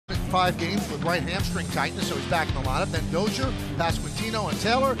5 games with right hamstring tightness, so he's back in the lineup. Then Dozier, Pasquantino, and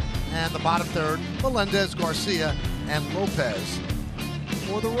Taylor. And the bottom third, Melendez, Garcia, and Lopez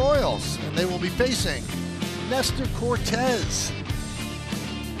for the Royals. And they will be facing Nestor Cortes.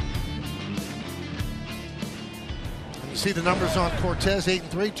 And you see the numbers on Cortes: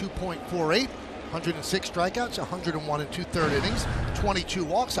 8-3, 2.48, 106 strikeouts, 101 2/3 innings, 22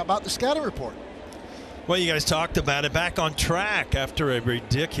 walks. How about the scouting report? Well, you guys talked about it. Back on track after a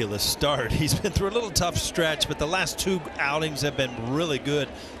ridiculous start. He's been through a little tough stretch, but the last 2 outings have been really good.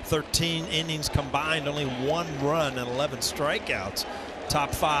 13 innings combined, only 1 run and 11 strikeouts.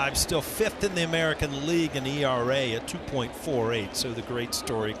 Top 5, still 5th in the American League in ERA at 2.48. So the great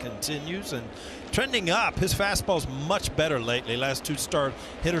story continues and trending up. His fastball's much better lately. Last 2 start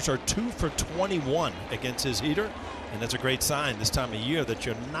hitters are 2 for 21 against his heater, and that's a great sign this time of year that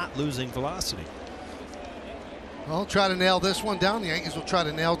you're not losing velocity. Well, try to nail this one down. The Yankees will try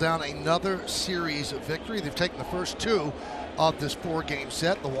to nail down another series victory. They've taken the first 2 of this 4-game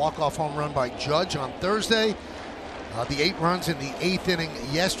set. The walk-off home run by Judge on Thursday. The 8 runs in the 8th inning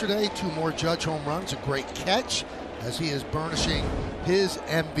yesterday. 2 more Judge home runs. A great catch as he is burnishing his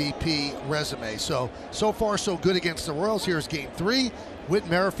MVP resume. So far so good against the Royals. Here's game 3. Whit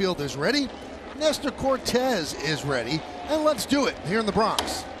Merrifield is ready. Nestor Cortes is ready. And let's do it here in the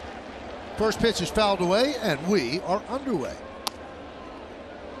Bronx. First pitch is fouled away, and we are underway.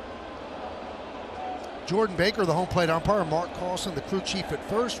 Jordan Baker, the home plate umpire. Mark Carlson, the crew chief at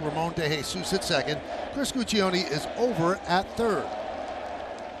first. Ramon De Jesus at second. Chris Guccione is over at third.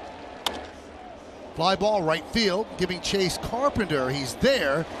 Fly ball right field, giving Chase Carpenter. He's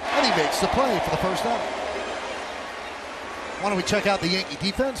there, and he makes the play for the first out. Why don't we check out the Yankee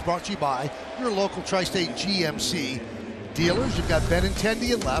defense, brought to you by your local Tri-State GMC dealers. You've got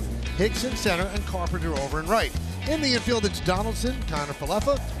Benintendi in left, Hicks in center, and Carpenter over in right. In the infield, it's Donaldson, Connor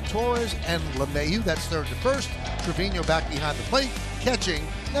Falefa, Torres, and LeMahieu. That's third to first. Trevino back behind the plate, catching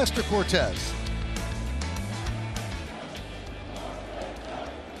Nestor Cortes.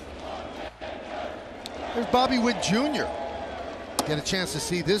 There's Bobby Witt Jr. Get a chance to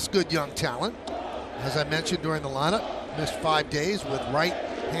see this good young talent. As I mentioned during the lineup, missed 5 days with right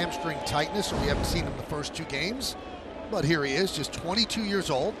hamstring tightness, so we haven't seen him the first 2 games. But here he is, just 22 years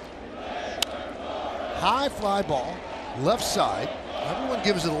old. High fly ball, left side. Everyone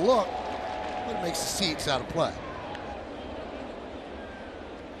gives it a look, but it makes the seats out of play.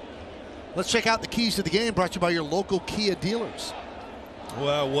 Let's check out the keys to the game, brought to you by your local Kia dealers.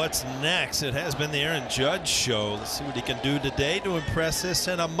 Well, what's next? It has been the Aaron Judge show. Let's see what he can do today to impress us,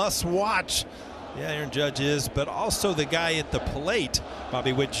 and a must-watch. Yeah, Aaron Judge is, but also the guy at the plate,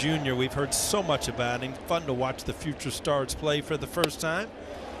 Bobby Witt Jr. We've heard so much about him. Fun to watch the future stars play for the first time.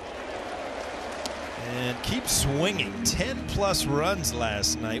 And keep swinging. 10+ runs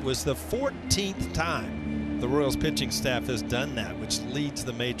last night. Was the 14th time the Royals pitching staff has done that, which leads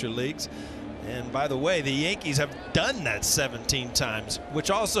the major leagues. And by the way, the Yankees have done that 17 times, which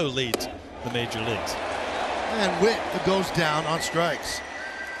also leads the major leagues. And Witt goes down on strikes.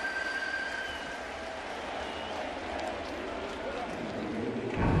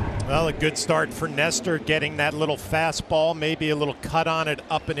 Well, a good start for Nestor, getting that little fastball, maybe a little cut on it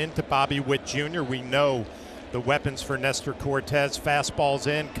up and into Bobby Witt Jr. We know the weapons for Nestor Cortes. Fastballs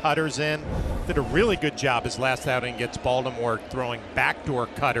in, cutters in. Did a really good job his last outing against Baltimore, throwing backdoor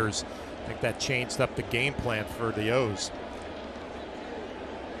cutters. I think that changed up the game plan for the O's.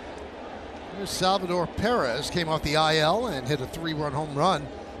 Here's Salvador Perez, came off the IL and hit a 3-run home run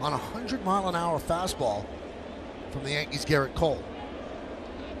on a 100-mile-an-hour fastball from the Yankees' Garrett Cole.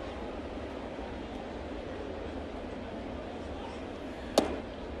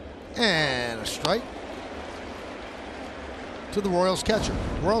 And a strike to the Royals catcher.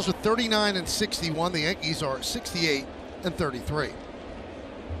 The Royals are 39-61. The Yankees are 68-33.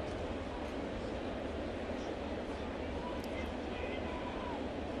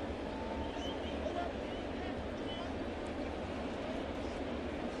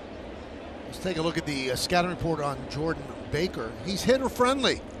 Let's take a look at the scouting report on Jordan Baker. He's hitter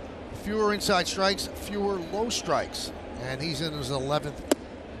friendly. Fewer inside strikes, fewer low strikes. And he's in his 11th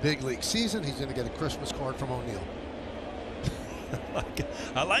big league season. He's going to get a Christmas card from O'Neill.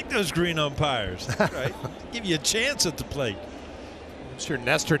 I like those green umpires. Right? Give you a chance at the plate. I'm sure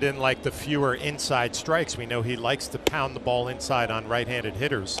Nestor didn't like the fewer inside strikes. We know he likes to pound the ball inside on right-handed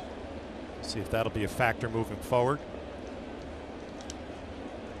hitters. See if that'll be a factor moving forward.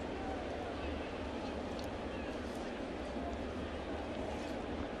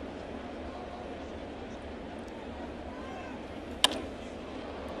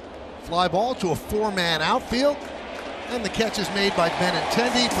 Fly ball to a 4-man outfield. And the catch is made by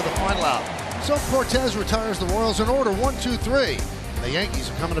Benintendi for the final out. So Cortez retires the Royals in order, 1-2-3. The Yankees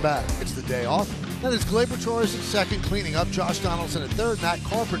are coming to bat. It's the day off. That is Gleyber Torres at second, cleaning up. Josh Donaldson at third. Matt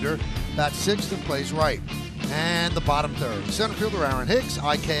Carpenter bats sixth and plays right. And the bottom third. Center fielder Aaron Hicks,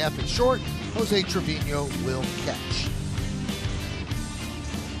 IKF at short. Jose Trevino will catch.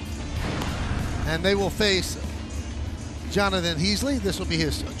 And they will face Jonathan Heasley. This will be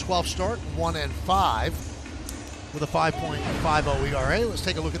his 12th start, 1-5 with a 5.50 ERA. Let's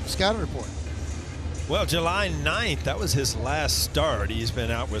take a look at the scouting report. Well, July 9th, that was his last start. He's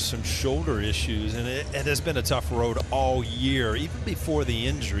been out with some shoulder issues, and it has been a tough road all year, even before the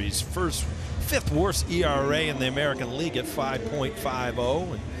injuries. Fifth worst ERA in the American League at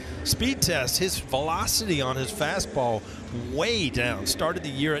 5.50. And speed test, his velocity on his fastball way down. Started the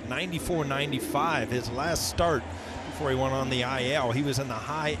year at 94-95. His last start before he went on the IL, he was in the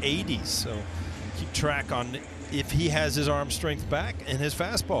high 80s. So keep track on if he has his arm strength back and his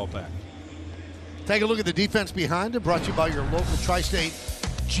fastball back. Take a look at the defense behind him, brought to you by your local Tri-State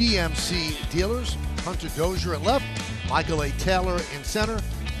GMC dealers. Hunter Dozier at left, Michael A. Taylor in center,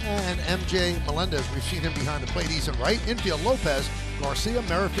 and MJ Melendez. We've seen him behind the plate. He's in right. Infield, Lopez, Garcia,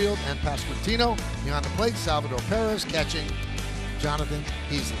 Merrifield, and Pasquantino. Behind the plate, Salvador Perez catching Jonathan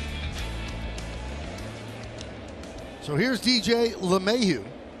Heasley. So here's DJ LeMahieu.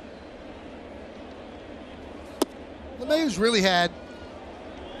 LeMahieu's really had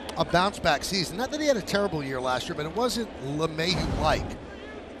a bounce-back season. Not that he had a terrible year last year, but it wasn't LeMahieu-like.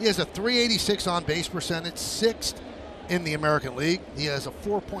 He has a .386 on-base percentage, 6th in the American League. He has a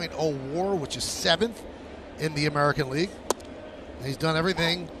 4.0 WAR, which is 7th in the American League. And he's done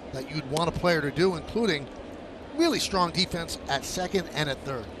everything that you'd want a player to do, including really strong defense at second and at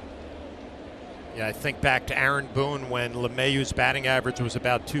third. Yeah, I think back to Aaron Boone when LeMahieu's batting average was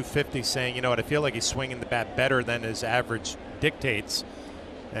about .250, saying, you know what, I feel like he's swinging the bat better than his average dictates.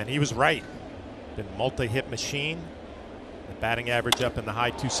 And he was right. Been a multi-hit machine. The batting average up in the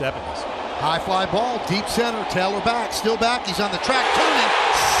high 270s. High fly ball, deep center, Taylor back, still back. He's on the track, turning.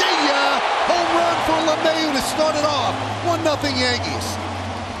 See ya! Home run for LeMahieu to start it off. 1-0 Yankees.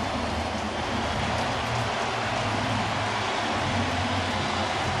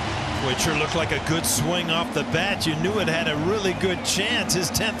 Well, it sure looked like a good swing off the bat. You knew it had a really good chance.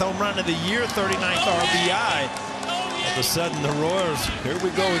 His 10th home run of the year, 39th RBI. All of a sudden, the Royals, here we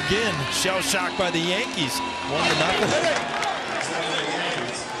go again, shell-shocked by the Yankees, 1-0.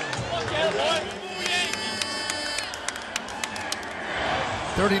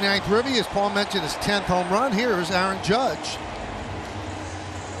 39th Ribby, as Paul mentioned, his 10th home run. Here's Aaron Judge.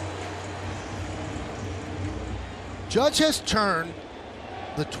 Judge has turned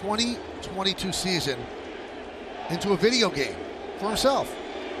the 2022 season into a video game for himself.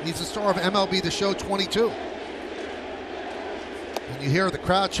 He's the star of MLB The Show 22. And you hear the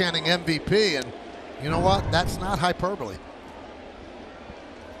crowd chanting MVP, and you know what? That's not hyperbole.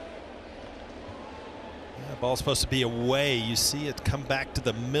 Yeah, ball's supposed to be away. You see it come back to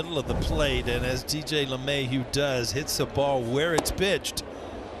the middle of the plate, and as DJ LeMahieu does, hits the ball where it's pitched.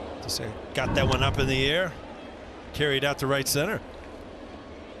 Just got that one up in the air, carried out to right center.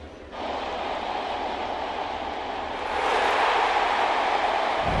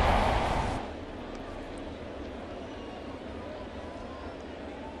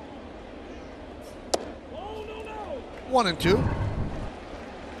 One and two.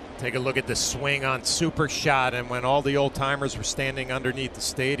 Take a look at the swing on Super Shot, and when all the old timers were standing underneath the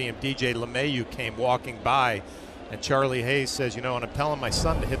stadium, DJ LeMahieu came walking by, and Charlie Hayes says, you know, and I'm telling my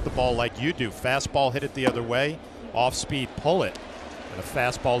son to hit the ball like you do. Fastball, hit it the other way, off speed, pull it, and a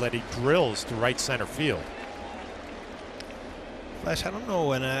fastball that he drills to right center field. Flash, I don't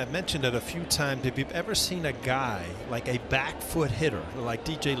know, and I mentioned it a few times, if you've ever seen a guy like a back foot hitter like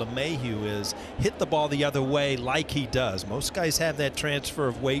DJ LeMahieu is hit the ball the other way like he does. Most guys have that transfer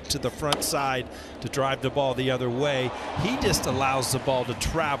of weight to the front side to drive the ball the other way. He just allows the ball to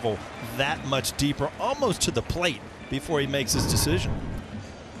travel that much deeper, almost to the plate, before he makes his decision.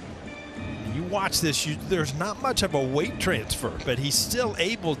 And you watch this, there's not much of a weight transfer, but he's still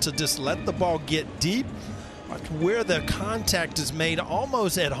able to just let the ball get deep, where the contact is made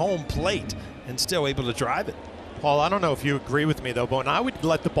almost at home plate, and still able to drive it. Paul, I don't know if you agree with me, though, but when I would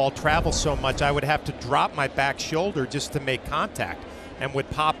let the ball travel so much, I would have to drop my back shoulder just to make contact and would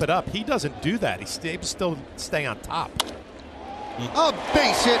pop it up. He doesn't do that. He's able to still stay on top. A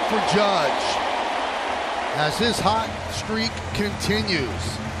base hit for Judge as his hot streak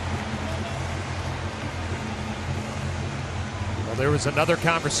continues. Well, there was another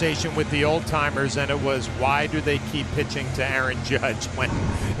conversation with the old timers, and it was, why do they keep pitching to Aaron Judge? When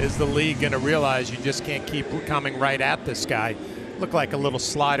is the league going to realize you just can't keep coming right at this guy? Looked like a little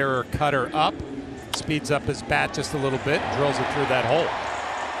slider or cutter up, speeds up his bat just a little bit, drills it through that hole.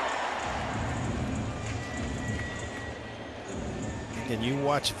 And you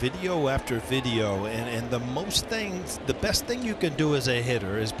watch video after video, and the best thing you can do as a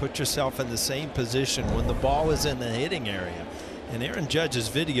hitter is put yourself in the same position when the ball is in the hitting area. And Aaron Judge's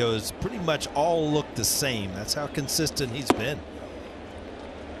videos pretty much all look the same. That's how consistent he's been.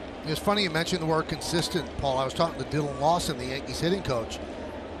 It's funny you mentioned the word consistent, Paul. I was talking to Dylan Lawson, the Yankees hitting coach,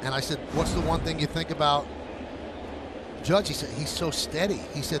 and I said, what's the one thing you think about Judge? He said, he's so steady.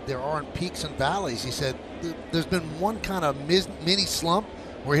 He said, there aren't peaks and valleys. He said, there's been one kind of mini slump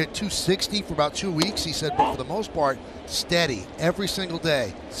where he hit 260 for about 2 weeks. He said, but for the most part, steady every single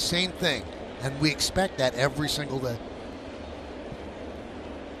day. Same thing. And we expect that every single day.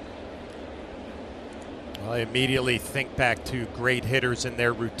 Well, I immediately think back to great hitters in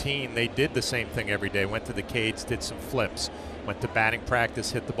their routine. They did the same thing every day. Went to the cage, did some flips, went to batting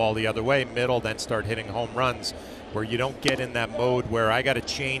practice, hit the ball the other way, middle, then start hitting home runs, where you don't get in that mode where I got to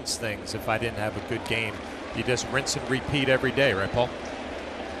change things if I didn't have a good game. You just rinse and repeat every day, right, Paul?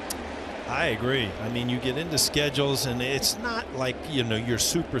 I agree. I mean, you get into schedules, and it's not like, you know, you're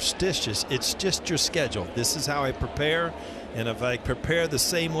superstitious. It's just your schedule. This is how I prepare, and if I prepare the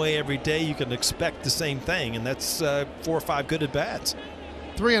same way every day, you can expect the same thing, and that's 4 or 5 good at-bats.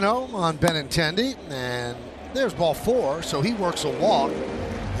 3-0 on Benintendi, and there's ball 4, so he works a walk.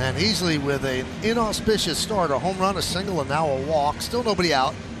 And easily with an inauspicious start, a home run, a single, and now a walk. Still nobody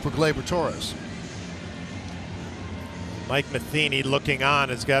out for Gleyber Torres. Mike Matheny looking on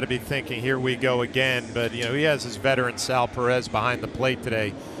has got to be thinking, here we go again. But, you know, he has his veteran Sal Perez behind the plate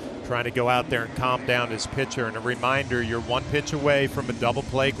today, trying to go out there and calm down his pitcher. And a reminder, you're 1 pitch away from a double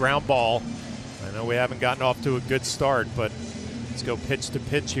play ground ball. I know we haven't gotten off to a good start, but let's go pitch to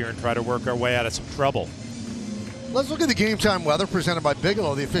pitch here and try to work our way out of some trouble. Let's look at the game time weather presented by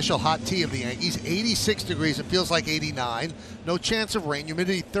Bigelow, the official hot tea of the Yankees. 86 degrees. It feels like 89. No chance of rain.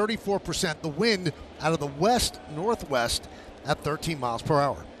 Humidity 34%. The wind out of the west-northwest at 13 miles per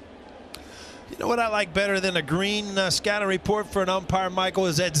hour. You know what I like better than a green scouting report for an umpire, Michael,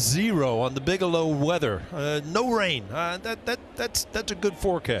 is at 0 on the Bigelow weather. No rain. That's a good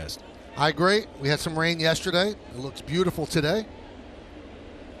forecast. I agree. We had some rain yesterday. It looks beautiful today.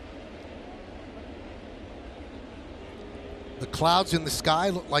 The clouds in the sky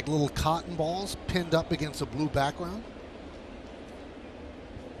look like little cotton balls pinned up against a blue background.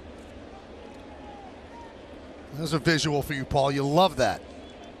 There's a visual for you, Paul. You love that.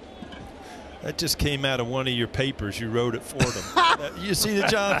 That just came out of one of your papers. You wrote it for them. You see the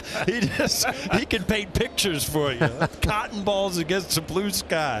John? He can paint pictures for you. Cotton balls against the blue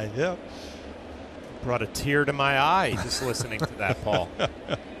sky. Yeah. Brought a tear to my eye just listening to that, Paul.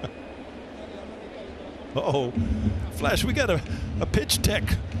 Uh-oh. Flash, we got a pitch tech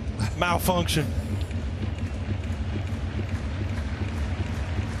malfunction.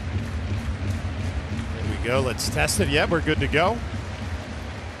 There we go. Let's test it. Yeah, we're good to go.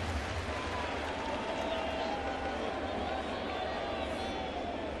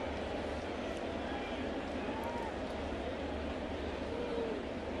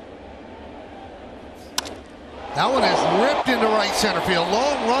 That one is ripped into right center field.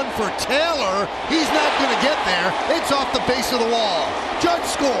 Long run for Taylor. He's not going to get there. It's off the base of the wall. Judge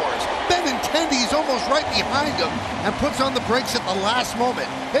scores. Benintendi's almost right behind him and puts on the brakes at the last moment.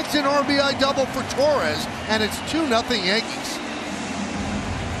 It's an RBI double for Torres, and it's 2-0 Yankees.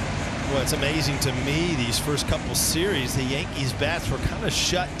 Well, it's amazing to me, these first couple series, the Yankees bats were kind of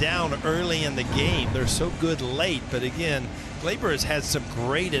shut down early in the game. They're so good late, but again, Gleyber has had some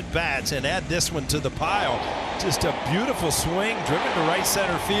great at-bats, and add this one to the pile. Just a beautiful swing, driven to right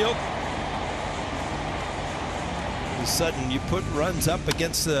center field. All of a sudden, you put runs up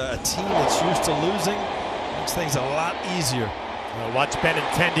against a team that's used to losing. Makes things a lot easier. Well, watch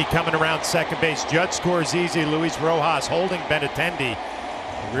Benintendi coming around second base. Judge scores easy. Luis Rojas holding Benintendi.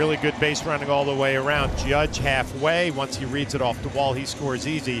 Really good base running all the way around. Judge halfway. Once he reads it off the wall, he scores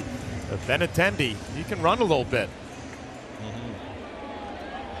easy. But Benintendi, he can run a little bit.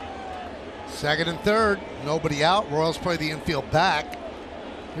 Second and third, nobody out. Royals play the infield back.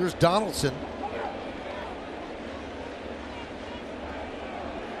 Here's Donaldson.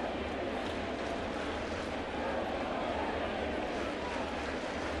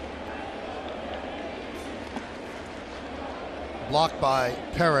 Blocked by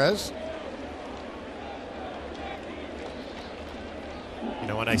Perez. You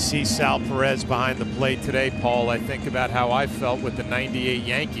know, when I see Sal Perez behind the plate today, Paul, I think about how I felt with the '98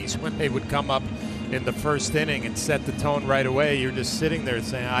 Yankees when they would come up in the first inning and set the tone right away. You're just sitting there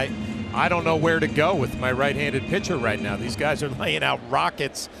saying, I don't know where to go with my right-handed pitcher right now. These guys are laying out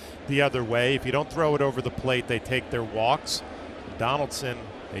rockets the other way. If you don't throw it over the plate, they take their walks. Donaldson,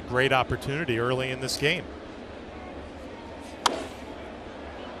 a great opportunity early in this game.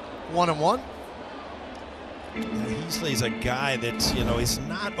 1-1. He's a guy that, you know, he's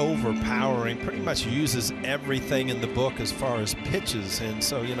not overpowering, pretty much uses everything in the book as far as pitches. And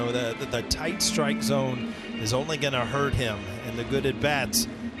so, you know, the tight strike zone is only going to hurt him. And the good at-bats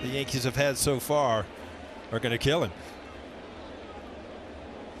the Yankees have had so far are going to kill him.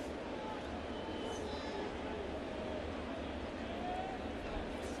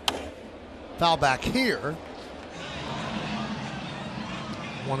 Foul back here.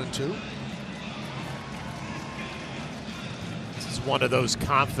 1-2. This is one of those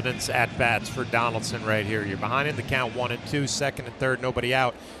confidence at-bats for Donaldson right here. You're behind in the count 1-2, second and third, nobody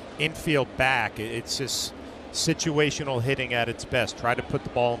out. Infield back. It's just situational hitting at its best. Try to put the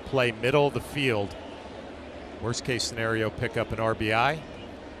ball in play, middle of the field. Worst case scenario, pick up an RBI.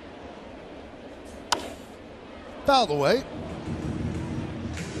 Fouled away.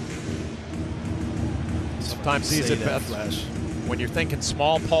 Sometimes these at bats, when you're thinking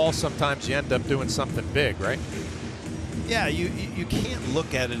small, Paul, sometimes you end up doing something big, right? Yeah, you can't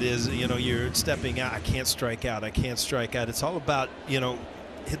look at it as, you know, you're stepping out. I can't strike out. I can't strike out. It's all about, you know,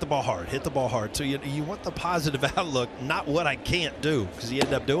 hit the ball hard, hit the ball hard. So you want the positive outlook, not what I can't do, because you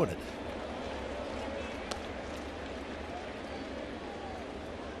end up doing it.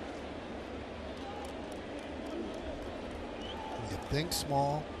 You think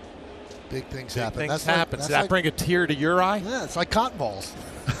small, big things Big happen. things That's happen. Like, Does that bring a tear to your eye? Yeah, it's like cotton balls.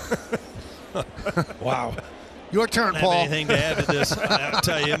 Wow. Your turn, Paul. I don't have anything to add to this. I'll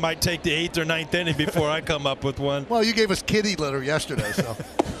tell you, it might take the 8th or 9th inning before I come up with one. Well, you gave us kitty litter yesterday, so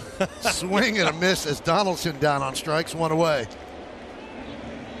swing and a miss as Donaldson down on strikes, one away.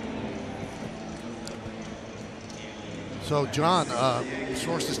 So, John,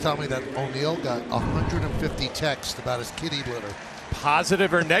 sources tell me that O'Neill got 150 texts about his kitty litter.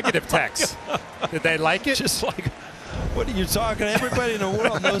 Positive or negative texts? Did they like it? Just like, what are you talking? Everybody in the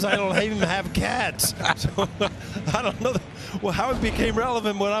world knows I don't even have cats. So I don't know how it became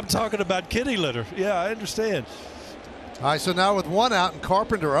relevant when I'm talking about kitty litter. Yeah, I understand. All right, so now with one out and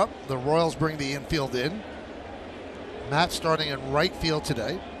Carpenter up, the Royals bring the infield in. Matt starting in right field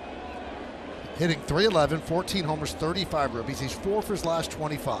today. Hitting .311, 14 homers, 35 ribbies. He's 4 for his last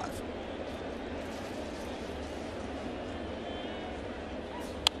 25.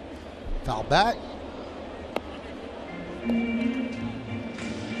 Foul back.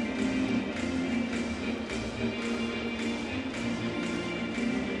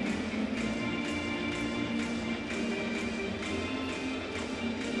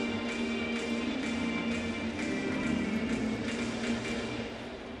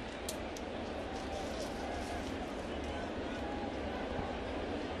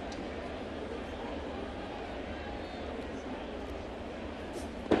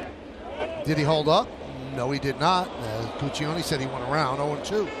 Did he hold up? No, he did not. Puccioni said he went around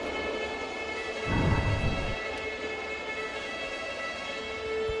 0-2.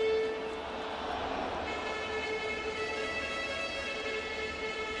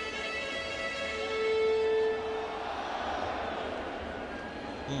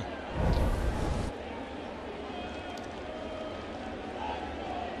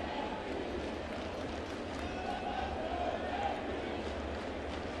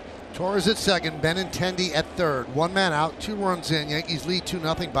 Torres at second, Benintendi at third. One man out, 2 runs in. Yankees lead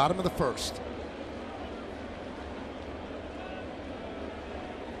 2-0, bottom of the first.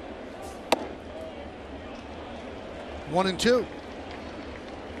 One and two.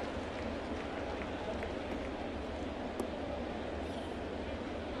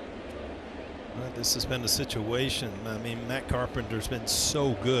 Well, this has been a situation. I mean, Matt Carpenter's been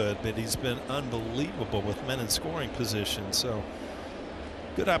so good, but he's been unbelievable with men in scoring position. So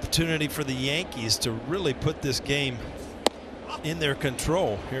good opportunity for the Yankees to really put this game in their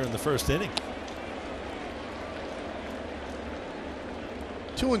control here in the first inning.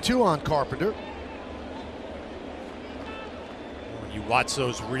 2-2 on Carpenter. When you watch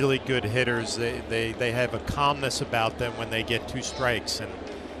those really good hitters, they have a calmness about them when they get 2 strikes, and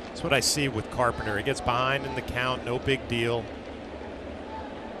that's what I see with Carpenter. He gets behind in the count, no big deal.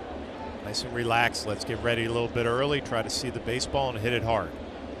 Nice and relaxed. Let's get ready a little bit early, try to see the baseball and hit it hard.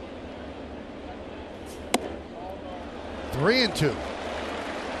 3-2.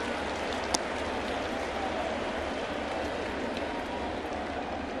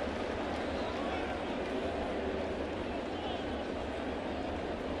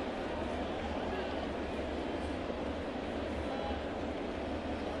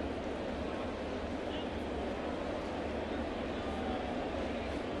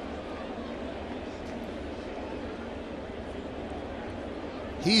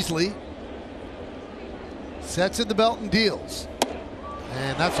 Heasley sets in the belt and deals.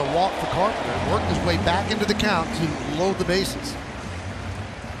 And that's a walk for Carpenter. Worked his way back into the count to load the bases.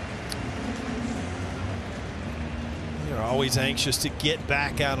 You're always anxious to get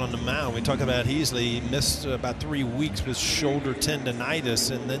back out on the mound. We talked about Heasley. He missed about 3 weeks with shoulder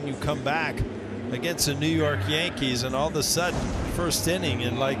tendonitis, and then you come back against the New York Yankees, and all of a sudden, first inning,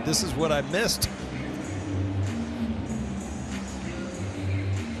 and like, this is what I missed.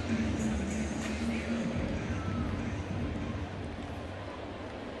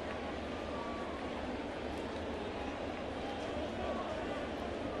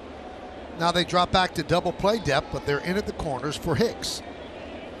 Now they drop back to double play depth, but they're in at the corners for Hicks.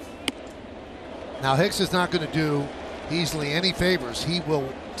 Now Hicks is not going to do Heasley any favors. He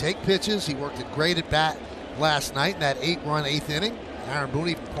will take pitches. He worked a great at bat last night in that 8-run 8th inning. Aaron Boone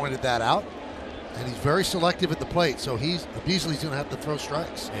even pointed that out. And he's very selective at the plate, so Heasley's going to have to throw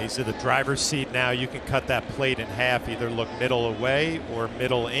strikes. He's in the driver's seat now. You can cut that plate in half, either look middle away or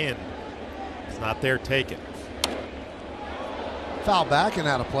middle in. It's not there, take it. Foul back and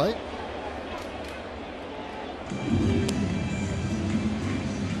out of play.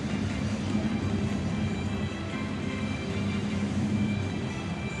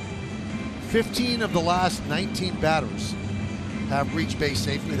 "15 of the last 19 batters have reached base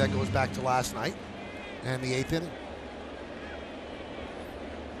safely." That goes back to last night and the 8th inning.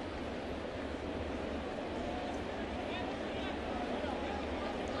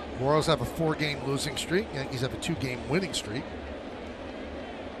 Royals have a 4-game losing streak. Yankees have a 2-game winning streak.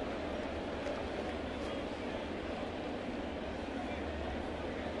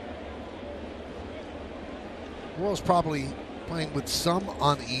 Royals probably playing with some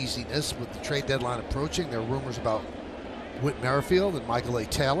uneasiness with the trade deadline approaching. There are rumors about Whit Merrifield and Michael A.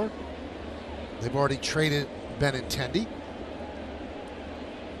 Taylor. They've already traded Benintendi.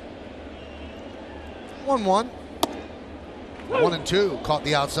 1-1. 1-2. Caught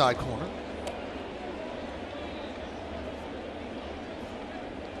the outside corner.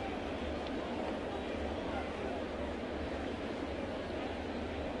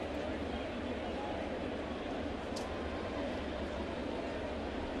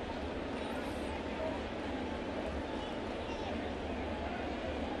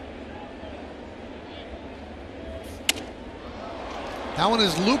 That one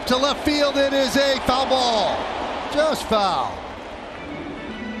is looped to left field. It is a foul ball. Just foul.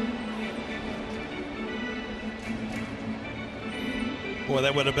 Boy,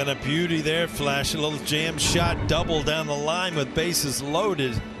 that would have been a beauty there. Flash a little jam shot, double down the line with bases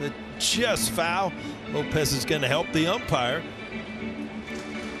loaded. But just foul. Lopez is going to help the umpire.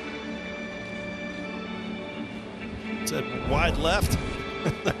 Said wide left.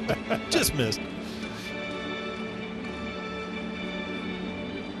 Just missed.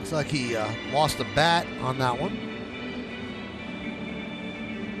 Looks like he lost a bat on that one.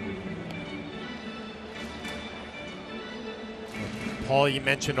 Paul, you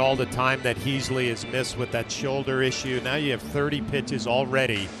mentioned all the time that Heasley has missed with that shoulder issue. Now you have 30 pitches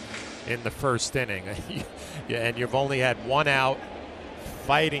already in the first inning. And you've only had 1 out,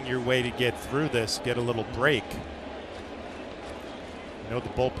 fighting your way to get through this, get a little break. You know, the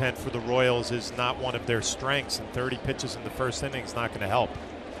bullpen for the Royals is not one of their strengths, and 30 pitches in the first inning is not going to help.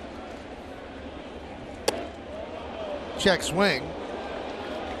 Check swing.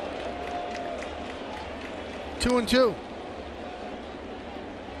 2-2.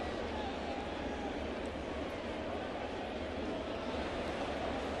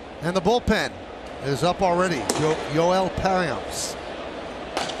 And the bullpen is up already. Yoel Pariams.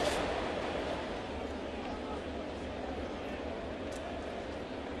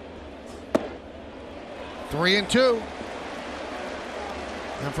 Three and two.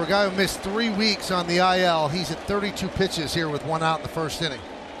 And for a guy who missed 3 weeks on the IL, he's at 32 pitches here with 1 out in the first inning.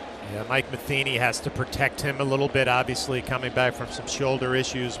 Yeah, Mike Matheny has to protect him a little bit, obviously coming back from some shoulder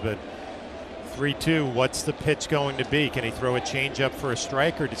issues, but 3-2, what's the pitch going to be? Can he throw a changeup for a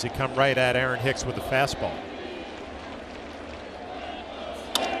strike, or does he come right at Aaron Hicks with a fastball?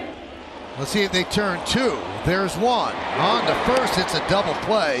 Let's see if they turn 2. There's 1. On to first, it's a double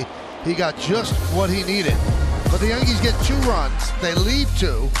play. He got just what he needed. But the Yankees get 2 runs, they leave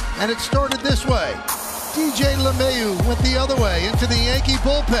 2, and it started this way. DJ LeMahieu went the other way into the Yankee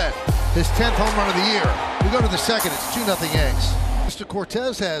bullpen. His 10th home run of the year. We go to the second, it's 2-0 Yanks. Mr.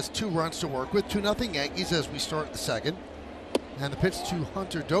 Cortez has 2 runs to work with, 2-0 Yankees as we start the second. And the pitch to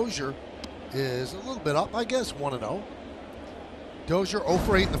Hunter Dozier is a little bit up, I guess, 1-0. Dozier 0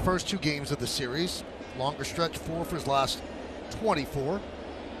 for 8 in the first 2 games of the series. Longer stretch 4 for his last 24.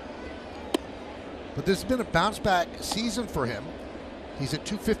 But this has been a bounce back season for him. He's at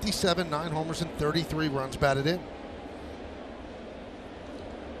 257, 9 homers and 33 runs batted in.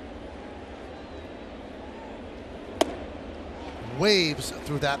 Waves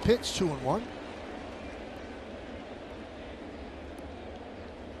through that pitch, 2-1.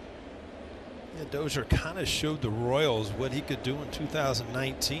 Yeah, Dozier kind of showed the Royals what he could do in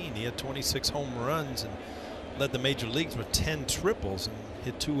 2019. He had 26 home runs and led the major leagues with 10 triples and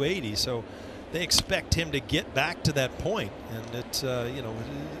hit 280. So they expect him to get back to that point. And it's you know,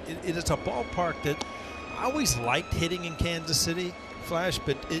 it is a ballpark that I always liked hitting in Kansas City, Flash,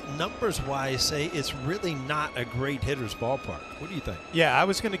 but numbers-wise, say it's really not a great hitter's ballpark. What do you think? Yeah, I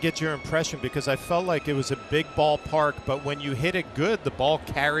was going to get your impression because I felt like it was a big ballpark, but when you hit it good, the ball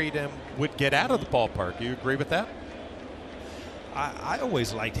carried and would get out of the ballpark. Do you agree with that? I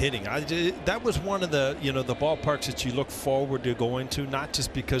always liked hitting. That was one of the, you know, the ballparks that you look forward to going to, not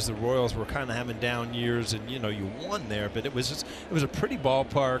just because the Royals were kind of having down years and, you know, you won there, but it was a pretty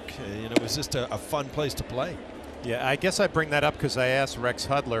ballpark. You know, it was just a fun place to play. Yeah, I guess I bring that up because I asked Rex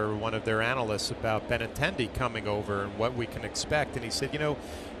Hudler, one of their analysts, about Benintendi coming over and what we can expect. And he said, you know,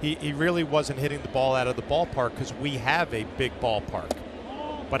 he really wasn't hitting the ball out of the ballpark because we have a big ballpark.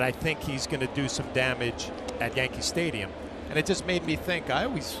 But I think he's going to do some damage at Yankee Stadium. And it just made me think, I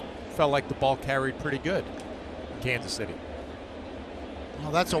always felt like the ball carried pretty good in Kansas City.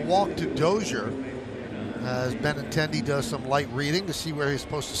 Well, that's a walk to Dozier as Benintendi does some light reading to see where he's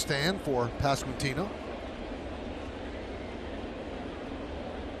supposed to stand for Pasquantino.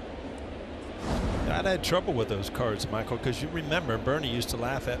 I'd had trouble with those cards, Michael, because you remember Bernie used to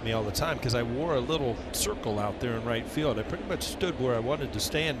laugh at me all the time because I wore a little circle out there in right field. I pretty much stood where I wanted to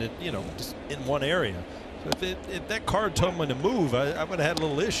stand, and, you know, just in one area. So if that card told me to move, I would have had a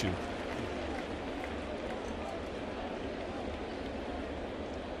little issue.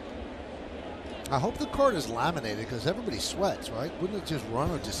 I hope the card is laminated because everybody sweats, right? Wouldn't it just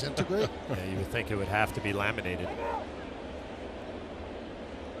run or disintegrate? Yeah, you would think it would have to be laminated.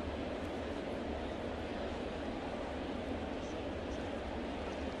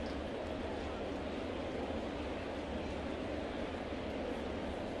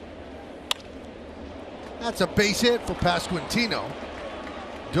 That's a base hit for Pasquantino.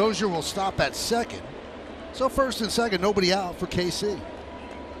 Dozier will stop at second. So first and second, nobody out for KC.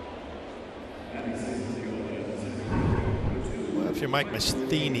 Well, if you're Mike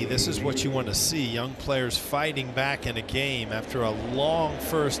Matheny, this is what you want to see. Young players fighting back in a game after a long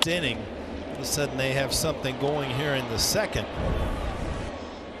first inning. All of a sudden they have something going here in the second.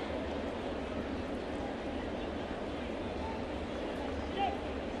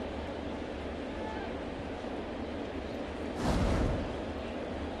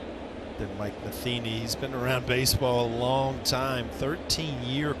 Mike Matheny, he's been around baseball a long time,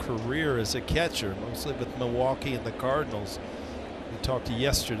 13-year career as a catcher, mostly with Milwaukee and the Cardinals. We talked to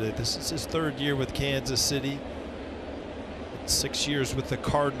yesterday. This is his 3rd year with Kansas City. 6 years with the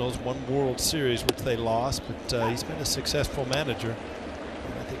Cardinals, 1 World Series, which they lost, but he's been a successful manager.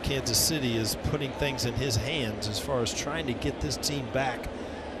 And I think Kansas City is putting things in his hands as far as trying to get this team back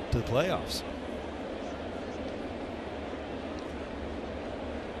to the playoffs.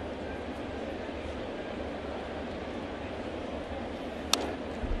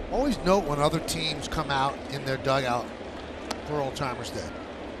 Always note when other teams come out in their dugout for Old Timers Day.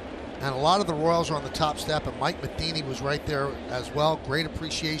 And a lot of the Royals are on the top step, and Mike Matheny was right there as well. Great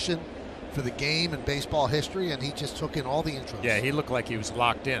appreciation for the game and baseball history, and he just took in all the intros. Yeah, he looked like he was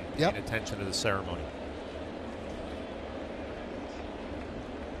locked in, yep. Paying attention to the ceremony.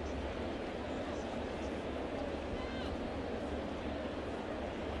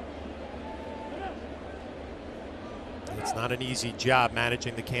 It's not an easy job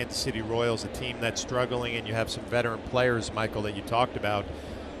managing the Kansas City Royals, a team that's struggling, and you have some veteran players, Michael, that you talked about.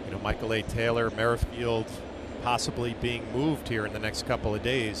 You know, Michael A. Taylor, Merrifield, possibly being moved here in the next couple of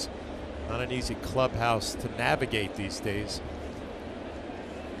days. Not an easy clubhouse to navigate these days.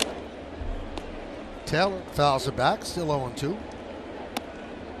 Taylor fouls it back, still 0-2.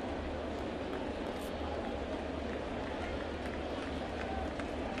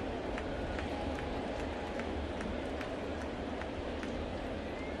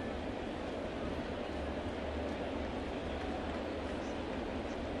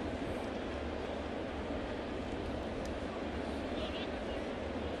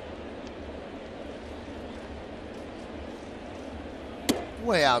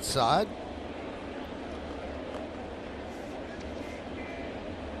 Way outside.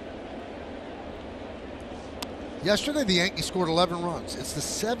 Yesterday, the Yankees scored 11 runs. It's the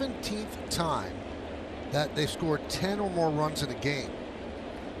 17th time that they've scored 10 or more runs in a game.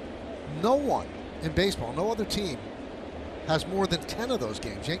 No one in baseball, no other team, has more than 10 of those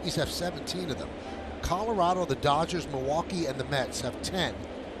games. Yankees have 17 of them. Colorado, the Dodgers, Milwaukee, and the Mets have 10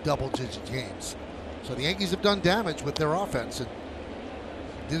 double-digit games. So the Yankees have done damage with their offense, and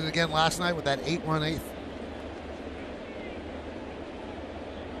did it again last night with that 8-run eighth.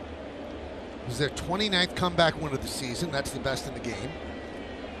 It was their 29th comeback win of the season. That's the best in the game.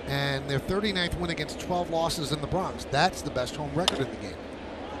 And their 39th win against 12 losses in the Bronx. That's the best home record in the game.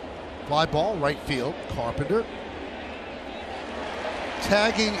 Fly ball, right field, Carpenter.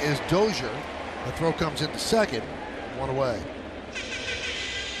 Tagging is Dozier. The throw comes into second, 1 away.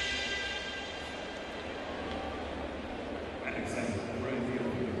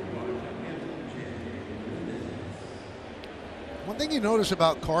 One thing you notice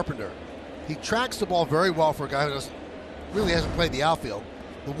about Carpenter, he tracks the ball very well for a guy who really hasn't played the outfield.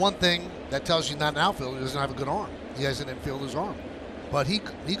 The one thing that tells you not an outfielder, he doesn't have a good arm. He has an infielder's arm. But he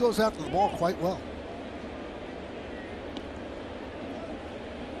goes after the ball quite well.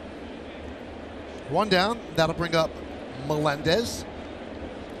 One down, that'll bring up Melendez,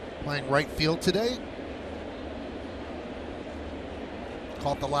 playing right field today.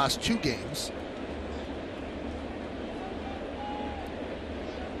 Caught the last 2 games.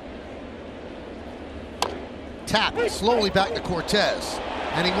 Tap slowly back to Cortez,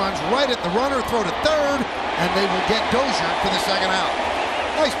 and he runs right at the runner, throw to third, and they will get Dozier for the second out.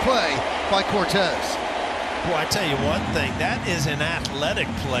 Nice play by Cortez. Boy, I tell you one thing, that is an athletic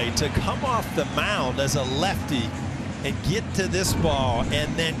play to come off the mound as a lefty and get to this ball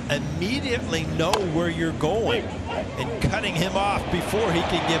and then immediately know where you're going and cutting him off before he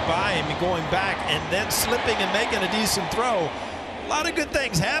can get by him and going back and then slipping and making a decent throw. A lot of good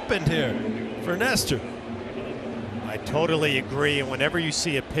things happened here for Nestor. I totally agree. And whenever you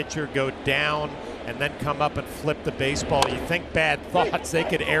see a pitcher go down and then come up and flip the baseball, you think bad thoughts. They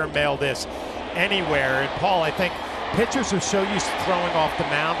could airmail this anywhere. And Paul, I think pitchers are so used to throwing off the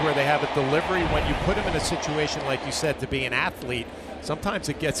mound where they have a delivery. When you put them in a situation, like you said, to be an athlete, sometimes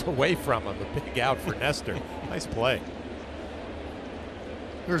it gets away from them. A big out for Nestor. Nice play.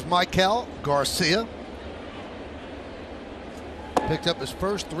 Here's Michael Garcia. Picked up his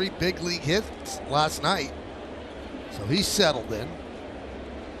first 3 big league hits last night. So he's settled in.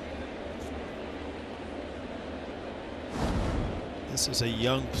 This is a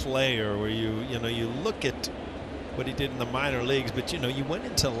young player where you look at what he did in the minor leagues, but you went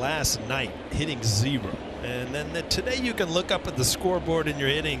into last night hitting 0, and then today you can look up at the scoreboard and you're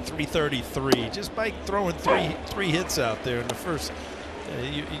hitting 333 just by throwing three hits out there in the first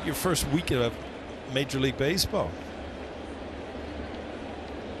your first week of Major League Baseball.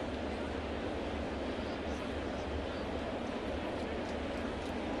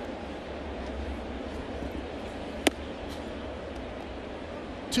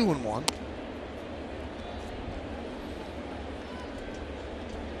 Two and one.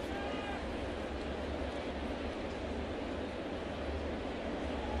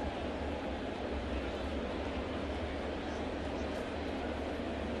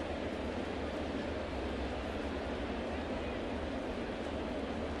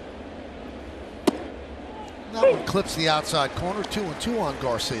 That one clips the outside corner. 2-2 on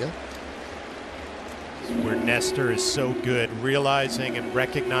Garcia. Where Nestor is so good, realizing and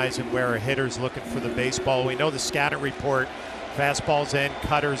recognizing where a hitter's looking for the baseball. We know the scouting report, fastballs in,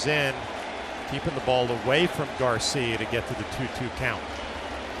 cutters in, keeping the ball away from Garcia to get to the 2-2 count.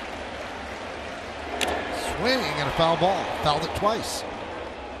 Swinging and a foul ball. Fouled it twice.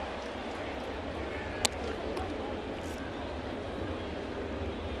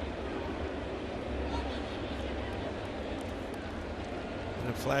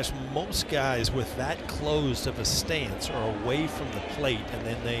 Flash, most guys with that closed of a stance are away from the plate, and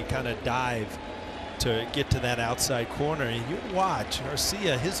then they kind of dive to get to that outside corner. And you watch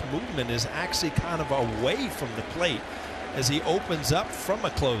Garcia, his movement is actually kind of away from the plate as he opens up from a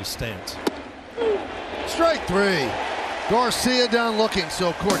closed stance. Strike 3. Garcia down looking,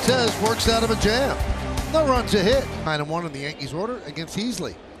 so Cortez works out of a jam. No run to hit. 9-1 in the Yankees order against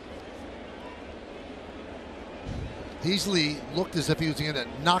Heasley. Heasley looked as if he was going to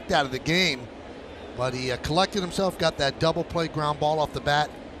get knocked out of the game, but he collected himself, got that double play ground ball off the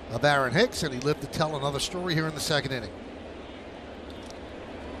bat of Aaron Hicks, and he lived to tell another story here in the second inning.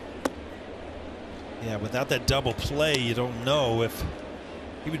 Yeah, without that double play, you don't know if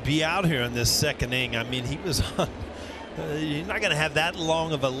he would be out here in this second inning. I mean, he was on, you're not going to have that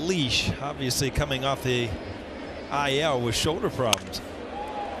long of a leash, obviously, coming off the IL with shoulder problems.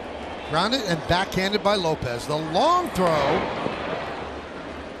 Grounded and backhanded by Lopez. The long throw.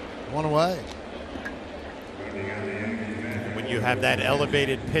 1 away. When you have that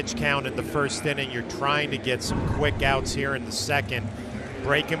elevated pitch count in the first inning, you're trying to get some quick outs here in the second.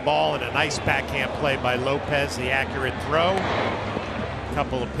 Breaking ball and a nice backhand play by Lopez, the accurate throw. A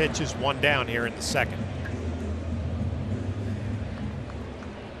couple of pitches, one down here in the second.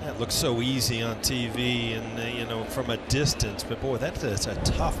 That looks so easy on TV and you know, from a distance, but boy, that's a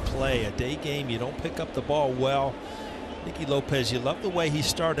tough play. A day game, you don't pick up the ball well. Nicky Lopez, you love the way he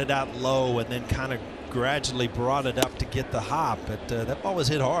started out low and then kind of gradually brought it up to get the hop, but that ball was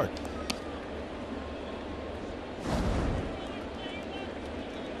hit hard.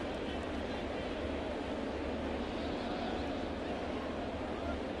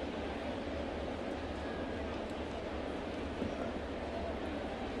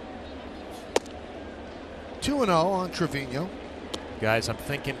 Two 2-0 on Trevino. Guys, I'm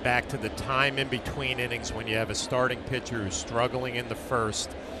thinking back to the time in between innings when you have a starting pitcher who's struggling in the first.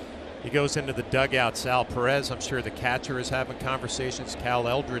 He goes into the dugout. Sal Perez, I'm sure the catcher is having conversations. Cal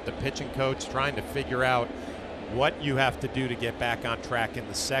Eldred, the pitching coach, trying to figure out what you have to do to get back on track in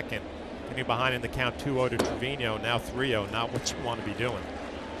the second. Getting behind in the count 2-0 to Trevino, now 3-0, not what you want to be doing.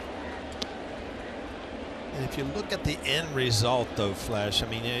 And if you look at the end result, though, Flash, I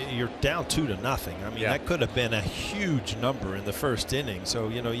mean, you're down 2-0. I mean, that could have been a huge number in the first inning. So,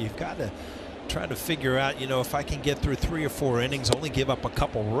 you know, you've got to try to figure out, you know, if I can get through 3 or 4 innings, only give up a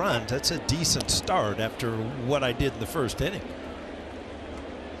couple runs, that's a decent start after what I did in the first inning.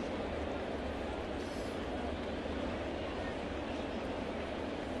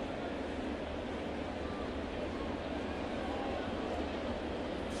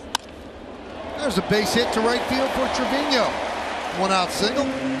 There's a base hit to right field for Trevino. 1-out single,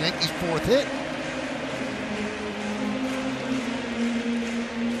 Yankees' 4th hit.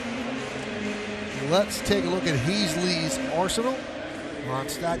 Let's take a look at Heasley's arsenal on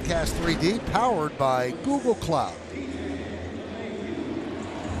StatCast 3D, powered by Google Cloud.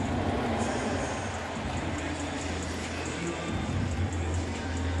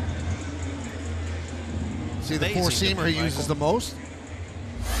 See the four-seamer he uses the most?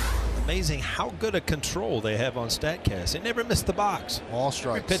 Amazing how good a control they have on StatCast. They never miss the box. All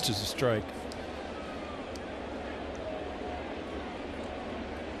strikes. Every pitch is a strike.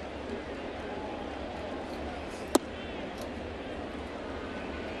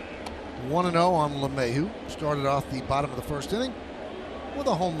 One 1-0 on LeMahieu. Started off the bottom of the first inning with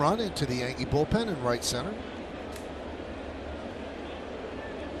a home run into the Yankee bullpen in right center.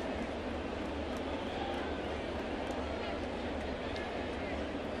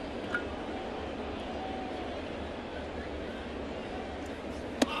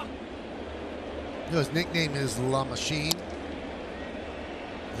 His nickname is La Machine.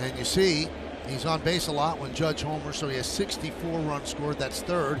 And you see, he's on base a lot when Judge homers, so he has 64 runs scored. That's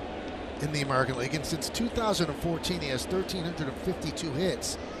 3rd in the American League. And since 2014, he has 1,352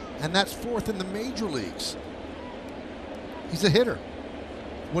 hits, and that's 4th in the major leagues. He's a hitter.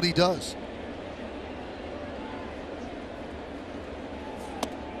 What he does.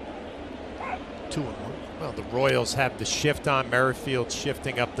 Two and one. Well, the Royals have the shift on. Merrifield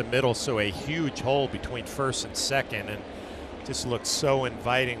shifting up the middle, so a huge hole between first and second, and just looks so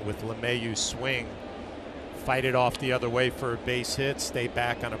inviting with LeMahieu's swing. Fight it off the other way for a base hit, stay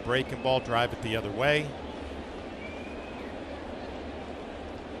back on a breaking ball, drive it the other way.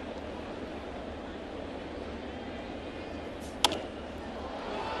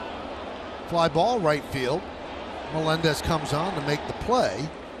 Fly ball, right field. Melendez comes on to make the play.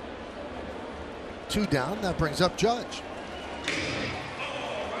 2 down, that brings up Judge.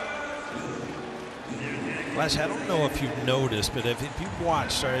 Flash, I don't know if you've noticed, but if you've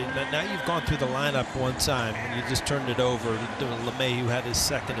watched, now you've gone through the lineup one time and you just turned it over. LeMahieu had his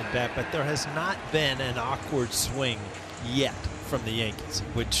second at bat, but there has not been an awkward swing yet from the Yankees,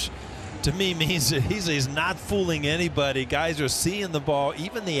 which to me means that he's not fooling anybody. Guys are seeing the ball,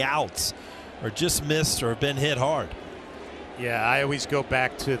 even the outs are just missed or have been hit hard. Yeah, I always go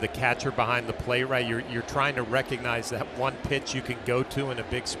back to the catcher behind the plate, right? You're trying to recognize that one pitch you can go to in a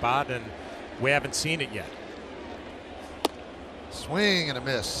big spot, and we haven't seen it yet. Swing and a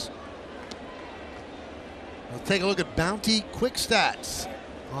miss. Let's take a look at Bounty quick stats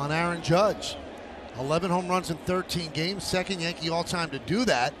on Aaron Judge. 11 home runs in 13 games, 2nd Yankee all-time to do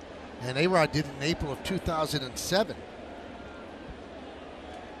that, and A-Rod did it in April of 2007.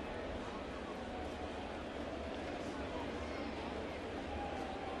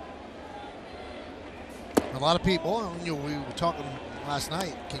 A lot of people, we were talking last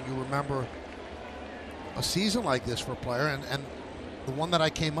night, can you remember a season like this for a player? And the one that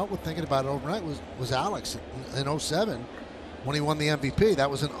I came up with thinking about it overnight was Alex in 07 when he won the MVP. That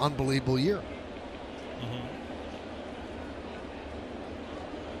was an unbelievable year.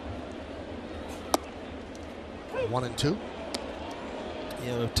 1-2. You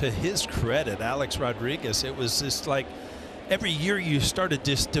know, to his credit, Alex Rodriguez, it was just like every year you started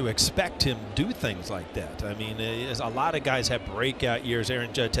just to expect him to do things like that. I mean, a lot of guys have breakout years.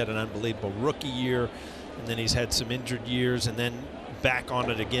 Aaron Judge had an unbelievable rookie year, and then he's had some injured years, and then back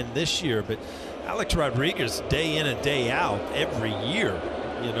on it again this year. But Alex Rodriguez, day in and day out, every year,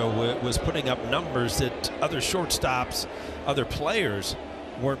 you know, was putting up numbers that other shortstops, other players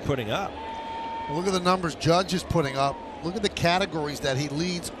weren't putting up. Look at the numbers Judge is putting up. Look at the categories that he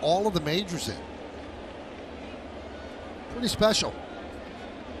leads all of the majors in. Pretty special.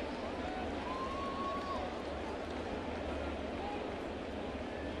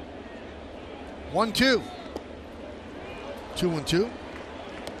 One, 2. 2-2.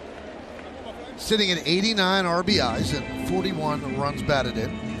 Sitting at 89 RBIs and 41 runs batted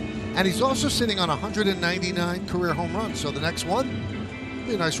in. And he's also sitting on 199 career home runs. So the next one will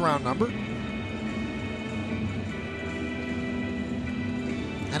be a nice round number.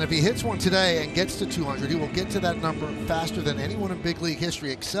 And if he hits one today and gets to 200, he will get to that number faster than anyone in big league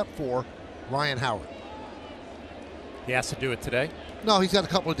history except for Ryan Howard. He has to do it today? No, he's got a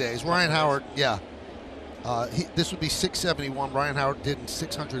couple of days. Ryan Howard, yeah. This would be 671. Ryan Howard did in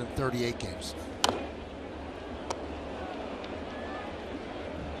 638 games.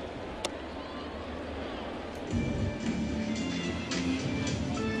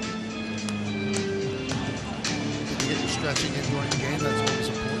 Did you get your stretching in during the game? That's always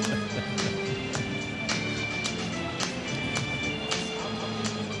important.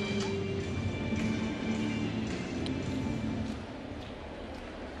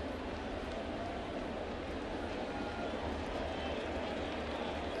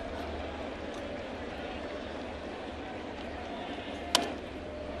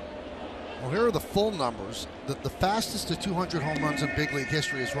 Well, here are the full numbers. The fastest to 200 home runs in big league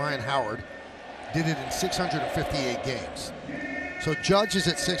history is Ryan Howard. Did it in 658 games. So Judge is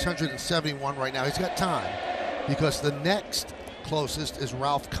at 671 right now. He's got time because the next closest is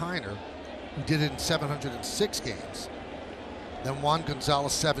Ralph Kiner, who did it in 706 games. Then Juan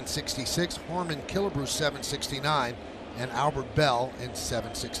Gonzalez, 766, Harmon Killebrew, 769, and Albert Bell in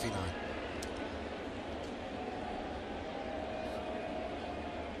 769.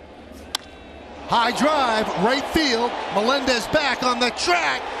 High drive, right field. Melendez back on the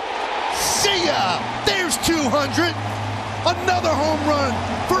track. See ya! There's 200. Another home run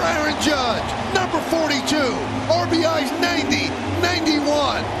for Aaron Judge. Number 42. RBIs 90,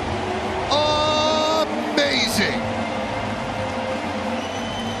 91. Amazing.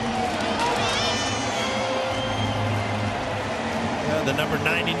 The number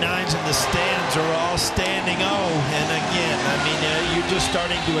 99s in the stands are all standing O. And again, I mean, you're just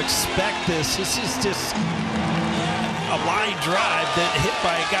starting to expect this. This is just a line drive that hit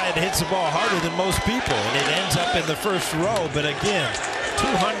by a guy that hits the ball harder than most people. And it ends up in the first row. But again,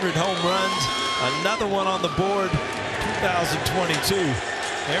 200 home runs, another one on the board, 2022.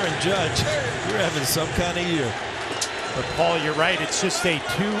 Aaron Judge, you're having some kind of year. But Paul, you're right. It's just a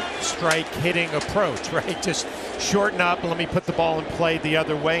two-strike hitting approach, right? Just shorten up, let me put the ball in play the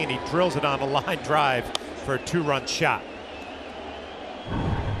other way, and he drills it on a line drive for a 2-run shot.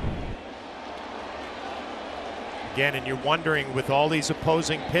 Again, and you're wondering, with all these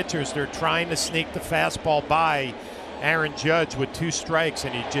opposing pitchers, they're trying to sneak the fastball by Aaron Judge with 2 strikes,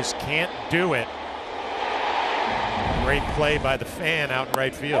 and he just can't do it. Great play by the fan out in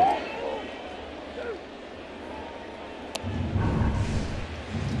right field.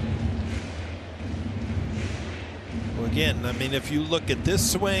 Again, I mean, if you look at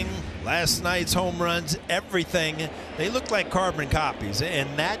this swing, last night's home runs, everything, they look like carbon copies,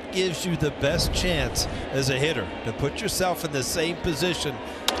 and that gives you the best chance as a hitter to put yourself in the same position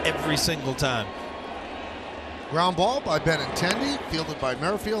every single time. Ground ball by Benintendi, fielded by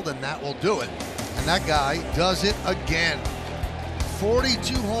Merrifield, and that will do it. And that guy does it again.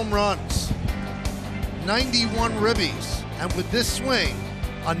 42 home runs, 91 ribbies, and with this swing,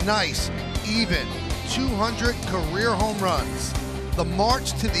 a nice, even 200 career home runs. The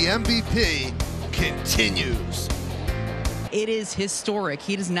march to the MVP continues. It is historic.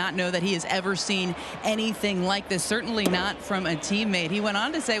 He does not know that he has ever seen anything like this, certainly not from a teammate. He went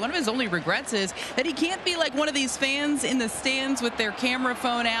on to say one of his only regrets is that he can't be like one of these fans in the stands with their camera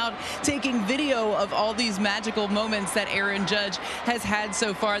phone out, taking video of all these magical moments that Aaron Judge has had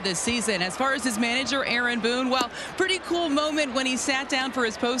so far this season. As far as his manager, Aaron Boone, well, pretty cool moment when he sat down for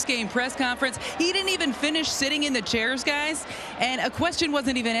his post-game press conference. He didn't even finish sitting in the chairs, guys, and a question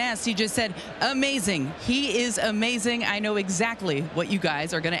wasn't even asked. He just said, amazing. He is amazing. I know exactly what you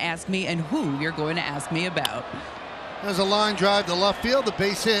guys are going to ask me and who you're going to ask me about. There's a line drive to left field. The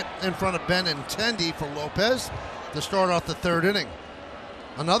base hit in front of Benintendi for Lopez to start off the third inning.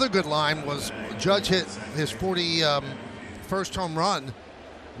 Another good line was Judge hit his 41st home run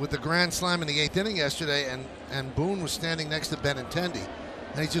with the grand slam in the 8th inning yesterday, and Boone was standing next to Benintendi.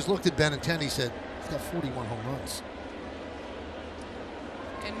 And he just looked at Benintendi and said, he's got 41 home runs.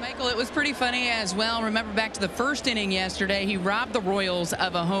 And Michael, it was pretty funny as well. Remember back to the first inning yesterday, he robbed the Royals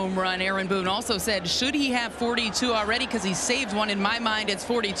of a home run. Aaron Boone also said, should he have 42 already? Because he saved one. In my mind, it's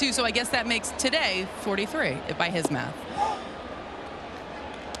 42. So I guess that makes today 43 by his math.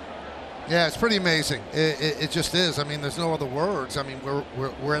 Yeah, it's pretty amazing. It just is. I mean, there's no other words. I mean,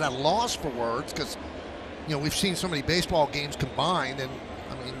 we're at a loss for words because, you know, we've seen so many baseball games combined, and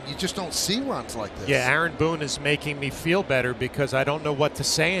I mean, you just don't see runs like this. Yeah, Aaron Boone is making me feel better because I don't know what to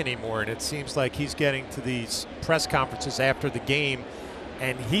say anymore, and it seems like he's getting to these press conferences after the game,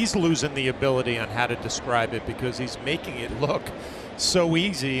 and he's losing the ability on how to describe it because he's making it look so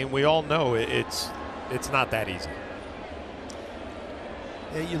easy, and we all know it's not that easy.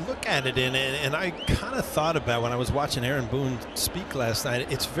 Yeah, you look at it and I kind of thought about when I was watching Aaron Boone speak last night,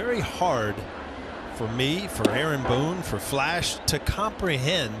 it's very hard for me, for Aaron Boone, for Flash to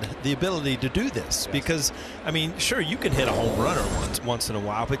comprehend the ability to do this. Yes. Because, I mean, sure, you can hit a home runner once in a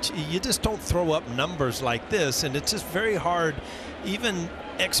while, but you just don't throw up numbers like this, and it's just very hard, even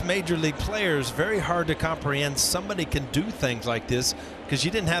ex-major league players, very hard to comprehend somebody can do things like this because you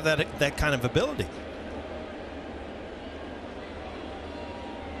didn't have that kind of ability.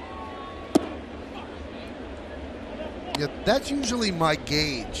 Yeah, that's usually my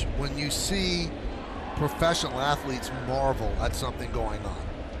gauge when you see professional athletes marvel at something going on,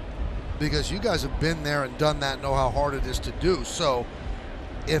 because you guys have been there and done that, know how hard it is to do. So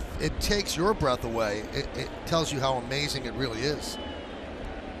if it takes your breath away, it tells you how amazing it really is.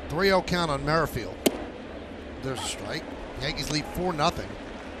 3-0 count on Merrifield. There's a strike. Yankees lead 4-0.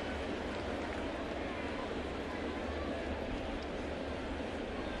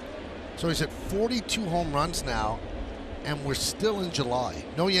 So he's at 42 home runs now, and we're still in July.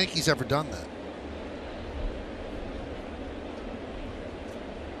 No Yankees ever done that.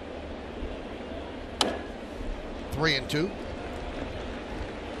 Three and two.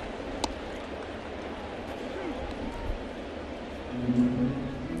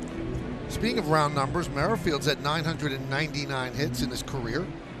 Speaking of round numbers, Merrifield's at 999 hits in his career.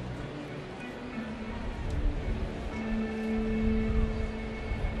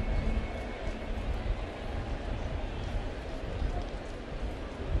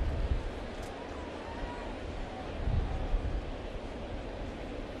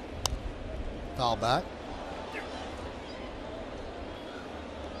 Foul back.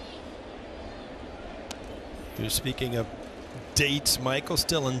 Speaking of dates, Michael,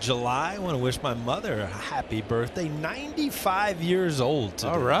 still in July. I want to wish my mother a happy birthday. 95 years old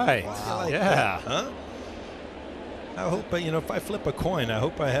today. All right. Wow. Like yeah. That, huh? I hope, you know, if I flip a coin, I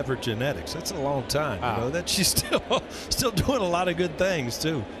hope I have her genetics. That's a long time. Wow. You know, that she's still doing a lot of good things,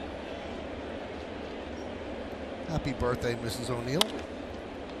 too. Happy birthday, Mrs. O'Neill.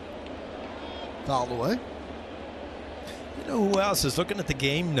 Fouled away. You know who else is looking at the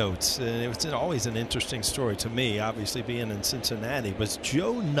game notes? And it's always an interesting story to me, obviously being in Cincinnati, was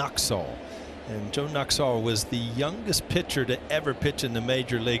Joe Nuxhall. And Joe Nuxhall was the youngest pitcher to ever pitch in the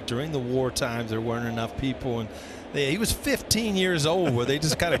major league. During the war times, there weren't enough people. And he was 15 years old where they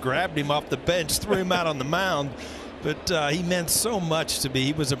just kind of grabbed him off the bench, threw him out on the mound. But he meant so much to me.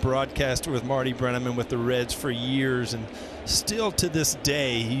 He was a broadcaster with Marty Brennaman with the Reds for years. And still to this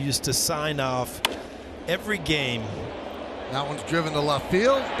day, he used to sign off every game. That one's driven to left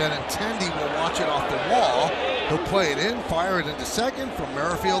field. Benintendi will watch it off the wall. He'll play it in, fire it into second. From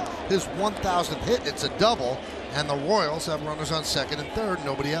Merrifield, his 1,000th hit. It's a double. And the Royals have runners on second and third.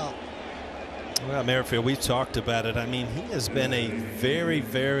 Nobody out. Well, Merrifield, we've talked about it. I mean, he has been a very,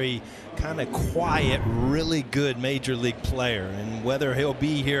 very kind of quiet, really good major league player. And whether he'll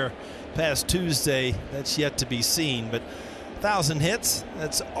be here past Tuesday, that's yet to be seen. But 1,000 hits,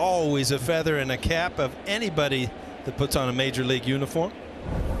 that's always a feather in a cap of anybody that puts on a major league uniform.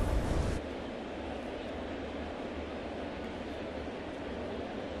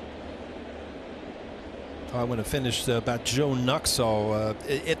 I want to finish about Joe Nuxhall.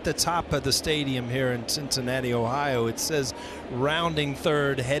 At the top of the stadium here in Cincinnati, Ohio, it says rounding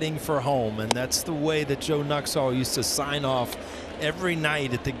third, heading for home. And that's the way that Joe Nuxhall used to sign off every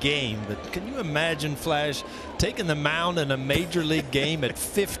night at the game. But can you imagine, Flash, taking the mound in a major league game at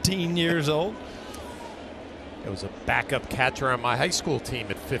 15 years old? It was a backup catcher on my high school team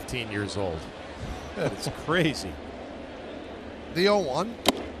at 15 years old. That's crazy. The 0-1.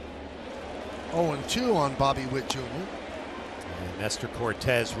 0-2 on Bobby Witt Jr. And Nestor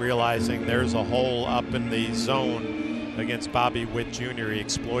Cortes realizing there's a hole up in the zone against Bobby Witt Jr. He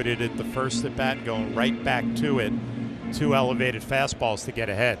exploited it the first at bat, going right back to it. 2 elevated fastballs to get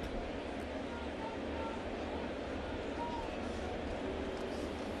ahead.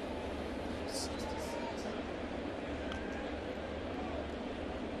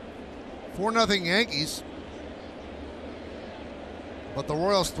 Four 4-0 Yankees. But the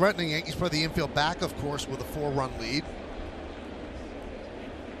Royals threatening Yankees for the infield back, of course, with a 4-run lead.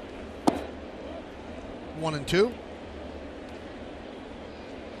 1-2.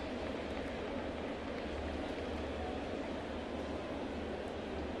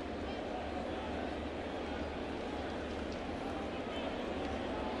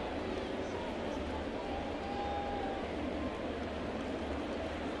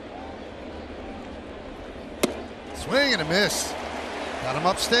 Swing and a miss. Got him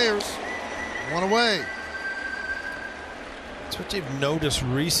upstairs. 1 away. That's what you've noticed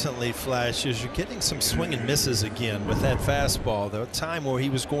recently, Flash, is you're getting some swing and misses again with that fastball. The time where he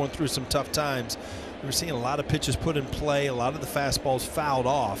was going through some tough times, we were seeing a lot of pitches put in play, a lot of the fastballs fouled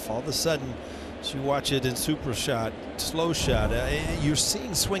off. All of a sudden, as you watch it in super shot, slow shot, you're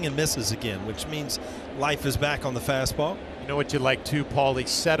seeing swing and misses again, which means life is back on the fastball. You know what you like too, Paul? He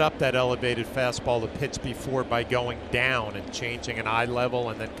set up that elevated fastball the pitch before by going down and changing an eye level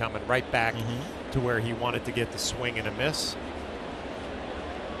and then coming right back to where he wanted to get the swing and a miss.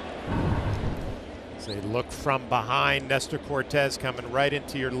 As they look from behind, Nestor Cortes coming right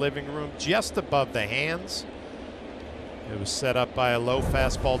into your living room, just above the hands. It was set up by a low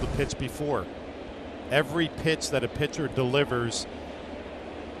fastball the pitch before. Every pitch that a pitcher delivers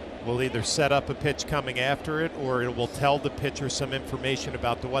will either set up a pitch coming after it, or it will tell the pitcher some information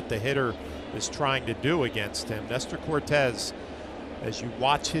about what the hitter is trying to do against him. Nestor Cortes, as you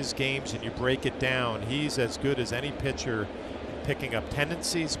watch his games and you break it down, he's as good as any pitcher in picking up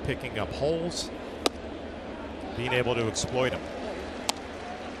tendencies, picking up holes, being able to exploit them.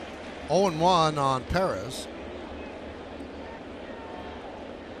 0-1 on Perez.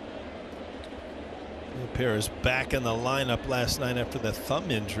 Perez back in the lineup last night after the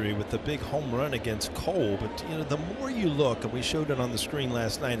thumb injury with the big home run against Cole. But you know, the more you look, and we showed it on the screen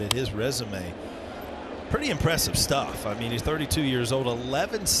last night at his resume, pretty impressive stuff. I mean, he's 32 years old,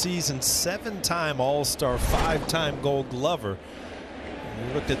 11 seasons, 7-time All-Star, 5-time Gold Glover. And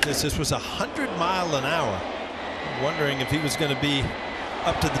we looked at this. This was 100 miles an hour. I'm wondering if he was going to be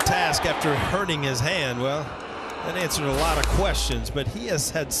up to the task after hurting his hand. Well, that answered a lot of questions, but he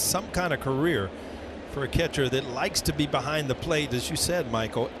has had some kind of career for a catcher that likes to be behind the plate, as you said,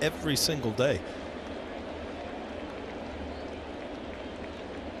 Michael, every single day.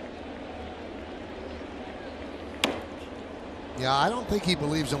 Yeah, I don't think he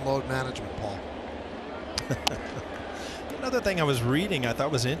believes in load management, Paul. Another thing I was reading I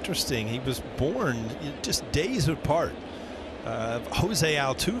thought was interesting, he was born just days apart. Jose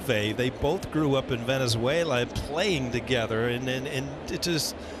Altuve, they both grew up in Venezuela playing together, and it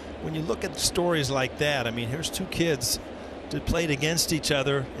just, when you look at stories like that, I mean, here's two kids that played against each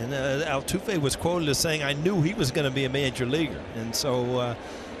other, and Altuve was quoted as saying, "I knew he was going to be a major leaguer," and so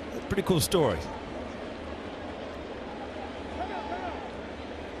pretty cool story.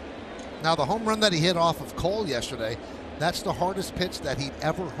 Now, the home run that he hit off of Cole yesterday, that's the hardest pitch that he'd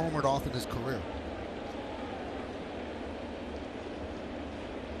ever homered off in his career.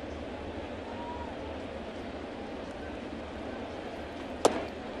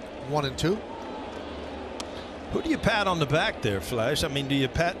 One and two. Who do you pat on the back there, Flash? I mean, do you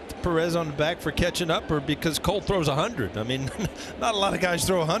pat Perez on the back for catching up, or because Cole throws 100? I mean, not a lot of guys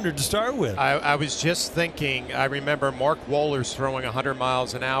throw 100 to start with. I was just thinking, I remember Mark Wohlers throwing 100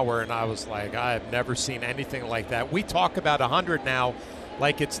 miles an hour, and I was like, I have never seen anything like that. We talk about 100 now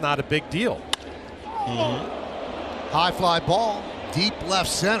like it's not a big deal. High fly ball, deep left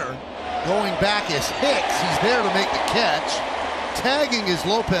center. Going back is Hicks. He's there to make the catch. Tagging is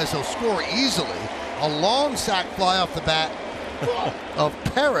Lopez. He'll score easily. A long sac fly off the bat of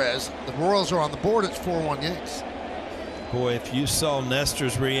Perez. The Royals are on the board. It's 4-1 Yanks. Boy, if you saw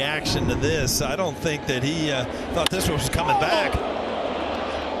Nestor's reaction to this, I don't think that he thought this was coming back.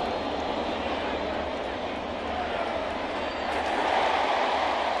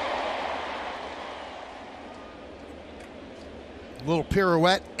 A little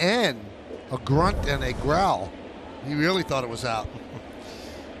pirouette and a grunt and a growl. He really thought it was out.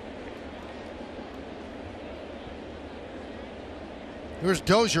 Here's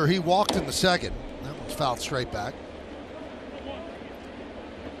Dozier. He walked in the second. That one's fouled straight back.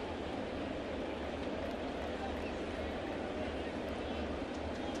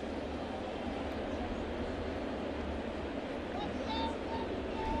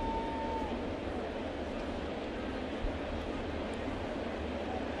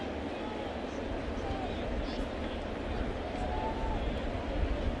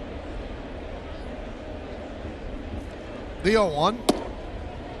 The 0-1.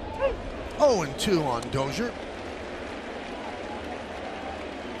 0-2 on Dozier.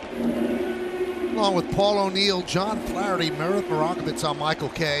 Along with Paul O'Neill, John Flaherty, Meredith Marakovitz, I'm Michael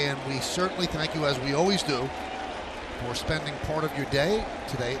Kay, and we certainly thank you, as we always do, for spending part of your day.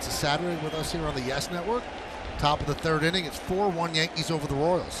 Today it's a Saturday with us here on the Yes Network. Top of the third inning, it's 4-1 Yankees over the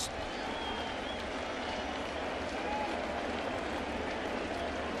Royals.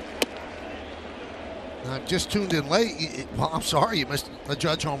 Now, I've just tuned in late. Well, I'm sorry, you missed a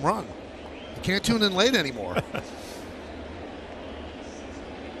Judge home run. You can't tune in late anymore.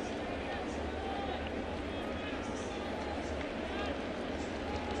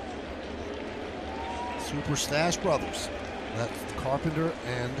 Super Stash Brothers. That's Carpenter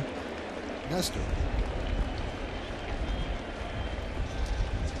and Nestor.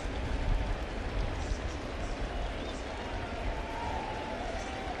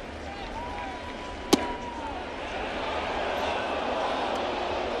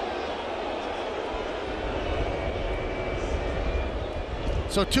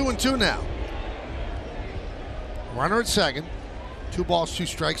 So 2-2 now. Runner at second. 2 balls, 2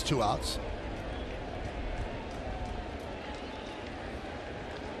 strikes, 2 outs.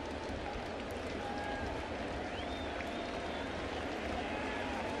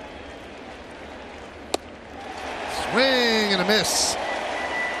 Swing and a miss.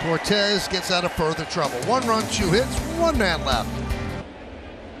 Cortez gets out of further trouble. 1 run, 2 hits, 1 man left.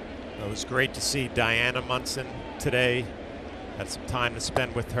 It was great to see Diana Munson today. Had some time to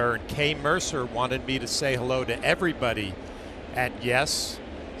spend with her. And Kay Mercer wanted me to say hello to everybody at Yes,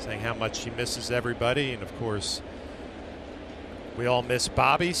 saying how much she misses everybody. And of course, we all miss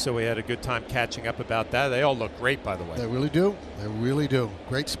Bobby, so we had a good time catching up about that. They all look great, by the way. They really do. They really do.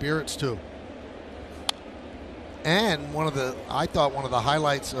 Great spirits, too. And I thought one of the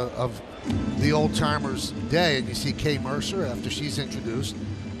highlights of the old timers' day, and you see Kay Mercer after she's introduced,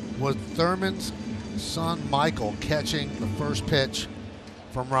 was Thurman's son Michael catching the first pitch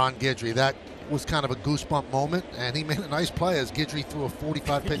from Ron Guidry. That was kind of a goosebump moment, and he made a nice play as Guidry threw a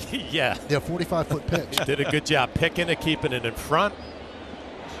 45 pitch. Yeah, 45-foot pitch. Did a good job picking it, keeping it in front.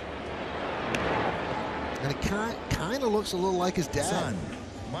 And it kind of looks a little like his dad. Son,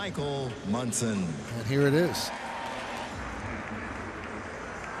 Michael Munson. And here it is.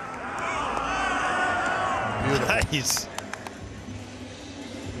 Beautiful. Nice.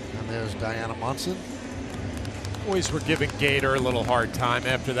 And there's Diana Munson. Boys were giving Gator a little hard time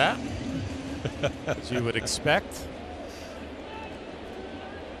after that, as you would expect.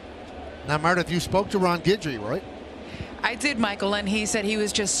 Now, Meredith, you spoke to Ron Guidry, right? I did, Michael, and he said he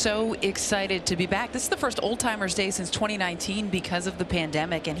was just so excited to be back. This is the first Old Timers Day since 2019 because of the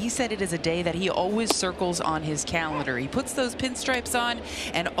pandemic, and he said it is a day that he always circles on his calendar. He puts those pinstripes on,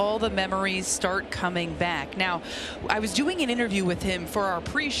 and all the memories start coming back. Now, I was doing an interview with him for our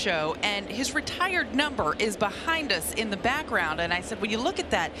pre-show, and his retired number is behind us in the background, and I said, when you look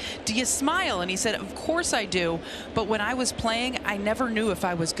at that, do you smile? And he said, of course I do, but when I was playing, I never knew if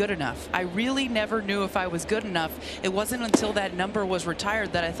I was good enough. I really never knew if I was good enough. It wasn't until that number was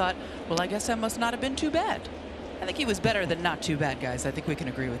retired that I thought, well, I guess I must not have been too bad. I think he was better than not too bad, guys. I think we can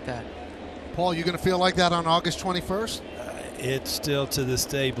agree with that. Paul, you going to feel like that on August 21st? It still to this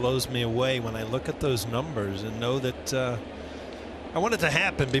day blows me away when I look at those numbers and know that I want it to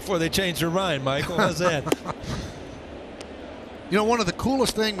happen before they change their mind, Michael. How's that? You know, one of the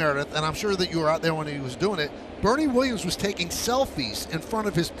coolest things, Meredith, and I'm sure that you were out there when he was doing it, Bernie Williams was taking selfies in front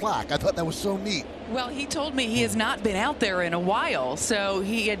of his plaque. I thought that was so neat. Well, he told me he has not been out there in a while, so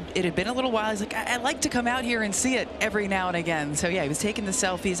it had been a little while. He's like, I'd like to come out here and see it every now and again. So yeah, he was taking the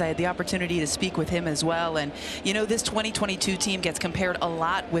selfies. I had the opportunity to speak with him as well. And you know, this 2022 team gets compared a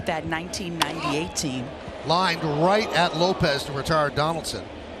lot with that 1998 team. Lined right at Lopez to retire Donaldson.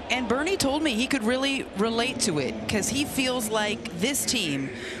 And Bernie told me he could really relate to it because he feels like this team,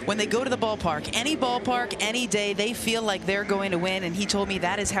 when they go to the ballpark, any day, they feel like they're going to win. And he told me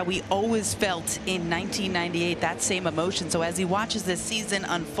that is how he always felt in 1998, that same emotion. So as he watches this season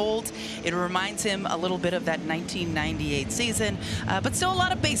unfold, it reminds him a little bit of that 1998 season. But still a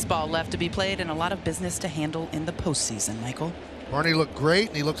lot of baseball left to be played and a lot of business to handle in the postseason, Michael. Bernie looked great,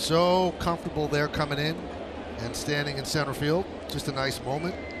 and he looked so comfortable there coming in and standing in center field. Just a nice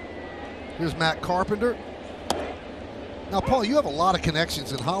moment. Here's Matt Carpenter. Now, Paul, you have a lot of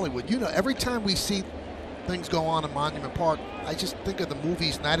connections in Hollywood. You know, every time we see things go on in Monument Park, I just think of the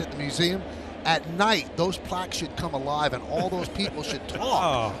movies Night at the Museum. At night, those plaques should come alive, and all those people should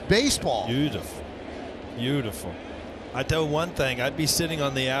talk baseball. Beautiful. Beautiful. I tell one thing, I'd be sitting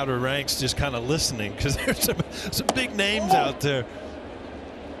on the outer ranks just kind of listening because there's some big names out there.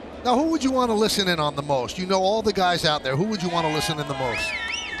 Now, who would you want to listen in on the most? You know all the guys out there. Who would you want to listen in the most?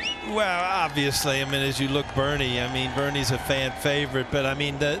 Well, obviously, I mean, as you look, Bernie. I mean, Bernie's a fan favorite, but I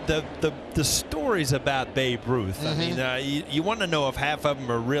mean, the stories about Babe Ruth. I mean, you want to know if half of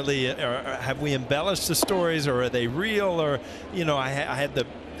them are really, or have we embellished the stories, or are they real? Or, you know, I had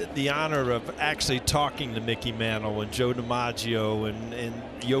the honor of actually talking to Mickey Mantle and Joe DiMaggio and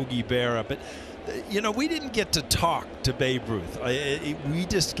Yogi Berra, but you know, we didn't get to talk to Babe Ruth. We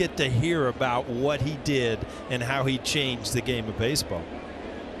just get to hear about what he did and how he changed the game of baseball.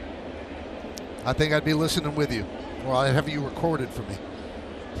 I think I'd be listening with you, or I'd have you recorded for me.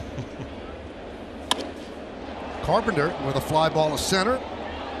 Carpenter with a fly ball to center,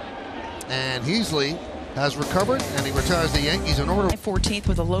 and Heasley has recovered, and he retires the Yankees in order. 14th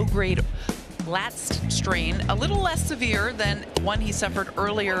with a low-grade lat strain, a little less severe than one he suffered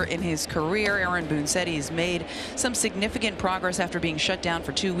earlier in his career. Aaron Boone said he's made some significant progress after being shut down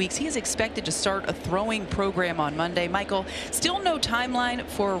for 2 weeks. He is expected to start a throwing program on Monday. Michael, still no timeline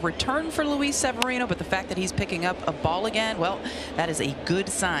for a return for Luis Severino, but the fact that he's picking up a ball again, well, that is a good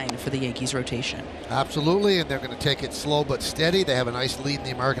sign for the Yankees rotation. Absolutely, and they're going to take it slow but steady. They have a nice lead in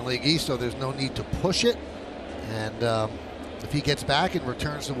the American League East, so there's no need to push it. And if he gets back and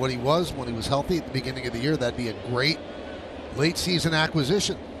returns to what he was when he was healthy at the beginning of the year, that'd be a great late season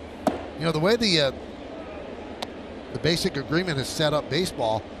acquisition. You know, the way the basic agreement has set up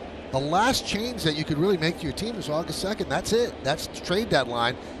baseball, the last change that you could really make to your team is August 2nd. That's it. That's the trade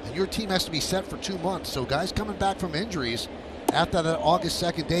deadline, and your team has to be set for 2 months. So guys coming back from injuries after that August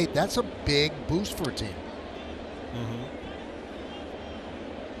 2nd date, that's a big boost for a team.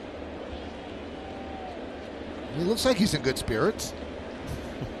 He looks like he's in good spirits.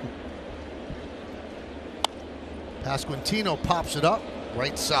 Pasquantino pops it up,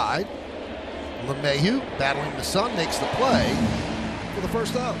 right side. LeMahieu, battling the sun, makes the play for the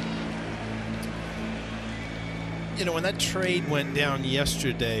first out. You know, when that trade went down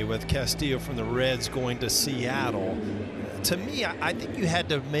yesterday with Castillo from the Reds going to Seattle, to me, I think you had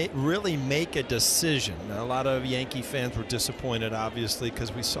to really make a decision. Now, a lot of Yankee fans were disappointed, obviously,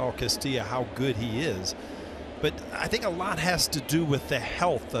 because we saw Castillo, how good he is. But I think a lot has to do with the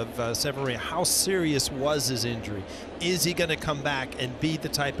health of Severino. How serious was his injury? Is he going to come back and be the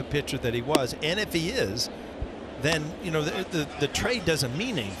type of pitcher that he was? And if he is, then, you know, the trade doesn't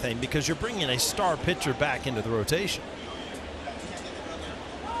mean anything because you're bringing a star pitcher back into the rotation.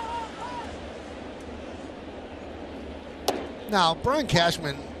 Now, Brian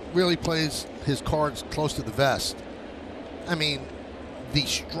Cashman really plays his cards close to the vest. I mean, the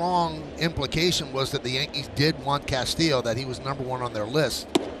strong implication was that the Yankees did want Castillo, that he was #1 on their list,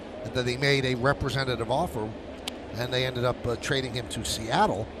 and that they made a representative offer, and they ended up trading him to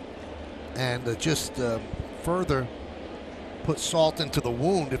Seattle, and just further put salt into the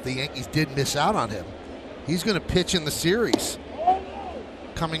wound if the Yankees did miss out on him. He's going to pitch in the series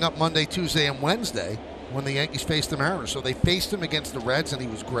coming up Monday, Tuesday, and Wednesday when the Yankees face the Mariners. So they faced him against the Reds, and he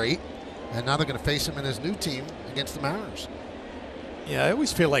was great, and now they're going to face him in his new team against the Mariners. Yeah, I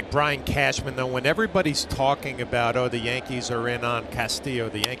always feel like Brian Cashman, though, when everybody's talking about, oh, the Yankees are in on Castillo,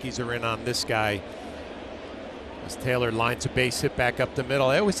 the Yankees are in on this guy, as Taylor lines a base hit back up the middle,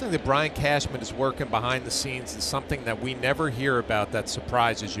 I always think that Brian Cashman is working behind the scenes is something that we never hear about that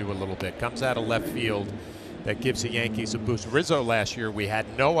surprises you a little bit. Comes out of left field, that gives the Yankees a boost. Rizzo last year, we had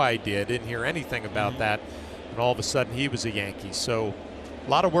no idea, didn't hear anything about that, and all of a sudden he was a Yankee. So a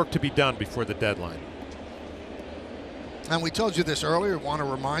lot of work to be done before the deadline. And we told you this earlier, want to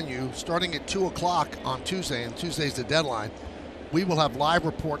remind you, starting at 2 o'clock on Tuesday, and Tuesday's the deadline, we will have live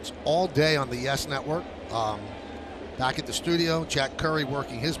reports all day on the Yes Network. Back at the studio, Jack Curry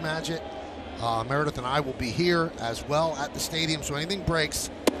working his magic. Meredith and I will be here as well at the stadium, so anything breaks,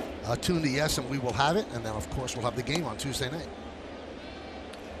 tune to Yes and we will have it. And then, of course, we'll have the game on Tuesday night.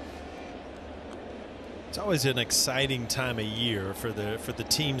 It's always an exciting time of year for the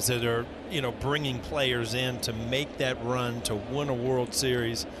teams that are, you know, bringing players in to make that run to win a World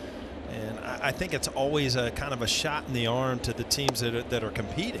Series, and I think it's always a kind of a shot in the arm to the teams that are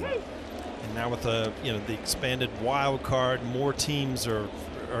competing. And now with the the expanded wild card, more teams are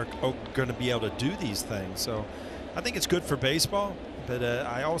going to be able to do these things. So I think it's good for baseball. But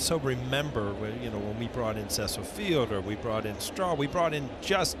I also remember when we brought in Cecil Field, or we brought in Straw, we brought in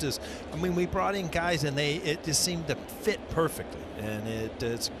Justice. I mean, we brought in guys, and it just seemed to fit perfectly, and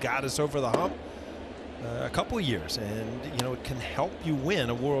it's got us over the hump a couple of years, and it can help you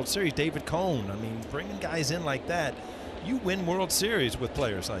win a World Series. David Cone, I mean, bringing guys in like that, you win World Series with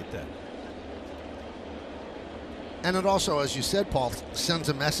players like that. And it also, as you said, Paul, sends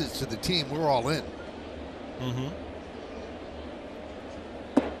a message to the team: we're all in.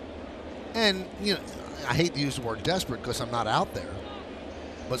 And, you know, I hate to use the word desperate because I'm not out there,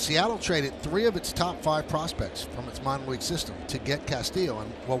 but Seattle traded 3 of its top 5 prospects from its minor league system to get Castillo.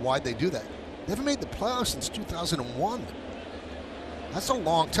 And, well, why'd they do that? They haven't made the playoffs since 2001. That's a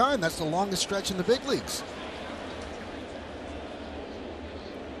long time. That's the longest stretch in the big leagues.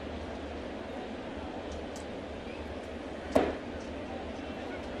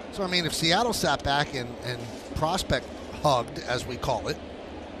 So, I mean, if Seattle sat back and prospect hugged, as we call it,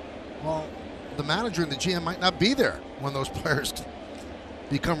 well, the manager and the GM might not be there when those players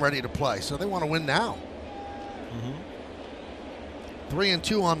become ready to play. So they want to win now.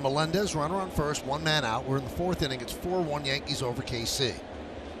 3-2 on Melendez, runner on first, 1 man out. We're in the 4th inning. It's 4-1 Yankees over KC.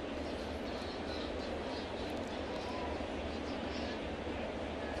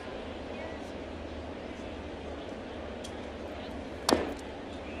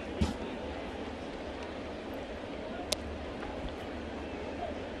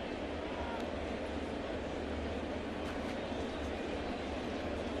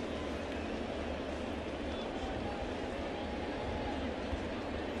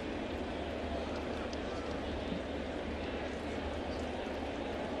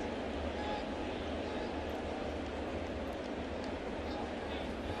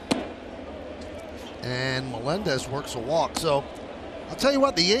 And Melendez works a walk. So I'll tell you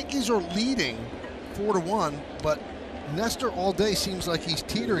what, the Yankees are leading 4-1, but Nestor all day seems like he's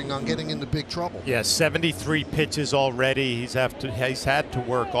teetering on getting into big trouble. Yeah, 73 pitches already. He's had to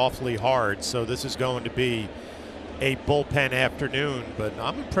work awfully hard. So this is going to be a bullpen afternoon. But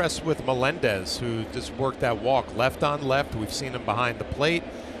I'm impressed with Melendez, who just worked that walk left on left. We've seen him behind the plate.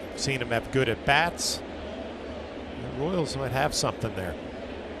 We've seen him have good at bats. The Royals might have something there.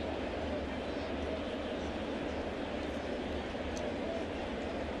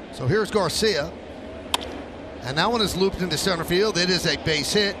 So here's Garcia. And that one is looped into center field. It is a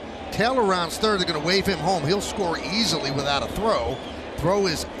base hit. Taylor rounds third. They're going to wave him home. He'll score easily without a throw. Throw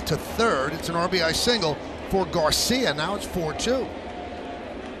is to third. It's an RBI single for Garcia. Now it's 4-2.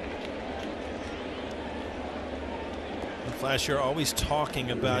 Flash, you're always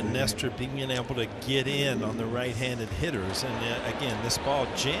talking about Nestor being able to get in on the right-handed hitters. And again, this ball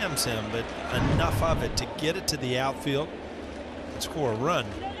jams him, but enough of it to get it to the outfield and score a run.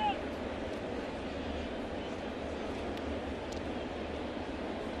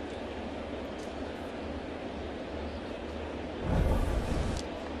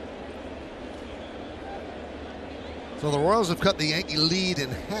 So the Royals have cut the Yankee lead in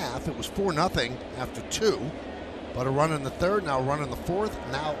half. It was 4-0 after 2. But a run in the 3rd, now a run in the 4th.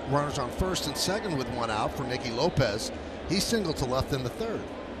 Now runners on 1st and 2nd with 1 out for Nicky Lopez. He's singled to left in the 3rd.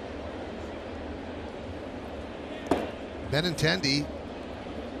 Benintendi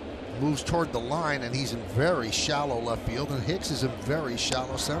moves toward the line, and he's in very shallow left field, and Hicks is in very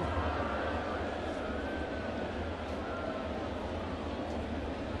shallow center.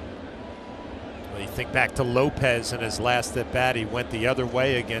 You think back to Lopez in his last at bat. He went the other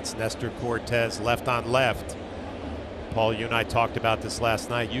way against Nestor Cortez, left on left. Paul, you and I talked about this last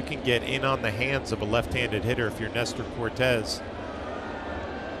night. You can get in on the hands of a left-handed hitter if you're Nestor Cortez.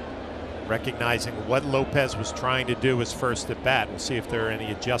 Recognizing what Lopez was trying to do his first at bat. We'll see if there are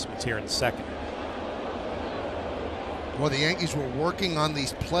any adjustments here in the 2nd. Well, the Yankees were working on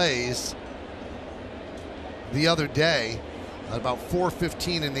these plays the other day at about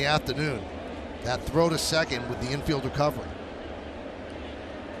 4:15 in the afternoon. That throw to second with the infielder covering.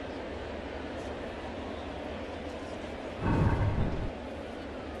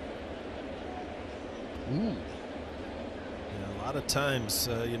 Ooh. Yeah, a lot of times,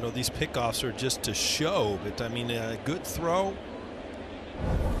 you know, these pickoffs are just to show, but I mean, a good throw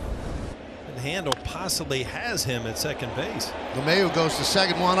and handle possibly has him at second base. LeMahieu goes to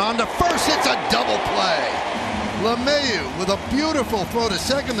second, one on to first. It's a double play. LeMahieu with a beautiful throw to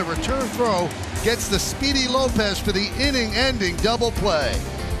second. The return throw gets the speedy Lopez for the inning-ending double play.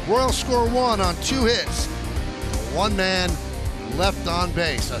 Royals score 1 on 2 hits. 1 man left on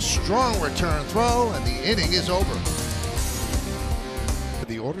base. A strong return throw, and the inning is over.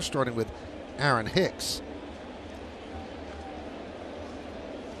 The order starting with Aaron Hicks.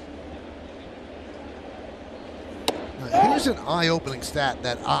 Now, here's an eye-opening stat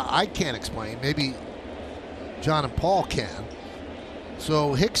that I can't explain. Maybe John and Paul can.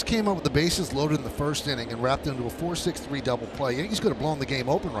 So Hicks came up with the bases loaded in the 1st inning and wrapped into a 4-6-3 double play. Yankees could have blown the game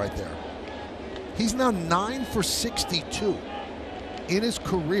open right there. He's now 9 for 62 in his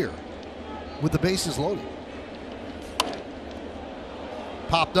career with the bases loaded.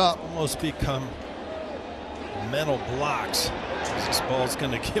 Popped up. Almost become mental blocks. This ball's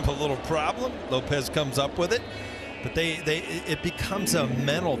going to give a little problem. Lopez comes up with it. But it becomes a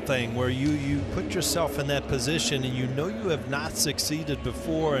mental thing where you put yourself in that position and you know you have not succeeded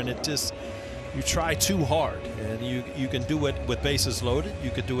before, and it just, you try too hard. And you can do it with bases loaded.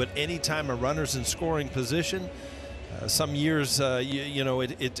 You could do it anytime a runner's in scoring position. Some years, you know,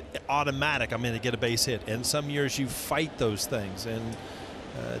 it's automatic. I'm going to get a base hit. And some years you fight those things. And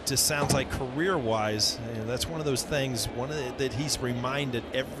it just sounds like career-wise, that's one of those things that he's reminded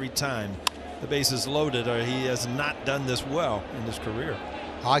every time the base is loaded, or he has not done this well in his career.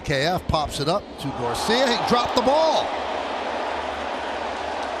 IKF pops it up to Garcia. He dropped the ball.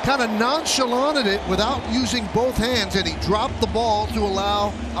 Kind of nonchalanted it without using both hands, and he dropped the ball to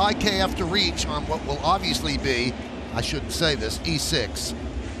allow IKF to reach on what will obviously be, I shouldn't say this, E6.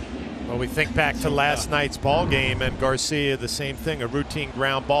 Well, we think back to last night's ball game, and Garcia, the same thing, a routine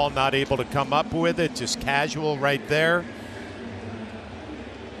ground ball, not able to come up with it, just casual right there.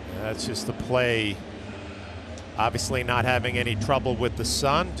 That's just the play. Obviously not having any trouble with the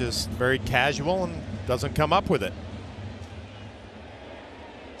sun, just very casual and doesn't come up with it.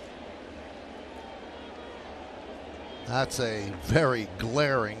 That's a very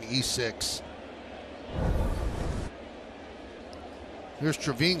glaring E6. Here's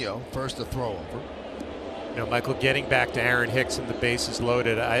Trevino, first to throw over. You know, Michael, getting back to Aaron Hicks and the bases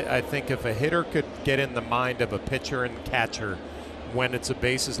loaded, I think if a hitter could get in the mind of a pitcher and catcher when it's a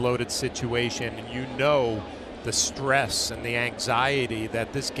bases loaded situation, and you know the stress and the anxiety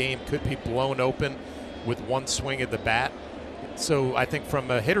that this game could be blown open with one swing of the bat. So I think from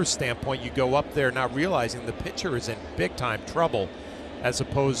a hitter's standpoint, you go up there not realizing the pitcher is in big time trouble, as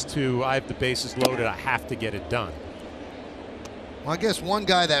opposed to, I have the bases loaded, I have to get it done. Well, I guess one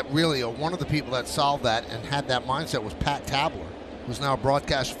guy that really, or one of the people that solved that and had that mindset was Pat Tabler, who's now a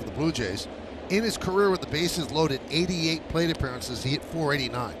broadcaster for the Blue Jays. In his career with the bases loaded, 88 plate appearances, he hit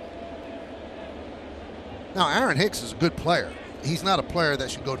 489. Now, Aaron Hicks is a good player. He's not a player that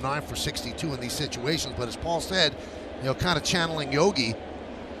should go 9 for 62 in these situations, but as Paul said, you know, kind of channeling Yogi,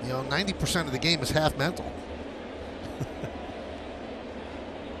 you know, 90% of the game is half mental.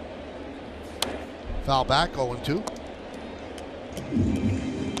 Foul back, 0-2.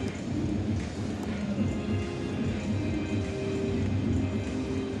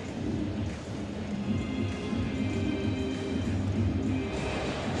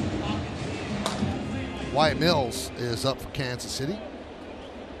 Wyatt Mills is up for Kansas City.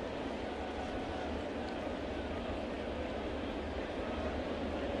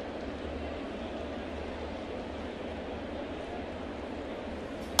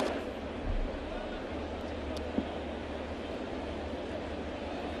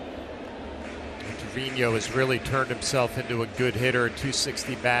 Trevino has really turned himself into a good hitter,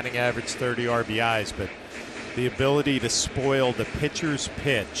 260 batting average, 30 RBIs, but the ability to spoil the pitcher's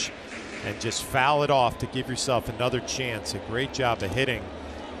pitch and just foul it off to give yourself another chance. A great job of hitting,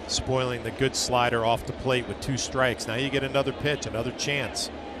 spoiling the good slider off the plate with 2 strikes. Now you get another pitch, another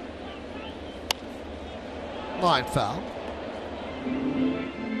chance. Line foul.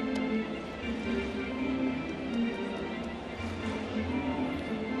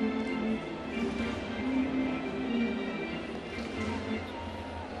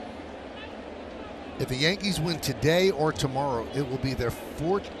 If the Yankees win today or tomorrow, it will be their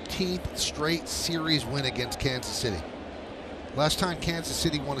 14th straight series win against Kansas City. Last time Kansas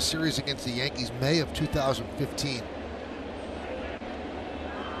City won a series against the Yankees, May of 2015.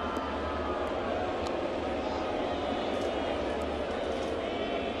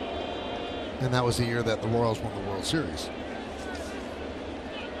 And that was the year that the Royals won the World Series.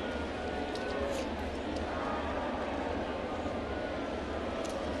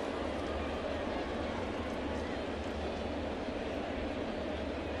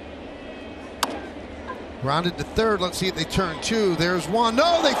 Grounded to third. Let's see if they turn 2. There's one.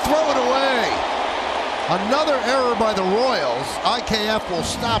 No, they throw it away. Another error by the Royals. IKF will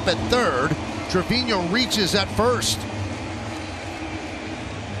stop at third. Trevino reaches at first.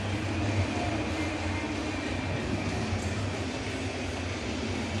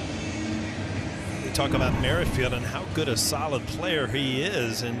 We talk about Merrifield and how good a solid player he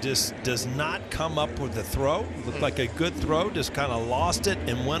is, and just does not come up with the throw. Looked like a good throw, just kind of lost it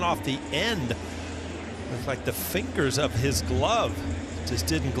and went off the end. Looked like the fingers of his glove. Just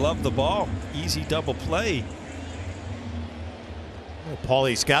didn't glove the ball. Easy double play. Well,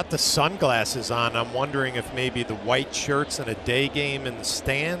 Paulie's got the sunglasses on. I'm wondering if maybe the white shirts and a day game in the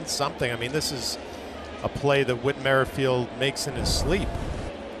stand, something. I mean, this is a play that Whit Merrifield makes in his sleep.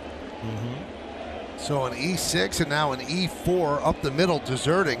 So an E6 and now an E4 up the middle,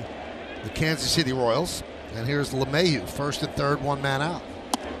 deserting the Kansas City Royals. And here's LeMahieu, first and third, 1 man out.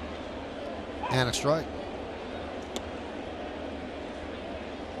 And a strike.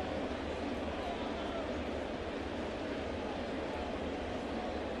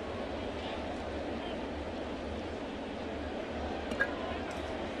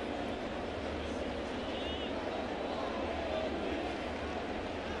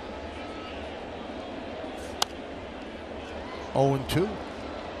 0-2.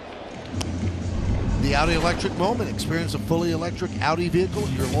 The Audi Electric Moment. Experience a fully electric Audi vehicle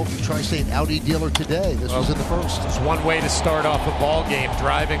at your local Tri-State Audi dealer today. This was in the first. It's one way to start off a ball game,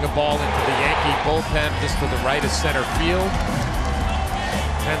 driving a ball into the Yankee bullpen just to the right of center field.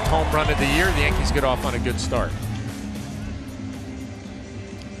 10th home run of the year. The Yankees get off on a good start.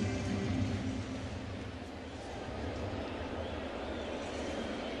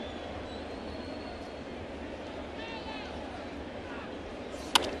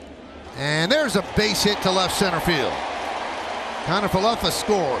 And there's a base hit to left center field. Connor Falefa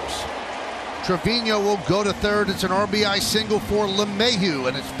scores. Trevino will go to third. It's an RBI single for LeMahieu,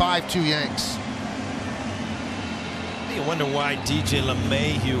 and it's 5-2 Yanks. You wonder why DJ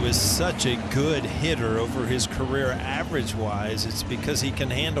LeMahieu is such a good hitter over his career average-wise. It's because he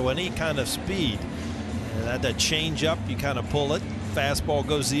can handle any kind of speed. And that change-up, you kind of pull it. Fastball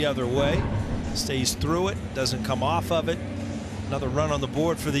goes the other way. Stays through it. Doesn't come off of it. Another run on the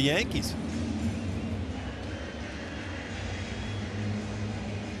board for the Yankees.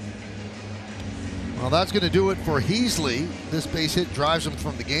 Well, that's going to do it for Heasley. This base hit drives him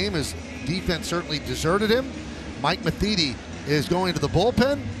from the game. His defense certainly deserted him. Mike Matheny is going to the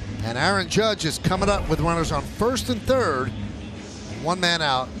bullpen, and Aaron Judge is coming up with runners on first and third. One man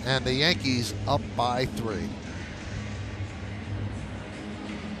out, and the Yankees up by 3.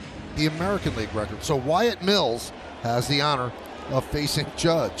 The American League record. So Wyatt Mills has the honor of facing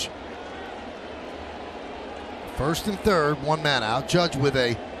Judge. First and third, one man out. Judge with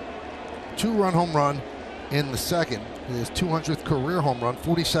a 2-run home run in the second. His 200th career home run,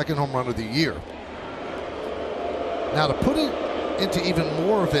 42nd home run of the year. Now, to put it into even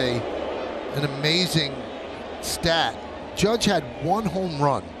more of an amazing stat, Judge had 1 home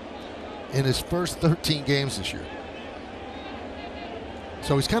run in his first 13 games this year.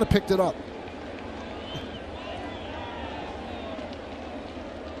 So he's kind of picked it up.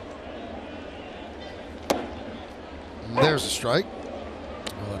 There's a strike.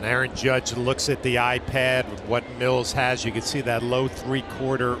 Well, and Aaron Judge looks at the iPad with what Mills has. You can see that low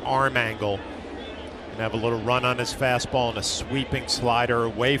 3/4 arm angle. And have a little run on his fastball and a sweeping slider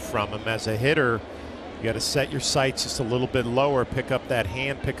away from him. As a hitter, you got to set your sights just a little bit lower, pick up that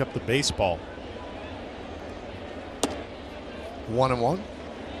hand, pick up the baseball. 1-1.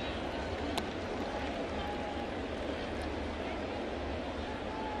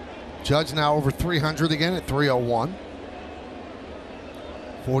 Judge now over 300 again at 301.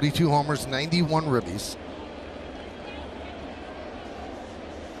 42 homers, 91 ribbies.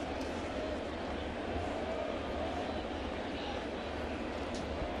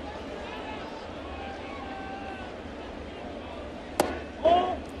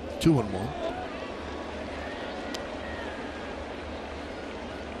 Two and one.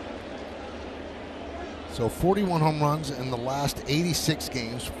 So 41 home runs in the last 86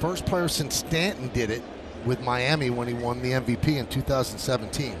 games. First player since Stanton did it with Miami when he won the MVP in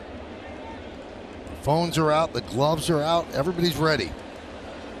 2017. The phones are out, the gloves are out, everybody's ready.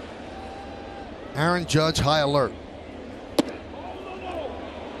 Aaron Judge, high alert.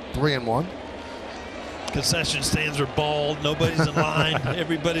 3-1. Concession stands are bald. Nobody's in line.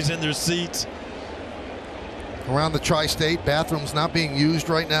 Everybody's in their seats. Around the Tri-State, bathrooms not being used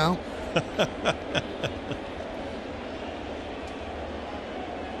right now.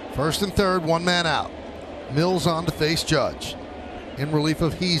 First and third, one man out. Mills on to face Judge in relief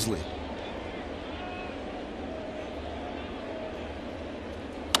of Heasley.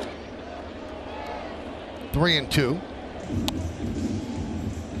 Three and two.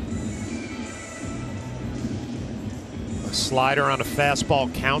 A slider on a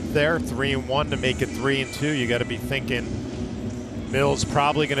fastball count there. 3-1 to make it 3-2. You got to be thinking Mills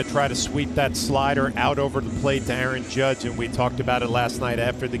probably going to try to sweep that slider out over the plate to Aaron Judge, and we talked about it last night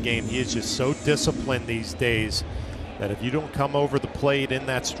after the game. He is just so disciplined these days that if you don't come over the plate in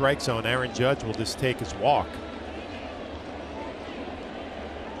that strike zone, Aaron Judge will just take his walk.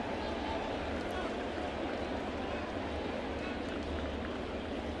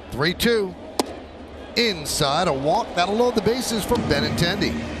 Three-two. Inside, a walk. That'll load the bases for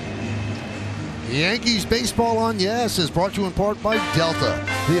Benintendi. Yankees Baseball on Yes is brought to you in part by Delta,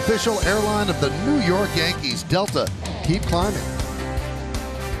 the official airline of the New York Yankees. Delta, keep climbing.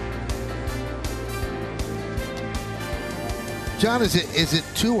 John, is it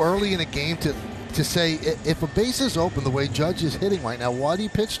too early in a game to say if a base is open the way Judge is hitting right now, why do you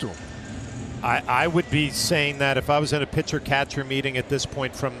pitch to him? I would be saying that if I was in a pitcher-catcher meeting at this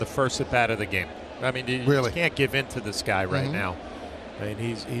point from the first at-bat of the game. I mean, you really can't give in to this guy right now. I mean,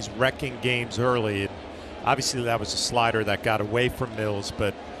 he's wrecking games early. And obviously, that was a slider that got away from Mills,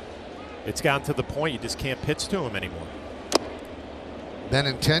 but it's gotten to the point you just can't pitch to him anymore.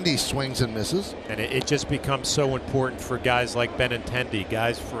 Benintendi swings and misses. And it just becomes so important for guys like Benintendi,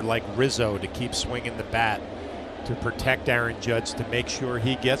 guys for like Rizzo, to keep swinging the bat, to protect Aaron Judge, to make sure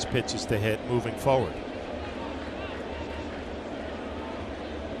he gets pitches to hit moving forward.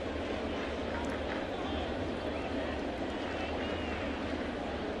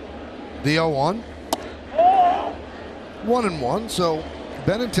 The 0-1. 1-1. So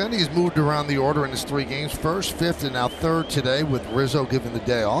Benintendi has moved around the order in his 3 games. First, fifth, and now third today, with Rizzo giving the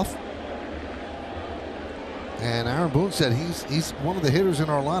day off. And Aaron Boone said he's one of the hitters in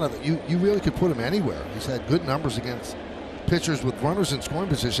our lineup that you really could put him anywhere. He's had good numbers against pitchers with runners in scoring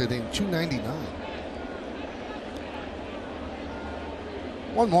position, hitting .299.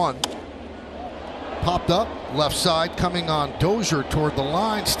 1-1. Popped up, left side, coming on Dozier toward the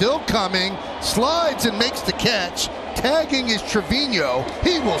line, still coming, slides and makes the catch. Tagging is Trevino.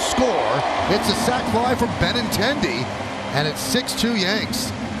 He will score. It's a sac fly from Benintendi, and it's 6-2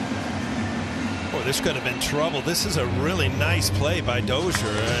 Yanks. Oh, this could have been trouble. This is a really nice play by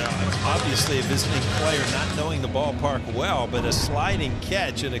Dozier. Obviously a visiting player, not knowing the ballpark well, but a sliding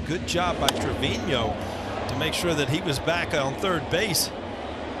catch and a good job by Trevino to make sure that he was back on third base.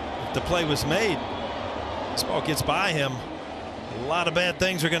 If the play was made, this ball gets by him, a lot of bad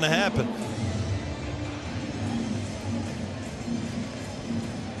things are going to happen.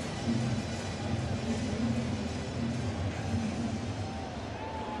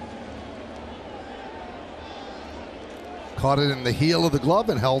 Caught it in the heel of the glove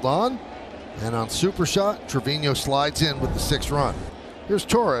and held on. And on super shot, Trevino slides in with the 6th run. Here's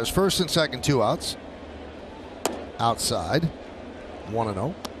Torres, first and second, 2 outs. Outside,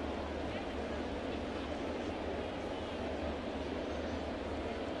 1-0.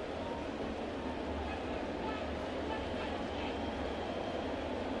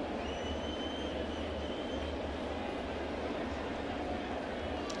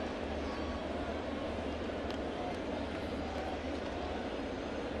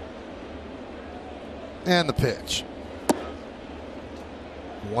 And the pitch.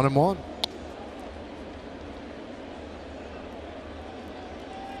 1-1.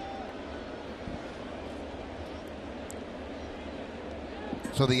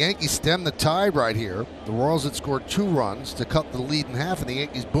 So the Yankees stem the tide right here. The Royals had scored 2 runs to cut the lead in half, and the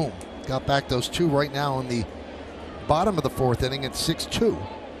Yankees, boom, got back those 2 right now in the bottom of the 4th inning at 6-2.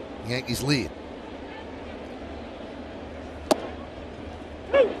 Yankees lead.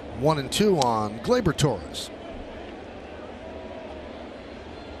 1-2 on Gleyber Torres.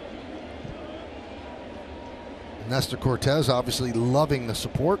 Nestor Cortez obviously loving the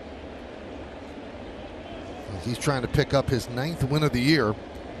support. He's trying to pick up his 9th win of the year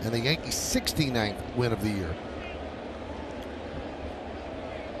and the Yankees' 69th win of the year.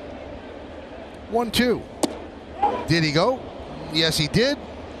 1-2. Did he go? Yes, he did.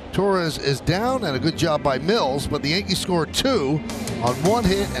 Torres is down, and a good job by Mills, but the Yankees scored 2 on 1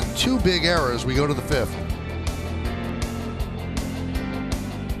 hit and 2 big errors. We go to the 5th.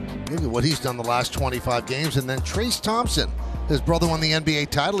 Look at what he's done the last 25 games. And then Trace Thompson, his brother won the NBA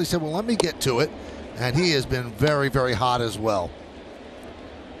title. He said, well, let me get to it. And he has been very, very hot as well.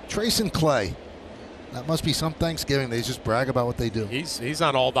 Trace and Clay. That must be some Thanksgiving. They just brag about what they do. He's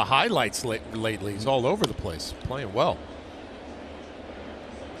on all the highlights lately. He's all over the place, playing well.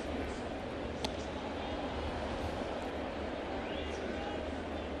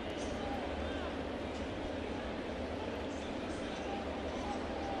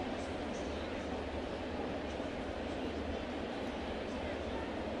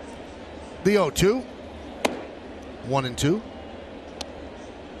 The 0-2. 1-2.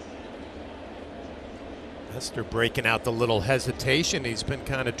 Nestor breaking out the little hesitation. He's been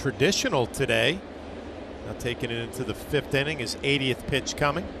kind of traditional today. Now taking it into the 5th inning. His 80th pitch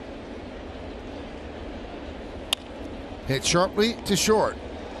coming. Hit sharply to short.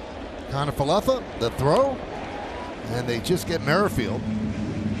 Connor Falefa, the throw. And they just get Merrifield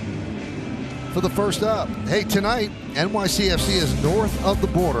for the first out. Hey, tonight, NYCFC is north of the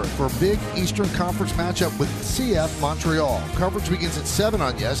border for a big Eastern Conference matchup with CF Montreal. Coverage begins at 7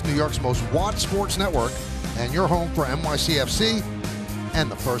 on Yes, New York's most watched sports network, and your home for NYCFC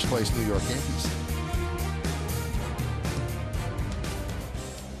and the first place New York Yankees.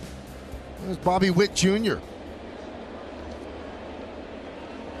 There's Bobby Witt Jr.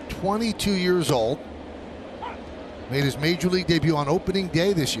 22 years old. Made his Major League debut on opening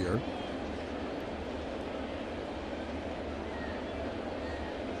day this year.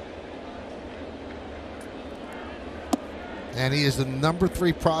 And he is the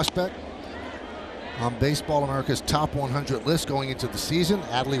 #3 prospect on Baseball America's top 100 list going into the season.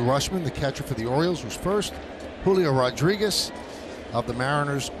 Adley Rutschman, the catcher for the Orioles, was first. Julio Rodriguez, of the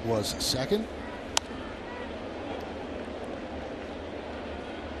Mariners was second.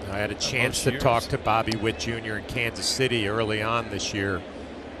 I had a chance to talk to Bobby Witt Jr. in Kansas City early on this year.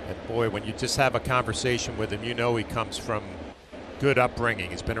 And boy, when you just have a conversation with him, you know he comes from good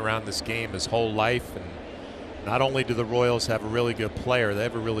upbringing. He's been around this game his whole life. And not only do the Royals have a really good player, they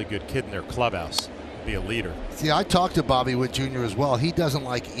have a really good kid in their clubhouse. Be a leader. See, I talked to Bobby Witt Jr. as well. He doesn't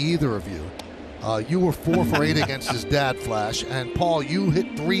like either of you. You were 4 for 8 against his dad, Flash. And Paul, you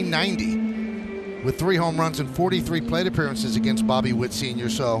hit .390 with 3 home runs and 43 plate appearances against Bobby Witt Sr.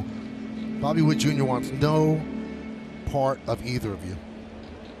 So Bobby Witt Jr. wants no part of either of you.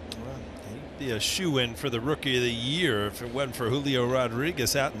 Well, he'd be a shoo-in for the Rookie of the Year if it wasn't for Julio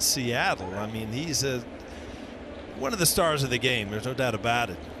Rodriguez out in Seattle. I mean, he's one of the stars of the game. There's no doubt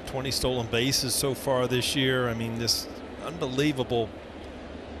about it. 20 stolen bases so far this year. I mean, this unbelievable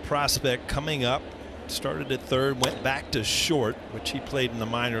prospect coming up. Started at third, went back to short, which he played in the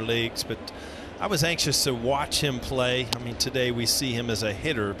minor leagues. But I was anxious to watch him play. I mean, today we see him as a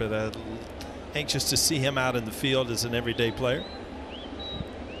hitter, but anxious to see him out in the field as an everyday player.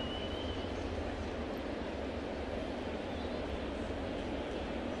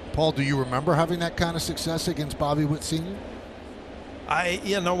 Paul, do you remember having that kind of success against Bobby Witt Sr.?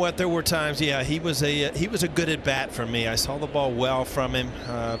 You know what? There were times. Yeah, he was a good at bat for me. I saw the ball well from him.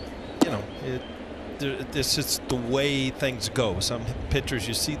 You know, it's just the way things go. Some pitchers,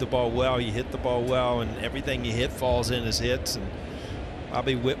 you see the ball well, you hit the ball well, and everything you hit falls in as hits. And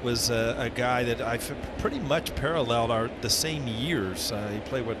Bobby Witt was a guy that I pretty much paralleled the same years. He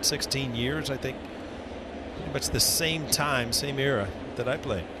played, what, 16 years, I think. Pretty much the same time, same era that I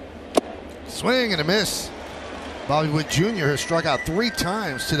played. Swing and a miss. Bobby Witt Jr. has struck out 3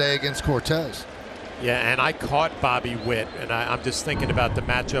 times today against Cortez. Yeah, and I caught Bobby Witt, and I'm just thinking about the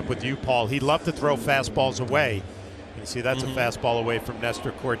matchup with you, Paul. He loved to throw fastballs away. You see, that's a fastball away from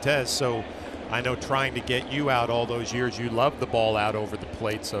Nestor Cortez. So I know trying to get you out all those years, you loved the ball out over the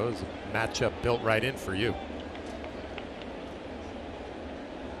plate. So it was a matchup built right in for you.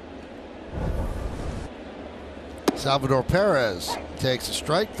 Salvador Perez takes a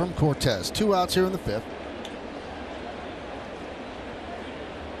strike from Cortez. 2 outs here in the 5th.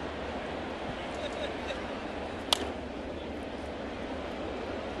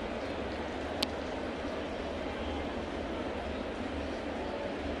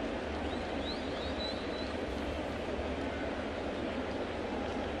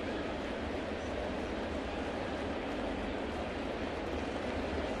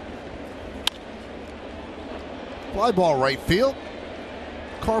 Fly ball right field.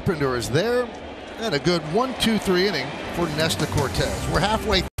 Carpenter is there. And a good 1-2-3 inning for Nestor Cortez. We're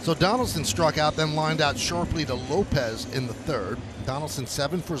halfway. So Donaldson struck out, then lined out sharply to Lopez in the 3rd. Donaldson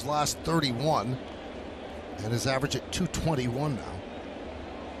 7 for his last 31. And his average at 221 now.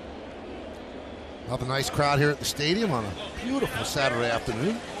 Another nice crowd here at the stadium on a beautiful Saturday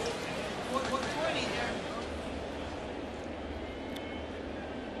afternoon.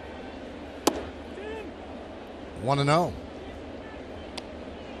 One and 0.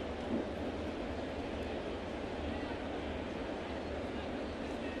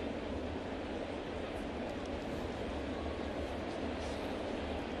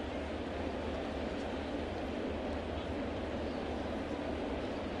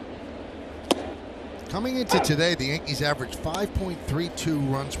 Coming into today, the Yankees average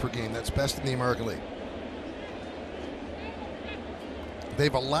 5.32 runs per game. That's best in the American League.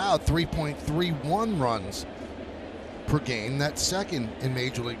 They've allowed 3.31 runs per game. That's second in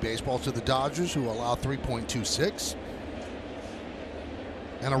Major League Baseball to the Dodgers, who allow 3.26.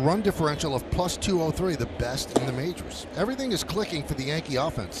 And a run differential of plus 203, the best in the majors. Everything is clicking for the Yankee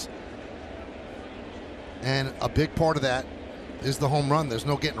offense. And a big part of that is the home run. There's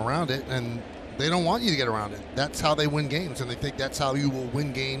no getting around it, and they don't want you to get around it. That's how they win games, and they think that's how you will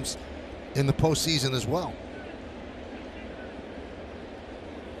win games in the postseason as well.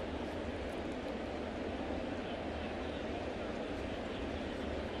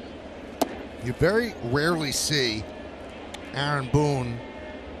 You very rarely see Aaron Boone,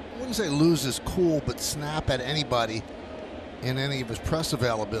 I wouldn't say lose his cool, but snap at anybody in any of his press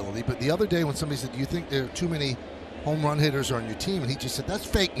availability. But the other day when somebody said, do you think there are too many home run hitters on your team? And he just said, that's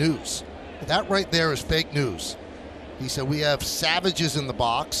fake news. That right there is fake news. He said, we have savages in the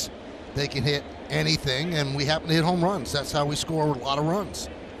box. They can hit anything, and we happen to hit home runs. That's how we score a lot of runs.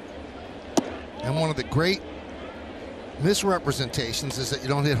 And one of the great misrepresentations is that you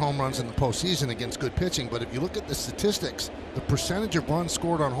don't hit home runs in the postseason against good pitching. But if you look at the statistics, the percentage of runs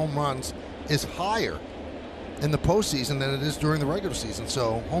scored on home runs is higher in the postseason than it is during the regular season.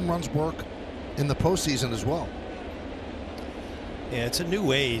 So home runs work in the postseason as well. Yeah, it's a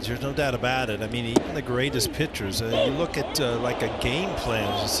new age. There's no doubt about it. I mean, even the greatest pitchers. You look at like a game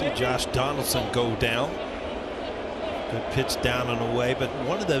plan. You see Josh Donaldson go down. Good pitch down and away. But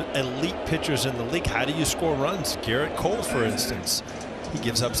one of the elite pitchers in the league. How do you score runs? Garrett Cole, for instance. He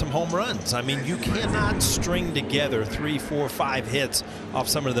gives up some home runs. I mean, you cannot string together 3, 4, 5 hits off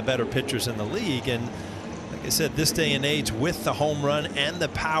some of the better pitchers in the league. And like I said, this day and age, with the home run and the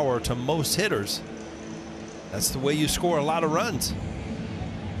power to most hitters, that's the way you score a lot of runs.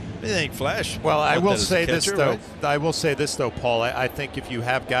 What do you think, Flash? Well, I will say catcher, this though. right? I will say this though, Paul. I think if you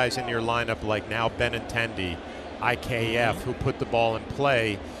have guys in your lineup like now Benintendi, IKF, who put the ball in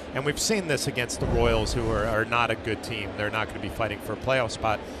play, and we've seen this against the Royals, who are not a good team. They're not going to be fighting for a playoff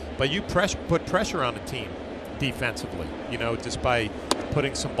spot. But you put pressure on a team defensively, you know, just by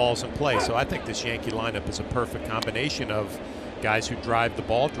putting some balls in play. So I think this Yankee lineup is a perfect combination of guys who drive the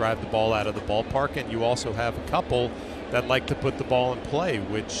ball out of the ballpark, and you also have a couple that like to put the ball in play,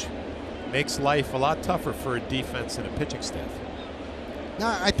 which makes life a lot tougher for a defense and a pitching staff.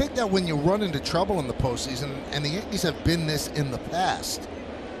 Now, I think that when you run into trouble in the postseason, and the Yankees have been this in the past,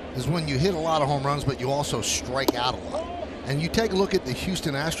 is when you hit a lot of home runs, but you also strike out a lot. And you take a look at the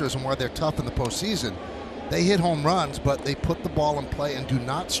Houston Astros and why they're tough in the postseason. They hit home runs, but they put the ball in play and do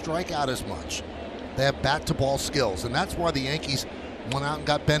not strike out as much. They have bat-to-ball skills, and that's why the Yankees went out and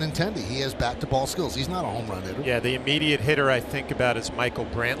got Benintendi. He has bat-to-ball skills. He's not a home run hitter. Yeah, the immediate hitter I think about is Michael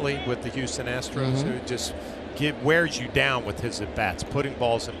Brantley with the Houston Astros, who just wears you down with his at-bats, putting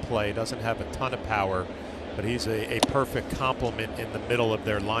balls in play. Doesn't have a ton of power, but he's a perfect complement in the middle of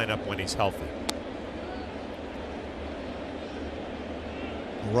their lineup when he's healthy.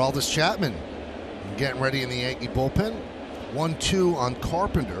 Aroldis Chapman getting ready in the Yankee bullpen. 1-2 on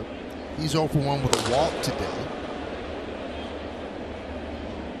Carpenter. He's 0 for 1 with a walk today.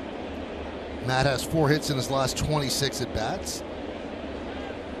 Matt has 4 hits in his last 26 at bats.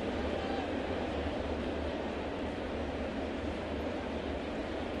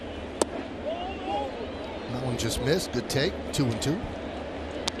 That one just missed. Good take. 2-2.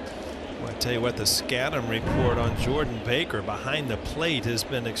 Well, I tell you what, the Scadam report on Jordan Baker behind the plate has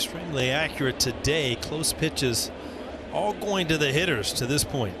been extremely accurate today. Close pitches all going to the hitters to this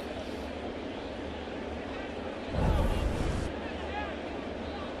point.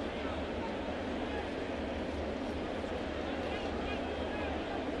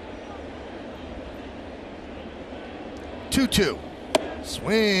 Two.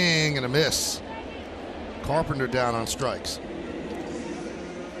 Swing and a miss. Carpenter down on strikes.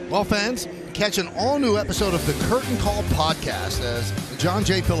 Well, fans, catch an all-new episode of the Curtain Call podcast as John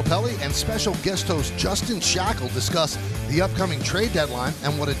J. Filippelli and special guest host Justin Shackle discuss the upcoming trade deadline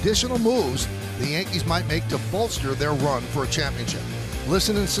and what additional moves the Yankees might make to bolster their run for a championship.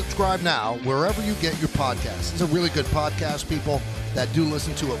 Listen and subscribe now wherever you get your podcasts. It's a really good podcast. People that do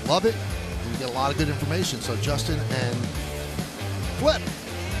listen to it love it. You get a lot of good information. So Justin and Flip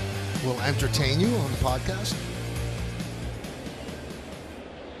will entertain you on the podcast.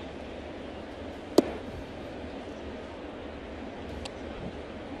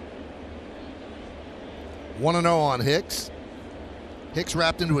 One 1-0 on Hicks. Hicks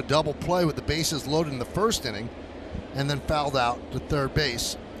wrapped into a double play with the bases loaded in the first inning and then fouled out to third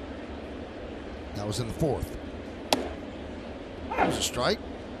base. That was in the fourth. That was a strike.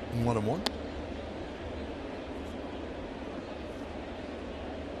 1-1.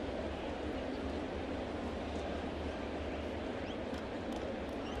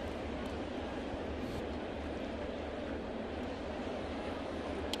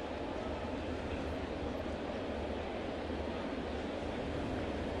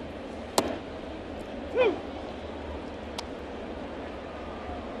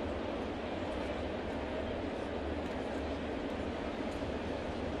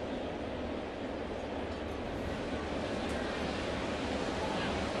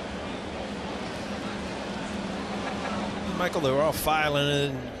 Michael, they're all filing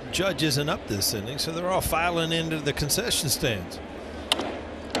in. Judge isn't up this inning, so they're all filing into the concession stands.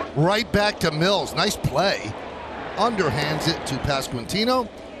 Right back to Mills. Nice play. Underhands it to Pasquantino.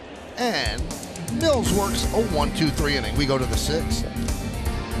 And Mills works a 1-2-3 inning. We go to the 6th.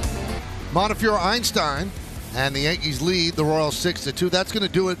 Montefiore Einstein. And the Yankees lead the Royals 6-2. That's going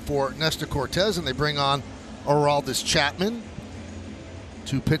to do it for Nestor Cortes. And they bring on Aroldis Chapman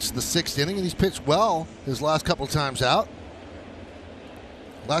to pitch the 6th inning. And he's pitched well his last couple of times out.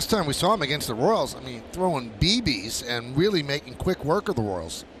 Last time we saw him against the Royals, I mean, throwing BBs and really making quick work of the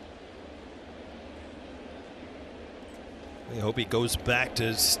Royals. I hope he goes back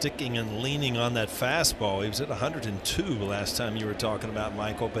to sticking and leaning on that fastball. He was at 102 last time you were talking about,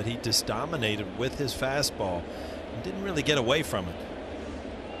 Michael, but he just dominated with his fastball. Didn't really get away from it.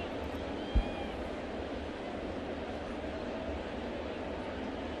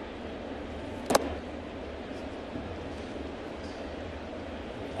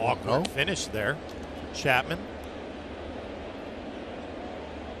 Awkward finish there. Chapman.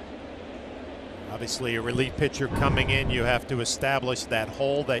 Obviously, a relief pitcher coming in, you have to establish that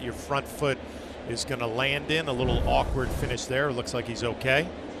hole that your front foot is going to land in. A little awkward finish there. It looks like he's okay.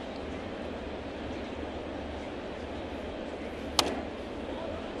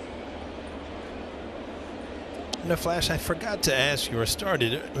 Now, Flash, I forgot to ask you, or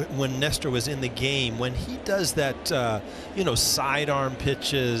started when Nestor was in the game, when he does that, you know, sidearm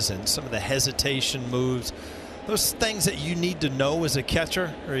pitches and some of the hesitation moves, those things that you need to know as a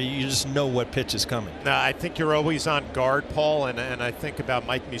catcher, or you just know what pitch is coming? No, I think you're always on guard, Paul, and I think about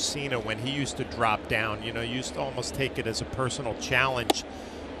Mike Mussina when he used to drop down. You know, you used to almost take it as a personal challenge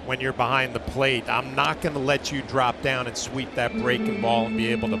when you're behind the plate. I'm not going to let you drop down and sweep that breaking ball and be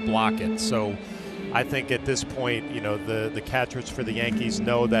able to block it. So I think at this point, you know, the catchers for the Yankees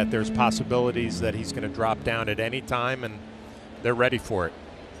know that there's possibilities that he's going to drop down at any time, and they're ready for it.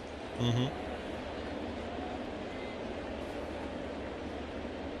 Mm-hmm.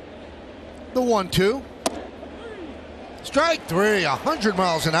 The 1-2. Strike three, 100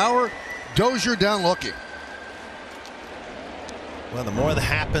 miles an hour. Dozier down looking. Well, the more that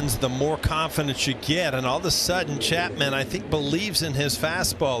happens, the more confidence you get. And all of a sudden, Chapman, I think, believes in his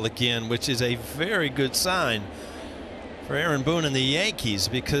fastball again, which is a very good sign for Aaron Boone and the Yankees,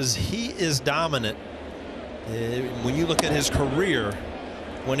 because he is dominant. When you look at his career,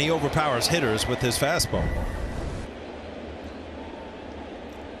 when he overpowers hitters with his fastball.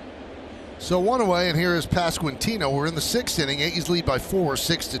 So one away, and here is Pasquantino. We're in the 6th inning. Yankees lead by 4,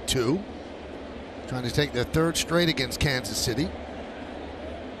 6-2. Trying to take their 3rd straight against Kansas City.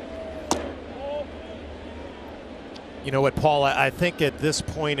 You know what, Paul, I think at this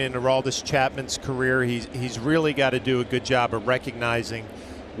point in Aroldis Chapman's career, he's really got to do a good job of recognizing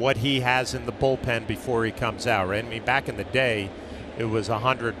what he has in the bullpen before he comes out, right? I mean, back in the day, it was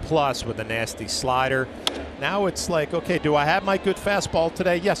 100+ with a nasty slider. Now it's like, okay, do I have my good fastball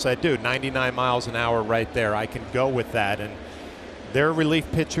today? Yes, I do. 99 miles an hour right there. I can go with that. And there are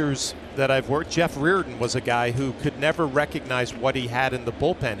relief pitchers that I've worked. Jeff Reardon was a guy who could never recognize what he had in the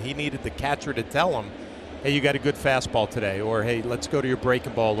bullpen. He needed the catcher to tell him, hey, you got a good fastball today, or hey, let's go to your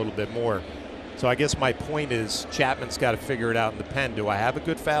breaking ball a little bit more. So I guess my point is Chapman's got to figure it out in the pen. Do I have a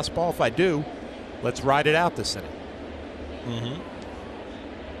good fastball? If I do, let's ride it out this inning. Mm-hmm.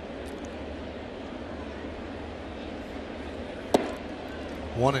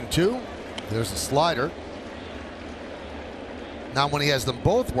 One and two. There's a slider. Now when he has them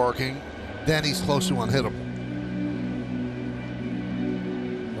both working, then he's close to unhittable.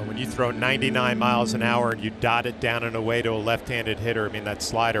 Well, when you throw 99 miles an hour and you dot it down and away to a left-handed hitter, I mean, that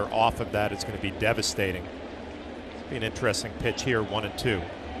slider off of that is going to be devastating. Be an interesting pitch here, 1 and 2.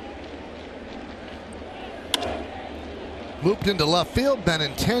 Looped into left field.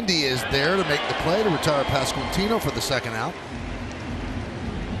 Benintendi is there to make the play to retire Pasquantino for the 2nd out.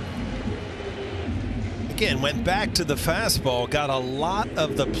 Again, went back to the fastball, got a lot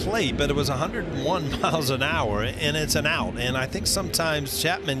of the plate, but it was 101 miles an hour, and it's an out. And I think sometimes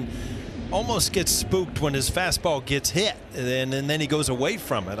Chapman almost gets spooked when his fastball gets hit, and then he goes away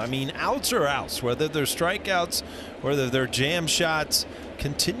from it. I mean, outs are outs, whether they're strikeouts, whether they're jam shots.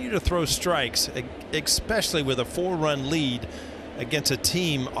 Continue to throw strikes, especially with a 4-run lead against a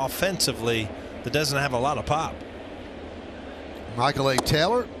team offensively that doesn't have a lot of pop. Michael A.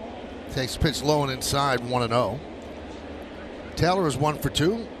 Taylor takes a pitch low and inside, 1-0. Taylor is 1 for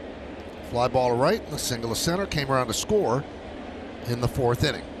 2. Fly ball to right, and a single to center. Came around to score in the 4th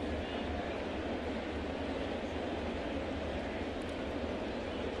inning.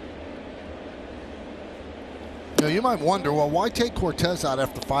 You know, you might wonder, well, why take Cortez out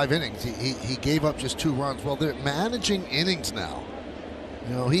after 5 innings? He gave up just 2 runs. Well, they're managing innings now.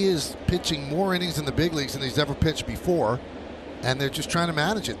 You know, he is pitching more innings in the big leagues than he's ever pitched before, and they're just trying to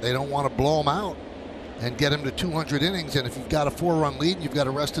manage it. They don't want to blow him out and get him to 200 innings. And if you've got a 4-run lead and you've got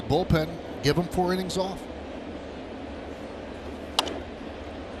a rested bullpen, give him 4 innings off.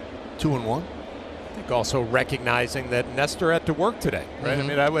 2-1. I think also recognizing that Nestor had to work today, right?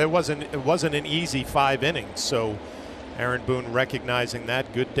 Mm-hmm. I mean, it wasn't an easy 5 innings. So Aaron Boone recognizing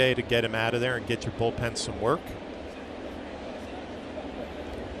that, good day to get him out of there and get your bullpen some work.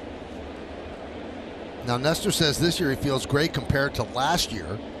 Now Nestor says this year he feels great compared to last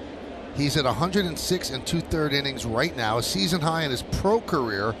year. He's at 106 2/3 innings right now, a season high in his pro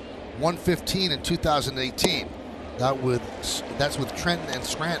career, 115 in 2018. That's with Trenton and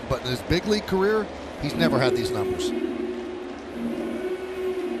Scranton, but in his big league career, He's never had these numbers.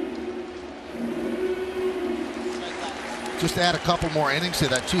 Just to add a couple more innings to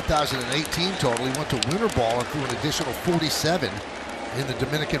that 2018 total, he went to winter ball and threw an additional 47 in the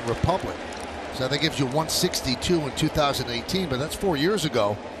Dominican Republic. So that gives you 162 in 2018, but that's 4 years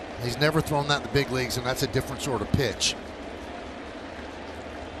ago. He's never thrown that in the big leagues, and that's a different sort of pitch.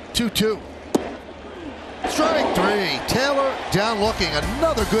 2-2. Strike three. Taylor down looking.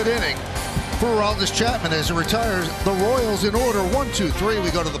 Another good inning for Aroldis Chapman as he retires. The Royals in order. 1-2-3.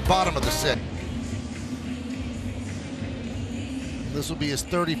 We go to the bottom of the sixth. This will be his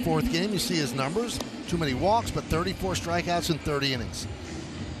 34th game. You see his numbers. Too many walks, but 34 strikeouts in 30 innings.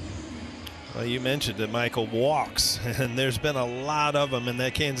 Well, you mentioned that Michael walks, and there's been a lot of them in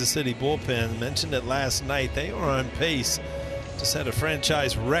that Kansas City bullpen. Mentioned it last night. They are on pace to set a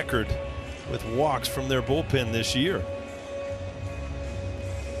franchise record with walks from their bullpen this year.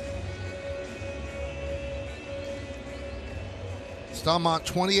 Staumont,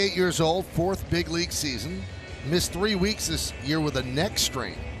 28 years old, 4th big league season. Missed 3 weeks this year with a neck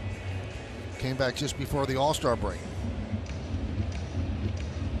strain. Came back just before the All-Star break.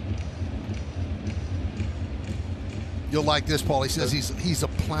 You'll like this, Paul. He says he's a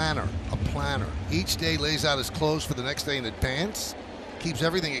planner, Each day lays out his clothes for the next day in advance. Keeps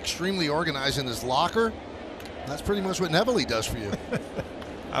everything extremely organized in his locker. That's pretty much what Neville does for you.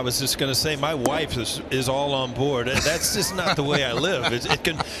 I was just going to say my wife is all on board. That's just not the way I live.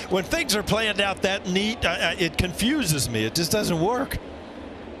 When things are planned out that neat, it confuses me. It just doesn't work.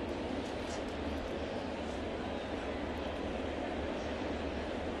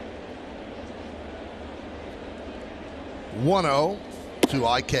 (1-0) to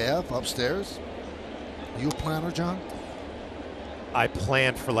IKF upstairs. You a planner, John? I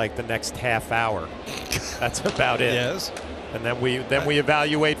planned for like the next half hour. That's about it. Yes. And then we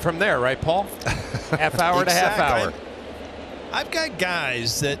evaluate from there, right, Paul? Half hour to half hour. I've got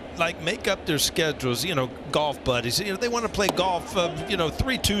guys that like make up their schedules, you know, golf buddies. You know, they want to play golf,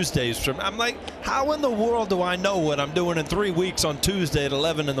 3 Tuesdays from. I'm like, how in the world do I know what I'm doing in 3 weeks on Tuesday at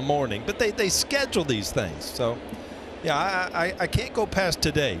 11 in the morning? But they schedule these things. So, yeah, I can't go past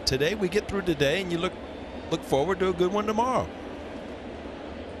today. Today we get through today, and you look forward to a good one tomorrow.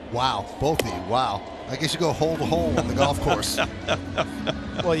 Wow, both of you. Wow. I guess you go hole to hole on the golf course.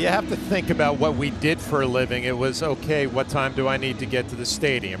 Well, you have to think about what we did for a living. It was, okay, what time do I need to get to the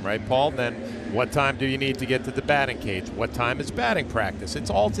stadium, right, Paul? Then what time do you need to get to the batting cage? What time is batting practice? It's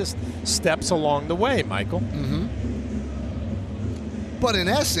all just steps along the way, Michael. Mm-hmm. But in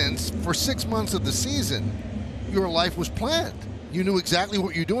essence, for 6 months of the season, your life was planned. You knew exactly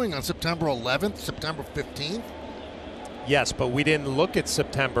what you're doing on September 11th, September 15th. Yes, but we didn't look at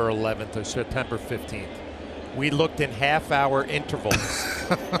September 11th or September 15th. We looked in half-hour intervals.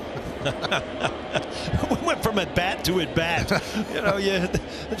 We went from at bat to at bat.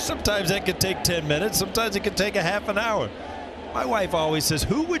 Sometimes that could take 10 minutes. Sometimes it could take a half an hour. My wife always says,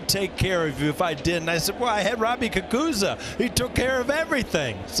 "Who would take care of you if I didn't?" I said, "Well, I had Robbie Kakuza. He took care of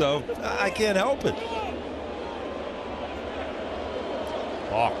everything, so I can't help it."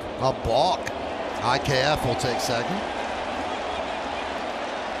 Balk. A balk. IKF will take second.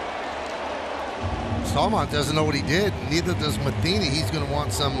 Staumont doesn't know what he did. Neither does Matheny. He's going to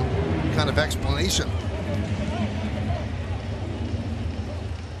want some kind of explanation.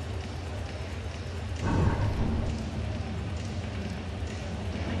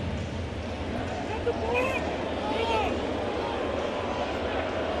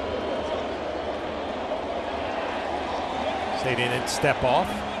 So he didn't step off.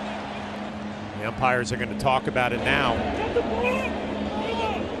 The umpires are going to talk about it now.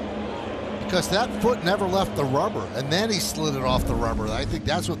 Because that foot never left the rubber, and then he slid it off the rubber. I think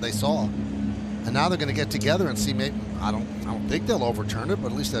that's what they saw. And now they're going to get together and see. Maybe I don't think they'll overturn it,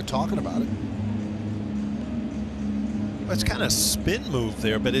 but at least they're talking about it. Well, it's kind of spin move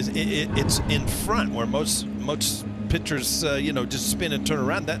there, but it's in front where most pitchers, just spin and turn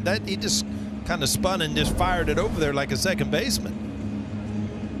around. That he just kind of spun and just fired it over there like a second baseman.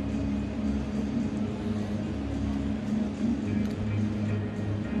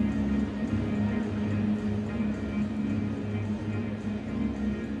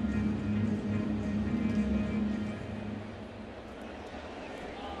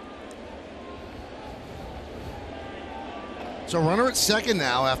 So runner at second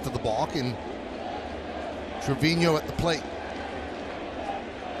now after the balk, and Trevino at the plate.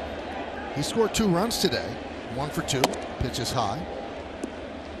 He scored 2 runs today, 1 for 2. Pitch is high.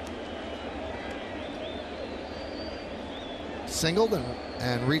 Singled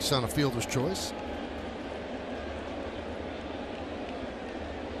and reached on a fielder's choice.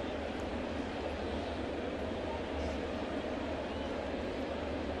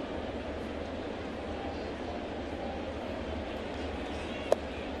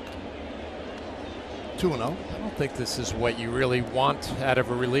 2-0. I don't think this is what you really want out of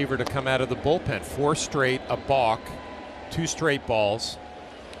a reliever to come out of the bullpen. 4 straight, a balk, 2 straight balls.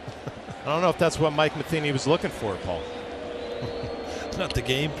 I don't know if that's what Mike Matheny was looking for, Paul. Not the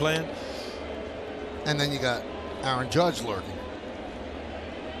game plan. And then you got Aaron Judge lurking.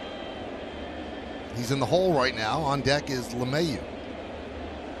 He's in the hole right now. On deck is LeMahieu.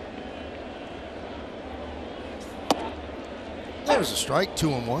 There's a strike,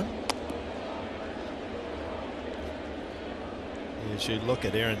 2-1. You should look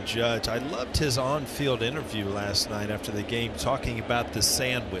at Aaron Judge. I loved his on-field interview last night after the game, talking about the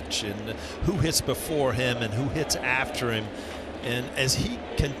sandwich and who hits before him and who hits after him. And as he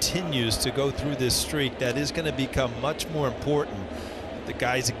continues to go through this streak, that is going to become much more important. The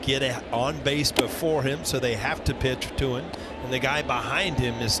guys get on base before him, so they have to pitch to him, and the guy behind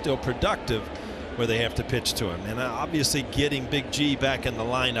him is still productive where they have to pitch to him. And obviously getting Big G back in the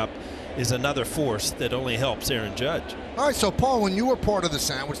lineup is another force that only helps Aaron Judge. All right, so Paul, when you were part of the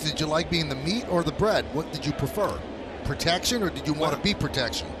sandwich, did you like being the meat or the bread? What did you prefer? Protection, or did you want to be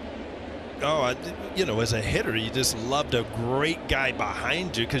protection? Oh, you know, as a hitter, you just loved a great guy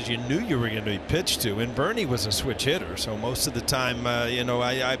behind you because you knew you were going to be pitched to. And Bernie was a switch hitter, so most of the time, you know,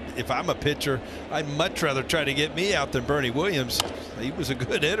 if I'm a pitcher, I'd much rather try to get me out than Bernie Williams. He was a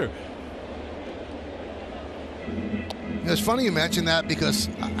good hitter. It's funny you mention that, because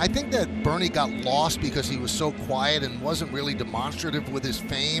I think that Bernie got lost because he was so quiet and wasn't really demonstrative with his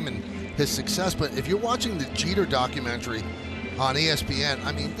fame and his success. But if you're watching the Jeter documentary on ESPN,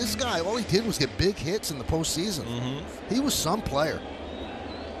 I mean, this guy, all he did was get big hits in the postseason. He was some player.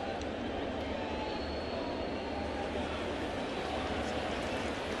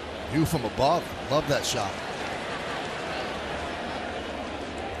 View from above. Love that shot.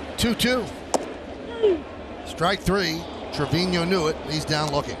 2-2. Strike 3. Trevino knew it. He's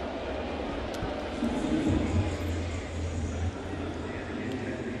down looking.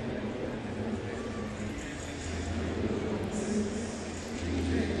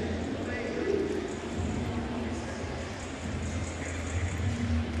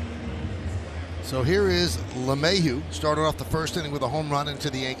 So here is LeMahieu. Started off the first inning with a home run into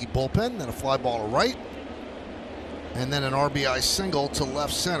the Yankee bullpen, then a fly ball to right, and then an RBI single to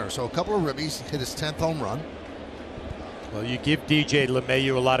left center. So a couple of ribbies, hit his 10th home run. Well, you give DJ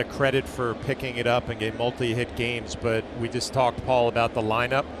LeMahieu a lot of credit for picking it up and getting multi-hit games, but we just talked, Paul, about the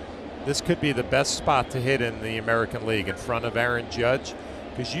lineup. This could be the best spot to hit in the American League, in front of Aaron Judge,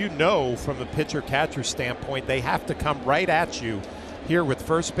 because you know from the pitcher-catcher standpoint, they have to come right at you here with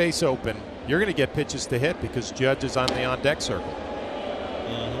first base open. You're going to get pitches to hit because Judge is on the on-deck circle.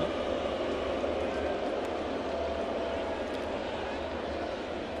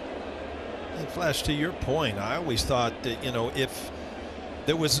 And Flash, to your point, I always thought that, you know, if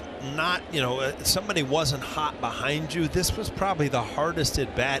there was not, you know, somebody wasn't hot behind you, this was probably the hardest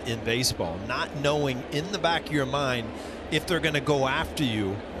at bat in baseball, not knowing in the back of your mind if they're going to go after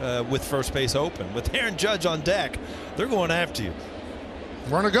you with first base open. With Aaron Judge on deck, they're going after you.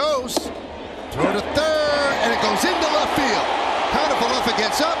 Runner goes. Throw to third, and it goes into left field. Hanifaluffa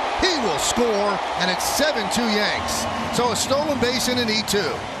gets up, he will score, and it's 7-2 Yanks. So a stolen base in an E2.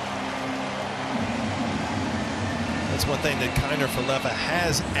 That's one thing that Kiner Falefa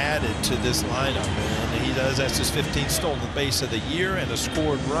has added to this lineup, and he does. That's his 15th stolen base of the year and a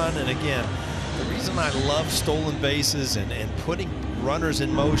scored run. And again, the reason I love stolen bases and putting runners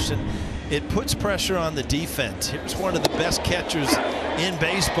in motion, it puts pressure on the defense. Here's one of the best catchers in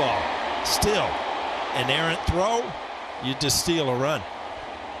baseball. Still, an errant throw, you just steal a run.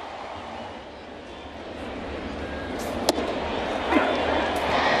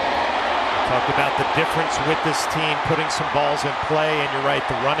 Talked about the difference with this team, putting some balls in play, and you're right,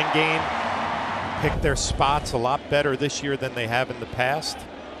 the running game picked their spots a lot better this year than they have in the past.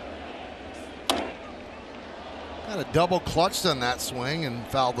 Got a double clutched on that swing and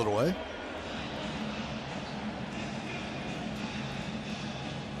fouled it away.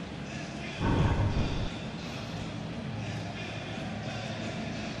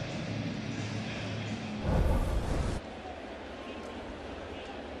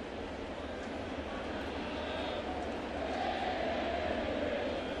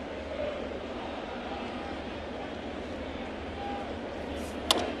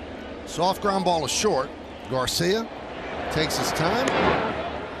 Soft ground ball is short. Garcia takes his time.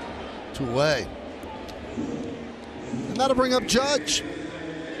 2 away. And that'll bring up Judge.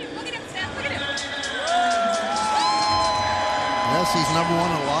 Yes, he's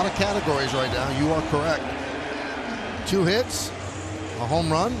 #1 in a lot of categories right now. You are correct. 2 hits, a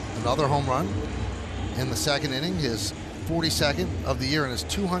home run, another home run in the second inning, his 42nd of the year and his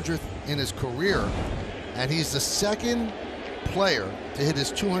 200th in his career And he's the second player to hit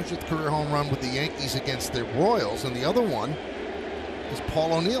his 200th career home run with the Yankees against the Royals, and the other one is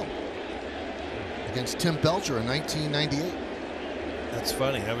Paul O'Neill against Tim Belcher in 1998. That's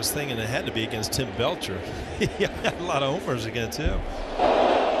funny. I was thinking it had to be against Tim Belcher. He had a lot of homers against him.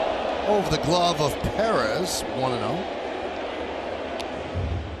 Over the glove of Perez, 1-0.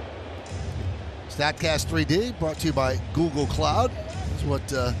 StatCast 3D brought to you by Google Cloud. That's what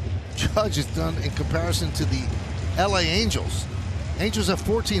Judge has done in comparison to the LA Angels. Angels have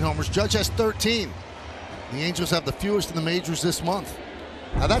 14 homers. Judge has 13. The Angels have the fewest in the majors this month.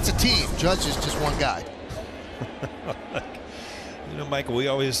 Now that's a team. Judge is just one guy. You know, Michael, we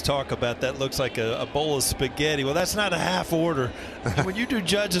always talk about that looks like a bowl of spaghetti. Well, that's not a half order. When you do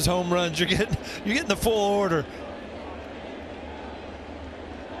Judge's home runs, you're getting the full order.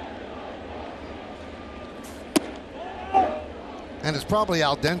 And it's probably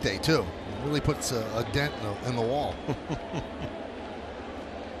al dente too. It really puts a dent in the wall.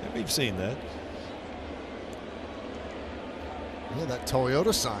 We've seen that. Yeah, that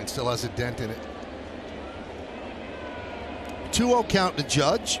Toyota sign still has a dent in it. 2-0 count to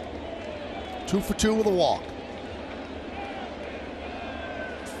Judge. 2 for 2 with a walk.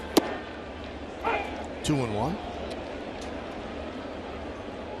 2-1.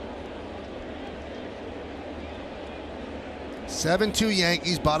 (7-2)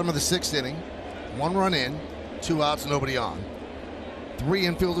 Yankees, bottom of the 6th inning. 1 run in, 2 outs, nobody on. 3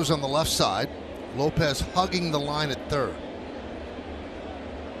 infielders on the left side. Lopez hugging the line at third.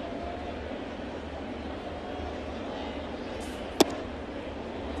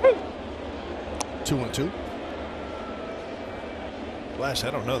 Two and two. Flash,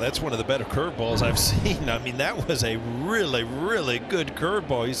 I don't know. That's one of the better curveballs I've seen. I mean, that was a really, really good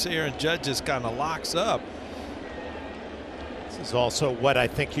curveball. You see Aaron Judge just kind of locks up. This is also what I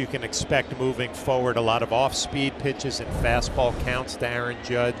think you can expect moving forward. A lot of off-speed pitches and fastball counts to Aaron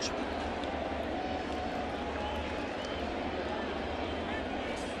Judge.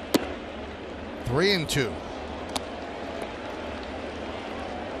 Three and two.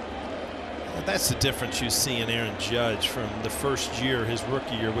 That's the difference you see in Aaron Judge from the first year, his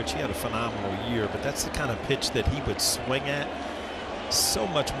rookie year, which he had a phenomenal year, but that's the kind of pitch that he would swing at. So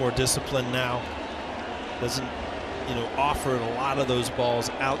much more disciplined now. Doesn't, you know, offer a lot of those balls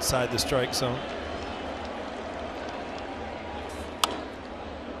outside the strike zone.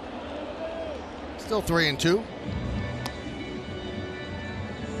 Still 3 and 2.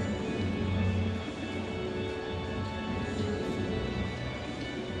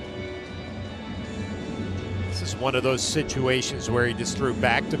 This is one of those situations where he just threw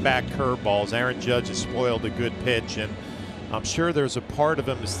back-to-back curveballs. Aaron Judge has spoiled a good pitch, and I'm sure there's a part of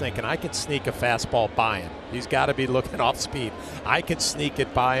him is thinking, I can sneak a fastball by him. He's got to be looking off speed. I can sneak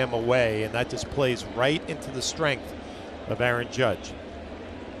it by him away, and that just plays right into the strength of Aaron Judge.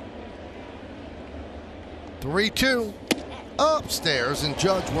 3-2. Upstairs, and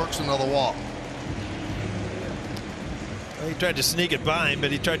Judge works another walk. He tried to sneak it by him,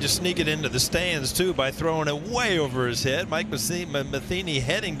 but he tried to sneak it into the stands too by throwing it way over his head. Mike Matheny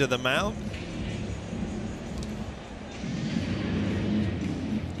heading to the mound.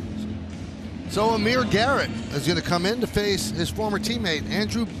 So Amir Garrett is going to come in to face his former teammate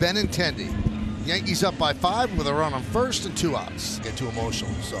Andrew Benintendi. Yankees up by 5 with a run on first and 2 outs. Get too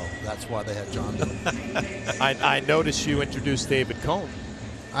emotional, so that's why they had John do it. I noticed you introduced David Cohn.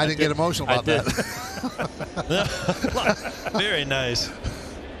 I didn't get emotional about that. Very nice.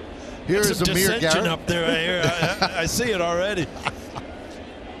 Here is some Amir dissension Garrett up there. I see it already.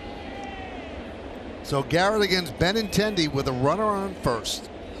 So Garrett against Benintendi with a runner on first.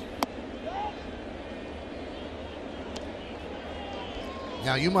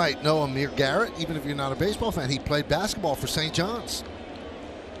 Now you might know Amir Garrett, even if you're not a baseball fan. He played basketball for St. John's.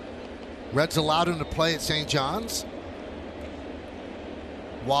 Reds allowed him to play at St. John's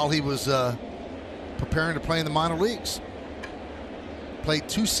while he was preparing to play in the minor leagues. Played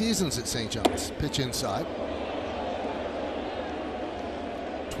 2 seasons at St. John's. Pitch inside.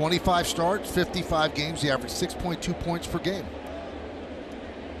 25 starts, 55 games. He averaged 6.2 points per game.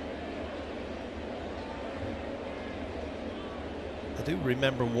 I do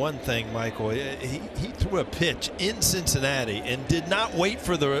remember one thing, Michael. He threw a pitch in Cincinnati and did not wait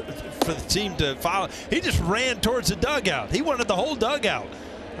for the team to follow. He just ran towards the dugout. He wanted the whole dugout.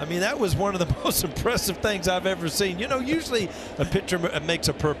 I mean, that was one of the most impressive things I've ever seen. You know, usually a pitcher makes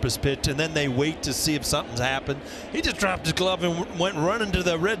a purpose pitch and then they wait to see if something's happened. He just dropped his glove and went running to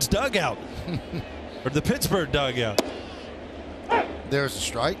the Reds dugout or the Pittsburgh dugout. There's a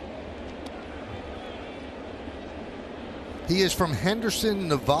strike. He is from Henderson,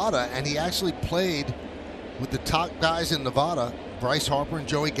 Nevada, and he actually played with the top guys in Nevada, Bryce Harper and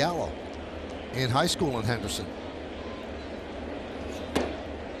Joey Gallo, in high school in Henderson.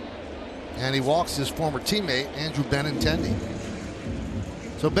 And he walks his former teammate, Andrew Benintendi.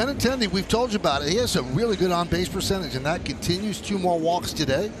 So Benintendi, we've told you about it. He has a really good on-base percentage, and that continues. 2 more walks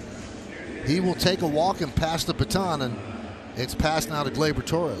today. He will take a walk and pass the baton, and it's passed now to Gleyber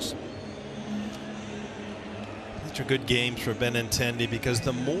Torres. These are good games for Benintendi because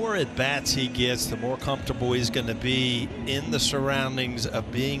the more at-bats he gets, the more comfortable he's going to be in the surroundings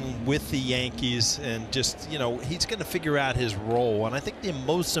of being with the Yankees, and just, you know, he's going to figure out his role. And I think the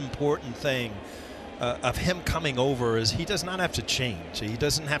most important thing of him coming over is he does not have to change. He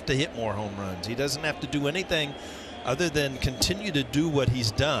doesn't have to hit more home runs. He doesn't have to do anything other than continue to do what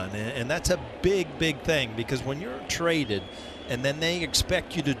he's done. And that's a big, big thing, because when you're traded and then they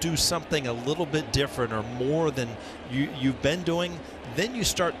expect you to do something a little bit different or more than you've been doing, then you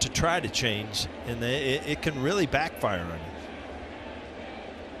start to try to change, and it can really backfire on you.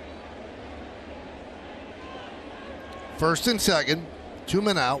 First and second, 2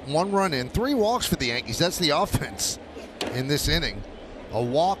 men out, 1 run in, 3 walks for the Yankees. That's the offense in this inning. A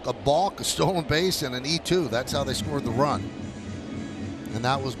walk, a balk, a stolen base, and an E2. That's how they scored the run. And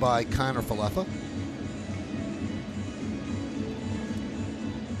that was by Kiner Falefa.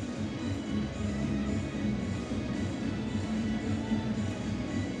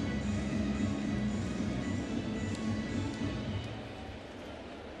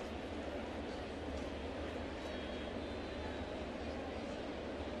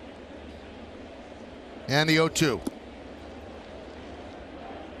 And the 0-2.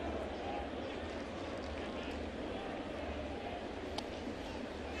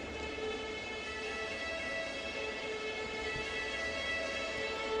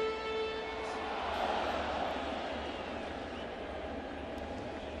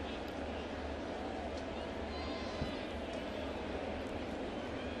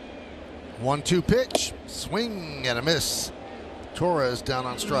 One-two pitch, swing and a miss. Torres down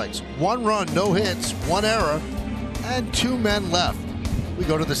on strikes. 1 run, no hits, 1 error, and 2 men left. We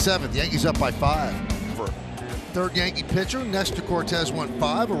go to the 7th. Yankees up by 5. For third Yankee pitcher, Nestor Cortes went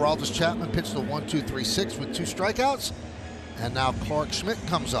 5. Aroldis Chapman pitched a 1-2-3-6 with 2 strikeouts. And now Clark Schmidt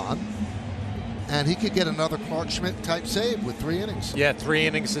comes on. And he could get another Clark Schmidt type save with 3 innings. Yeah, 3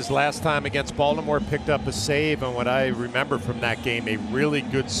 innings his last time against Baltimore, picked up a save, and what I remember from that game, a really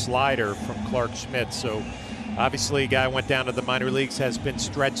good slider from Clark Schmidt. So obviously, a guy went down to the minor leagues, has been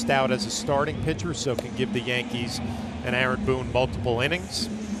stretched out as a starting pitcher, so can give the Yankees and Aaron Boone multiple innings.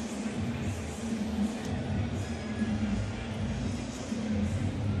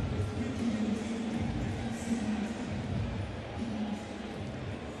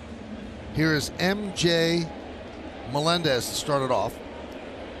 Here is MJ Melendez to start it off.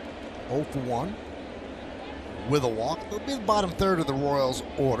 0 for 1 with a walk. They'll be the bottom third of the Royals'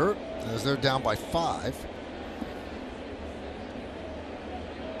 order as they're down by 5.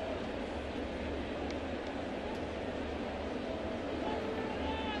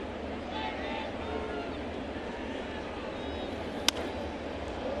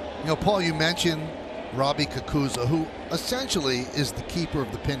 You know, Paul, you mentioned Robbie Kakuza, who essentially is the keeper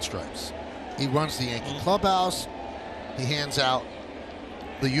of the pinstripes. He runs the Yankee clubhouse. He hands out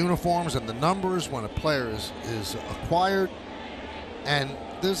the uniforms and the numbers when a player is acquired. And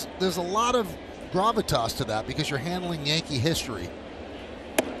there's a lot of gravitas to that because you're handling Yankee history.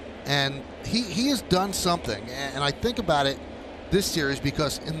 And he has done something. And I think about it this series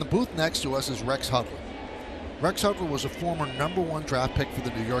because in the booth next to us is Rex Hudler. Rex Hudler was a former #1 draft pick for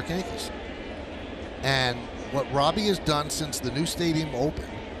the New York Yankees. And what Robbie has done since the new stadium opened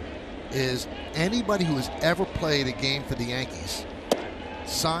is anybody who has ever played a game for the Yankees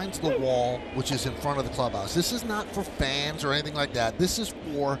signs the wall, which is in front of the clubhouse. This is not for fans or anything like that. This is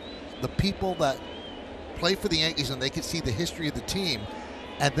for the people that play for the Yankees, and they can see the history of the team.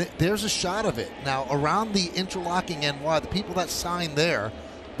 And there's a shot of it. Now, around the interlocking NY, the people that signed there,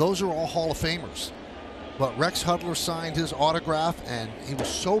 those are all Hall of Famers. But Rex Hudler signed his autograph, and he was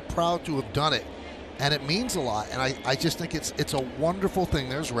so proud to have done it. And it means a lot, and I just think it's a wonderful thing.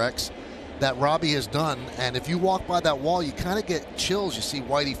 There's Rex that Robbie has done, and if you walk by that wall, you kind of get chills. You see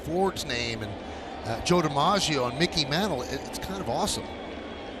Whitey Ford's name and Joe DiMaggio and Mickey Mantle. It's kind of awesome.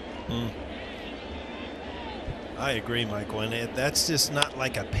 I agree, Michael, and that's just not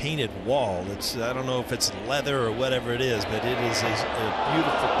like a painted wall. I don't know if it's leather or whatever it is, but it is a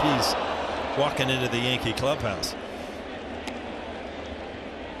beautiful piece walking into the Yankee clubhouse.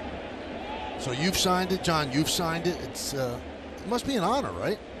 So you've signed it, John. You've signed it. It must be an honor,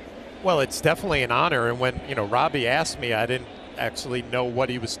 right? Well, it's definitely an honor. And when Robbie asked me, I actually know what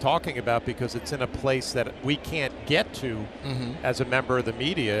he was talking about because it's in a place that we can't get to as a member of the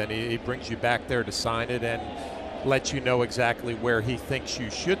media, and he brings you back there to sign it and let you know exactly where he thinks you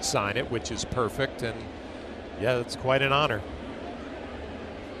should sign it, which is perfect. And yeah, it's quite an honor.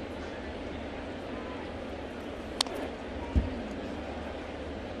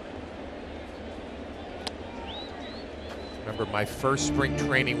 Remember my first spring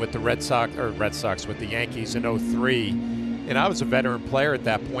training with the Red Sox with the Yankees in '03, and I was a veteran player at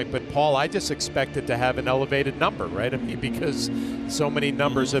that point. But Paul, I just expected to have an elevated number, right? I mean, because so many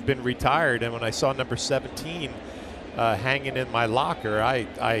numbers have been retired, and when I saw number 17 hanging in my locker,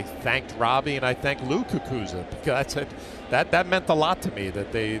 I thanked Robbie and I thanked Lou Cucuzza, because that meant a lot to me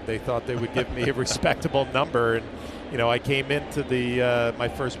that they thought they would give me a respectable number. And you know, I came into my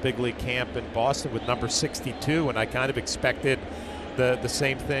first big league camp in Boston with number 62, and I kind of expected the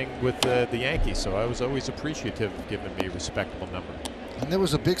same thing with the Yankees. So I was always appreciative of giving me a respectable number. And there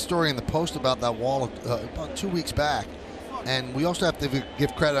was a big story in the Post about that wall about 2 weeks back. And we also have to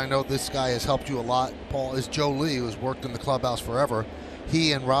give credit. I know this guy has helped you a lot, Paul, is Joe Lee, who has worked in the clubhouse forever.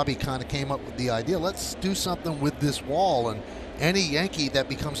 He and Robbie kind of came up with the idea, let's do something with this wall. And any Yankee that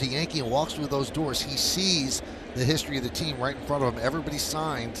becomes a Yankee and walks through those doors, he sees the history of the team right in front of him. Everybody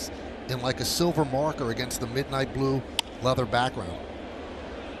signs in like a silver marker against the midnight blue leather background.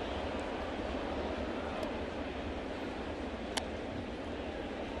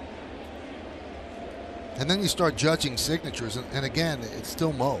 And then you start judging signatures, and again, it's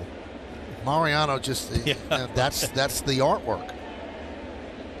still Mo. Mariano just, that's the artwork.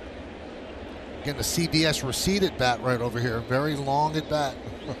 Getting a CBS receipt at bat right over here. Very long at bat.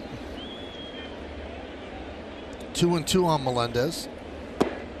 2-2 on Melendez.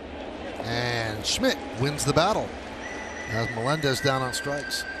 And Schmidt wins the battle as Melendez down on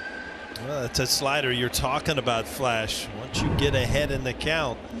strikes. Well, it's a slider you're talking about, Flash. Once you get ahead in the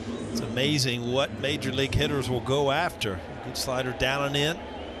count, it's amazing what major league hitters will go after. Good slider down and in.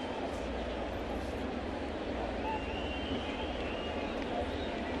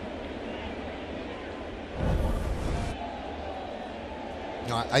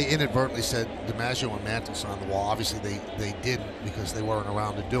 I inadvertently said DiMaggio and Mantle on the wall. Obviously, they didn't because they weren't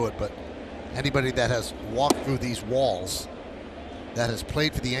around to do it. But anybody that has walked through these walls, that has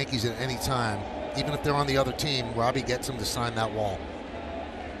played for the Yankees at any time, even if they're on the other team, Robbie gets them to sign that wall.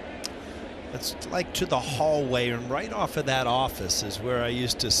 It's like to the hallway, and right off of that office is where I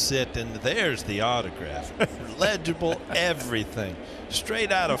used to sit, and there's the autograph. Legible, everything.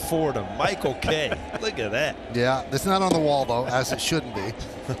 Straight out of Fordham, Michael K. Look at that. Yeah, it's not on the wall, though, as it shouldn't be.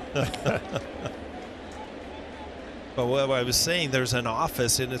 But what I was saying, there's an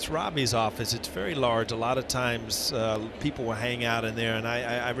office, and it's Robbie's office. It's very large. A lot of times people will hang out in there, and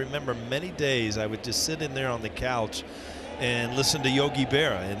I remember many days I would just sit in there on the couch and listen to Yogi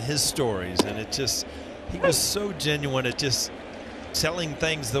Berra and his stories, and he was so genuine at just telling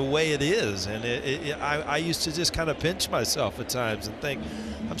things the way it is. And I used to just kind of pinch myself at times and think,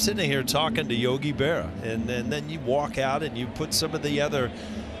 I'm sitting here talking to Yogi Berra, and then you walk out and you put some of the other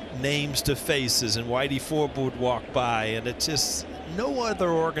names to faces, and Whitey Ford would walk by, and it's just no other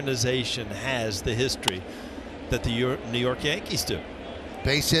organization has the history that the New York Yankees do.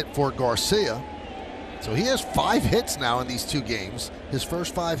 Base hit for Garcia. So he has 5 hits now in these 2 games. His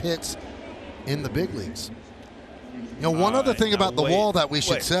first 5 hits in the big leagues. You know, one other thing about the wall that we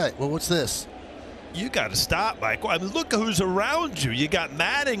should say. Well, what's this? You got to stop, Michael. I mean, look who's around you. You got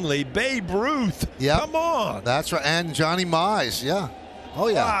Mattingly, Babe Ruth. Yeah, come on. That's right, and Johnny Mize. Yeah. Oh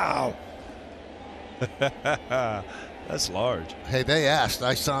yeah. Wow. That's large. Hey, they asked.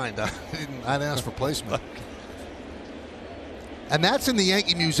 I signed. I didn't ask for placement. And that's in the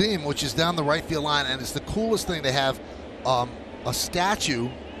Yankee Museum, which is down the right field line, and it's the coolest thing. They have a statue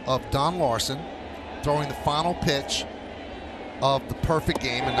of Don Larson throwing the final pitch of the perfect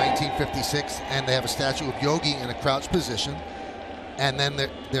game in 1956, and they have a statue of Yogi in a crouch position, and then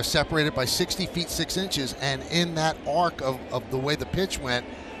they're separated by 60 feet 6 inches, and in that arc of the way the pitch went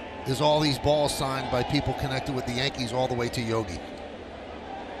is all these balls signed by people connected with the Yankees all the way to Yogi.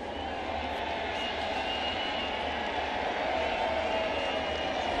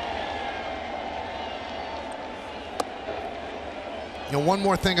 You know, one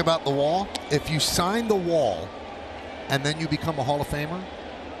more thing about the wall. If you sign the wall and then you become a Hall of Famer,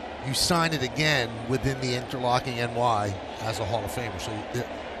 you sign it again within the interlocking NY as a Hall of Famer. So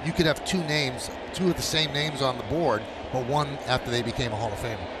you could have 2 names, 2 of the same names on the board, but one after they became a Hall of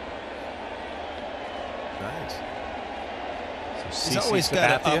Famer. Nice. So He's always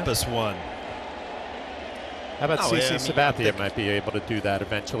got to up us one. How about CC Sabathia might be able to do that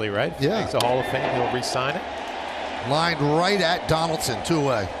eventually, right? Yeah. He's a Hall of Fame. He'll re-sign it. Lined right at Donaldson, 2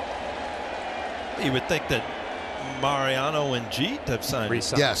 away. You would think that Mariano and Jeet have signed.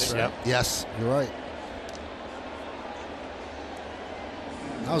 Yes, Yep. yes, you're right.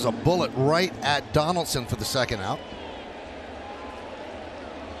 That was a bullet right at Donaldson for the second out.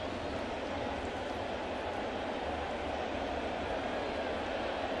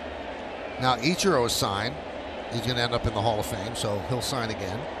 Now Ichiro is signed. He's going to end up in the Hall of Fame, so he'll sign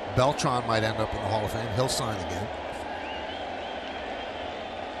again. Beltran might end up in the Hall of Fame. He'll sign again.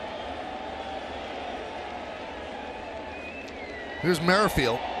 Here's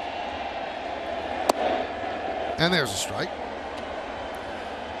Merrifield. And there's a strike.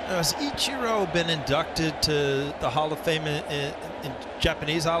 Now, has Ichiro been inducted to the Hall of Fame in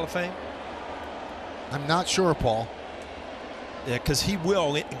Japanese Hall of Fame? I'm not sure, Paul. Yeah, because he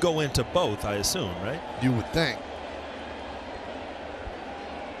will go into both, I assume, right? You would think.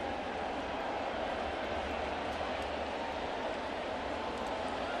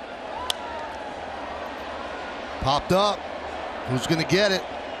 Popped up. Who's going to get it?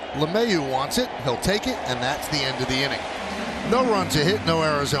 LeMahieu wants it. He'll take it, and that's the end of the inning. No runs a hit, no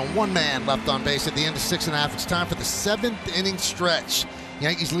errors, and 1 man left on base at the end of 6.5. It's time for the 7th inning stretch.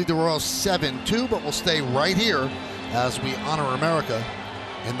 Yankees lead the Royals 7-2, but we'll stay right here as we honor America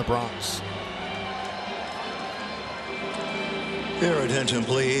in the Bronx. Your attention,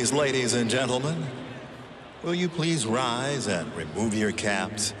 please, ladies and gentlemen. Will you please rise and remove your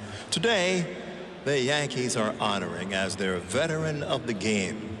caps? Today, the Yankees are honoring as their veteran of the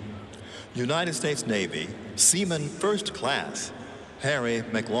game, United States Navy Seaman First Class Harry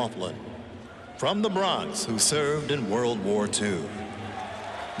McLaughlin, from the Bronx, who served in World War II.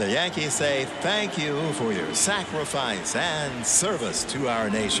 The Yankees say thank you for your sacrifice and service to our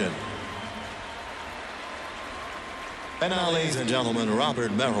nation. And now, ladies and gentlemen,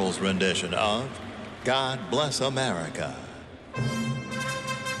 Robert Merrill's rendition of God Bless America.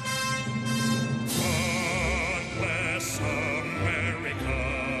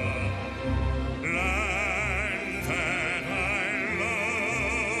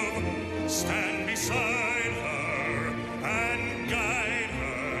 Stand beside her and guide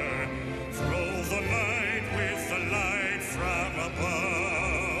her through the night with the light from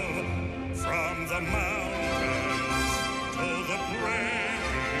above, from the mountains to the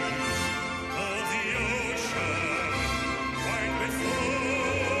prairies, to the ocean, white with foam.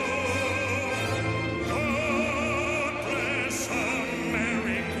 God bless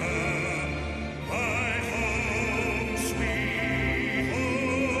America, my home, sweet home.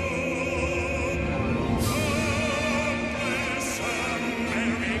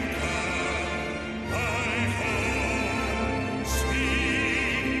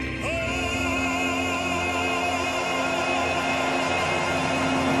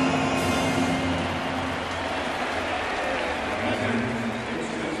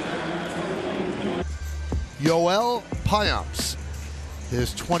 Yoel Payamps,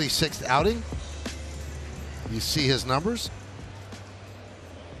 his 26th outing. You see his numbers.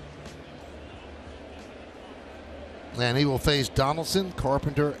 And he will face Donaldson,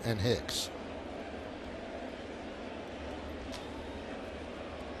 Carpenter, and Hicks.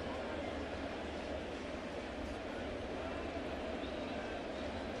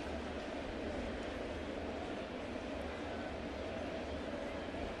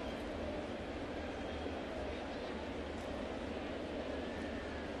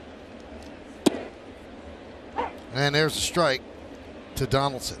 And there's a strike to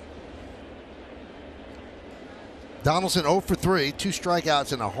Donaldson. Donaldson 0 for 3, 2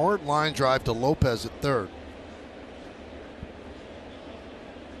 strikeouts and a hard line drive to Lopez at third.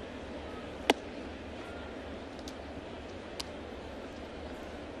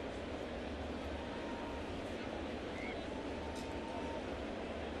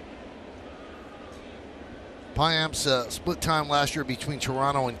 Payamps split time last year between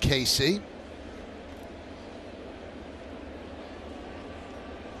Toronto and KC.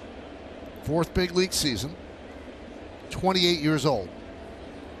 Fourth big league season. 28 years old.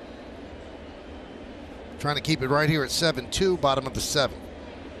 Trying to keep it right here at 7-2, bottom of the 7th.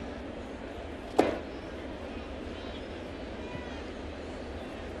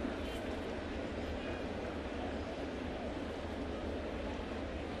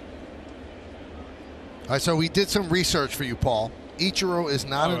 All right, so we did some research for you, Paul. Ichiro is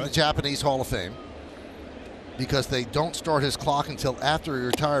not in the Japanese Hall of Fame because they don't start his clock until after he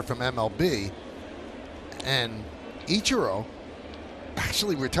retired from MLB. And Ichiro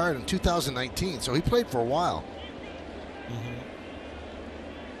actually retired in 2019, so he played for a while.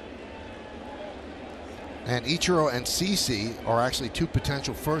 And Ichiro and CC are actually 2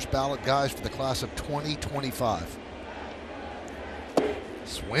 potential first ballot guys for the class of 2025.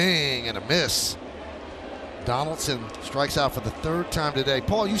 Swing and a miss. Donaldson strikes out for the 3rd time today.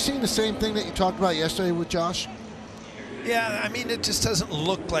 Paul, you seen the same thing that you talked about yesterday with Josh? Yeah, I mean, it just doesn't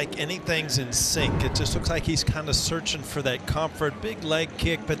look like anything's in sync. It just looks like he's kind of searching for that comfort, big leg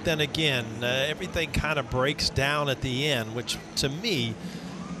kick, but then again, everything kind of breaks down at the end, which to me,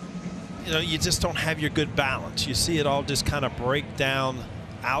 you know, you just don't have your good balance. You see it all just kind of break down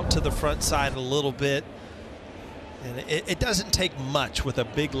out to the front side a little bit. And it doesn't take much with a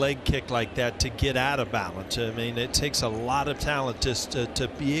big leg kick like that to get out of balance. I mean, it takes a lot of talent just to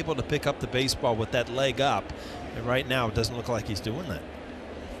be able to pick up the baseball with that leg up. And right now, it doesn't look like he's doing that.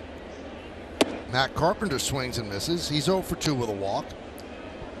 Matt Carpenter swings and misses. He's 0 for 2 with a walk.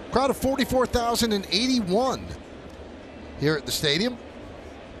 Crowd of 44,081 here at the stadium.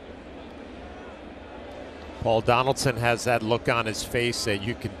 Paul Donaldson has that look on his face that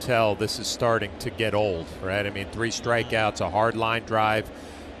you can tell this is starting to get old, right? I mean, 3 strikeouts, a hard line drive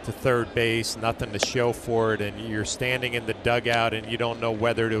to third base, nothing to show for it, and you're standing in the dugout and you don't know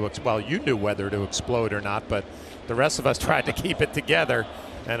whether to, well, you knew whether to explode or not, but the rest of us tried to keep it together,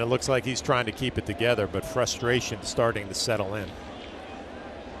 and it looks like he's trying to keep it together, but frustration starting to settle in.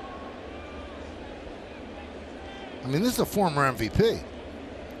 I mean, this is a former MVP,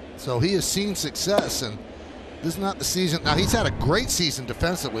 so he has seen success, and this is not the season. Now, he's had a great season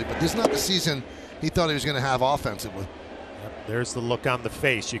defensively, but this is not the season he thought he was going to have offensively. Yep, there's the look on the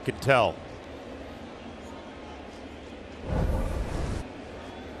face. You can tell.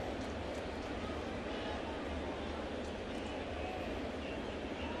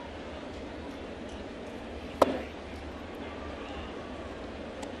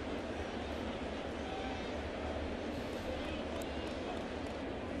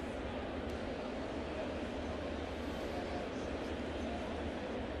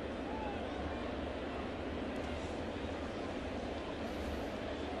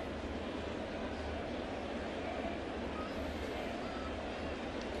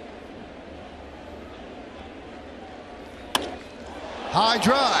 High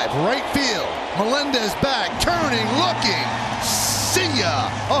drive, right field. Melendez back, turning, looking. See ya!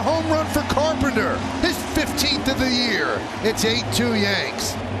 A home run for Carpenter. His 15th of the year. It's 8-2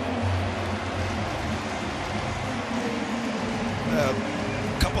 Yanks.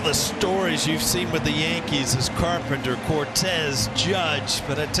 A couple of the stories you've seen with the Yankees is Carpenter, Cortez, Judge.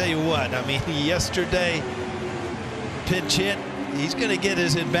 But I tell you what, I mean, yesterday, pinch hit. He's going to get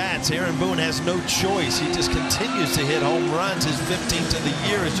his at-bats. Aaron Boone has no choice. He just continues to hit home runs. His 15th of the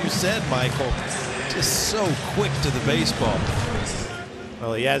year, as you said, Michael. Just so quick to the baseball.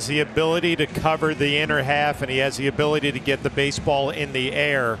 Well, he has the ability to cover the inner half, and he has the ability to get the baseball in the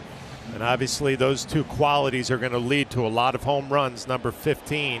air. And obviously, those 2 qualities are going to lead to a lot of home runs, number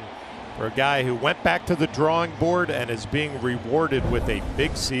 15, for a guy who went back to the drawing board and is being rewarded with a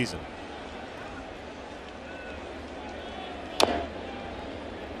big season.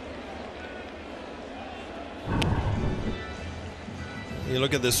 You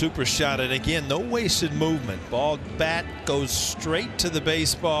look at the super shot, and again, no wasted movement. Ball bat goes straight to the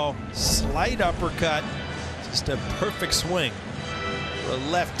baseball. Slight uppercut. Just a perfect swing for a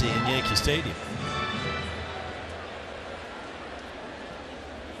lefty in Yankee Stadium.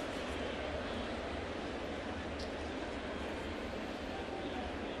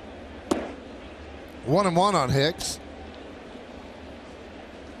 1-1 on Hicks.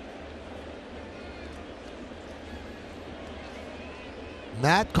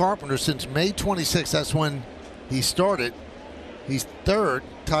 Matt Carpenter, since May 26th, that's when he started. He's 3rd,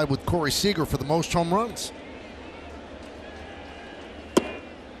 tied with Corey Seager for the most home runs.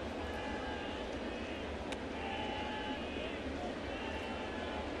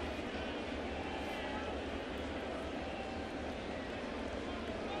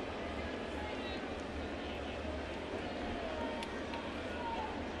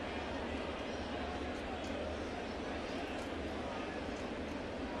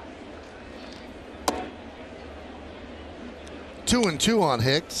 Two and 2 on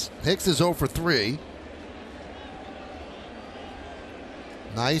Hicks. Hicks is 0 for 3.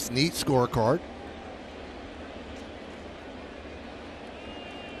 Nice, neat scorecard.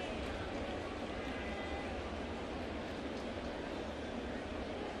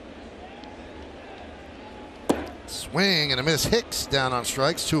 Swing and a miss. Hicks down on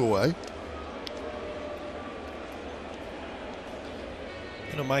strikes, 2 away.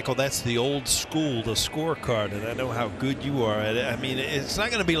 You know, Michael, that's the old school, the scorecard, and I know how good you are at it. I mean, it's not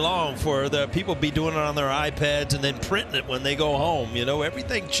going to be long for the people be doing it on their iPads and then printing it when they go home. You know,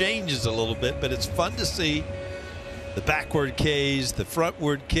 everything changes a little bit, but it's fun to see the backward Ks, the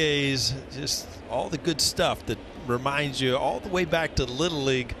frontward Ks, just all the good stuff that reminds you all the way back to Little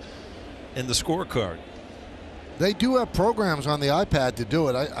League in the scorecard. They do have programs on the iPad to do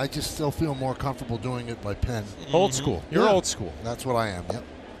it. I just still feel more comfortable doing it by pen. Old school. You're old school. That's what I am, yep.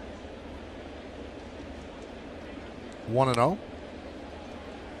 1-0.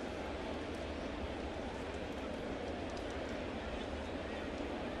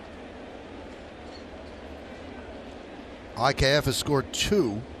 IKF has scored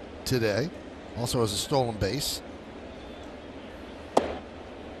 2 today. Also has a stolen base.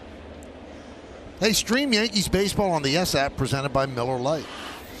 Hey, stream Yankees baseball on the Yes app presented by Miller Lite.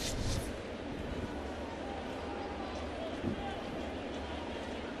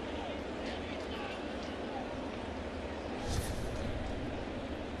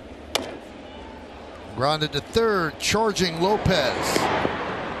 Grounded to third, charging Lopez.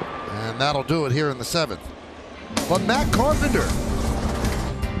 And that'll do it here in the 7th. But Matt Carpenter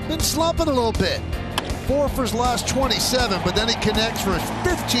been slumping a little bit. 4 for his last 27, but then he connects for his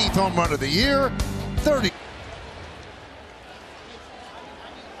 15th home run of the year. 30.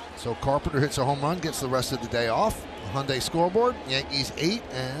 So Carpenter hits a home run, gets the rest of the day off. Hyundai scoreboard, Yankees 8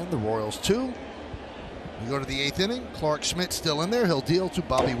 and the Royals 2. We go to the 8th inning. Clark Schmidt still in there. He'll deal to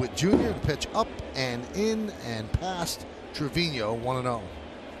Bobby Witt Jr. The pitch up and in and past Trevino, 1-0.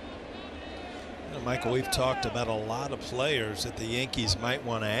 Michael, we've talked about a lot of players that the Yankees might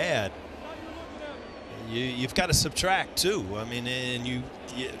want to add. You've got to subtract too. I mean, and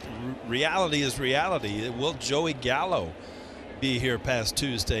reality is reality. Will Joey Gallo be here past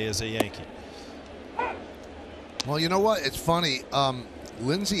Tuesday as a Yankee? Well, you know what? It's funny.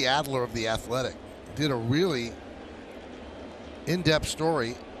 Lindsay Adler of The Athletic did a really in-depth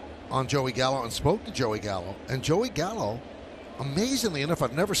story on Joey Gallo and spoke to Joey Gallo. And Joey Gallo, amazingly enough,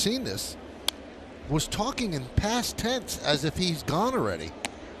 I've never seen this, was talking in past tense as if he's gone already.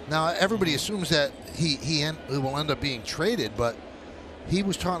 Now, everybody assumes that he will end up being traded, but he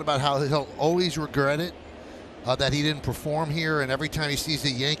was talking about how he'll always regret it, that he didn't perform here, and every time he sees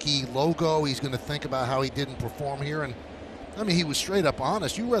the Yankee logo, he's going to think about how he didn't perform here. And I mean, he was straight up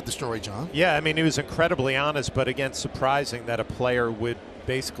honest. You read the story, John. Yeah, I mean, he was incredibly honest, but again, surprising that a player would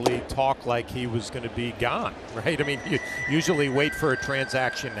basically talk like he was going to be gone, right? I mean, you usually wait for a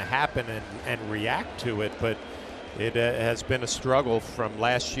transaction to happen and react to it, but it has been a struggle from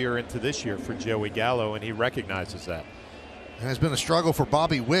last year into this year for Joey Gallo, and he recognizes that. And it's been a struggle for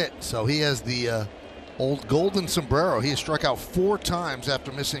Bobby Witt, so he has the old golden sombrero. He has struck out 4 times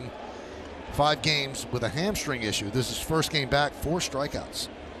after missing 5 games with a hamstring issue. This is his first game back, 4 strikeouts.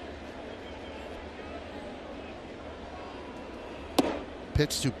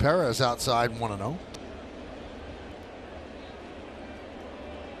 Pitch to Perez outside, 1-0.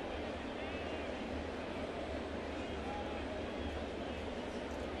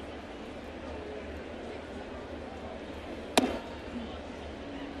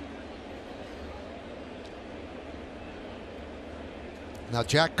 Now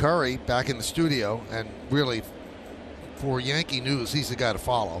Jack Curry back in the studio, and really for Yankee News, he's the guy to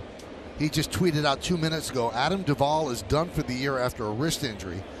follow. He just tweeted out 2 minutes ago, Adam Duvall is done for the year after a wrist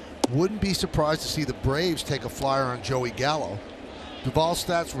injury. Wouldn't be surprised to see the Braves take a flyer on Joey Gallo. Duvall's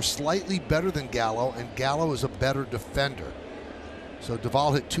stats were slightly better than Gallo, and Gallo is a better defender. So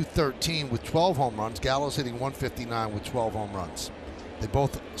Duvall hit .213 with 12 home runs. Gallo's hitting .159 with 12 home runs. They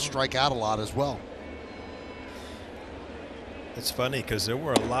both strike out a lot as well. It's funny because there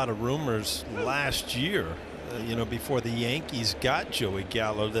were a lot of rumors last year, before the Yankees got Joey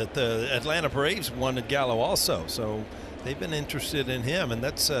Gallo, that the Atlanta Braves wanted Gallo also. So they've been interested in him, and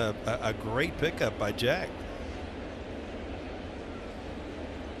that's a great pickup by Jack.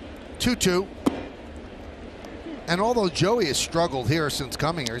 2-2. And although Joey has struggled here since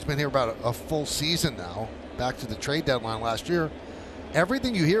coming here, he's been here about a full season now, back to the trade deadline last year,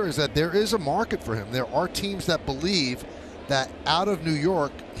 everything you hear is that there is a market for him. There are teams that believe that out of New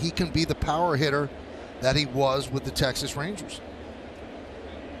York, he can be the power hitter that he was with the Texas Rangers.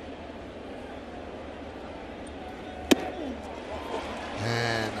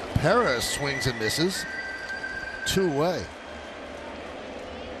 And Perez swings and misses. 2-away.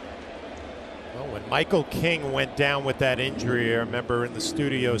 Well, when Michael King went down with that injury, I remember in the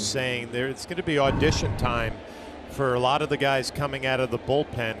studio saying it's going to be audition time for a lot of the guys coming out of the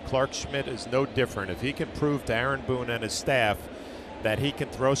bullpen. Clark Schmidt is no different. If he can prove to Aaron Boone and his staff that he can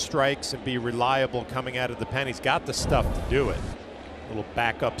throw strikes and be reliable coming out of the pen, he's got the stuff to do it. Little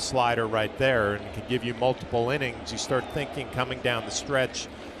backup slider right there, and can give you multiple innings. You start thinking coming down the stretch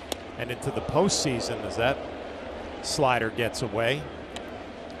and into the postseason as that slider gets away,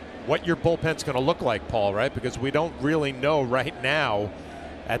 what your bullpen's going to look like, Paul, right? Because we don't really know right now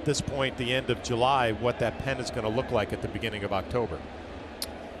at this point, the end of July, what that pen is going to look like at the beginning of October.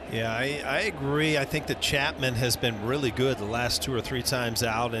 Yeah, I agree. I think that Chapman has been really good the last 2 or 3 times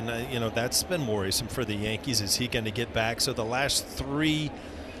out, and you know, that's been worrisome for the Yankees. Is he going to get back? So the last 3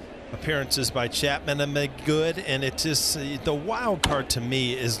 appearances by Chapman have been good, and it just, the wild card to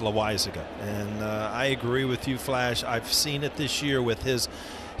me is Loaizaga, and I agree with you, Flash. I've seen it this year with his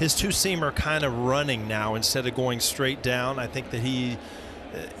two-seamer kind of running now instead of going straight down. I think that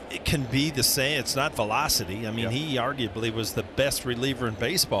it can be the same. It's not velocity. I mean, he arguably was the best reliever in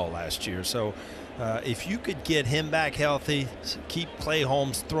baseball last year. So if you could get him back healthy, keep Clay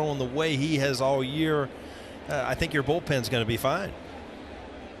Holmes throwing the way he has all year, I think your bullpen's going to be fine.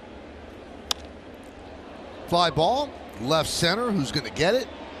 Fly ball, left center. Who's going to get it?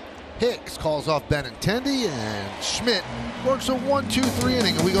 Hicks calls off Benintendi, and Schmidt works a 1-2-3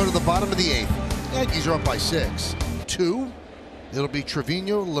 inning, and we go to the bottom of the 8th. Yankees are up by 6-2. It'll be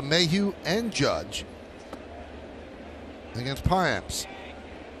Trevino, LeMahieu, and Judge against Payamps.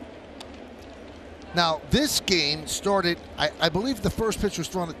 Now, this game started, I believe the first pitch was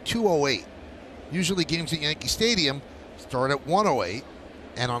thrown at 2:08. Usually games at Yankee Stadium start at 1:08,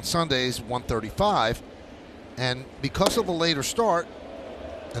 and on Sundays, 1:35. And because of the later start,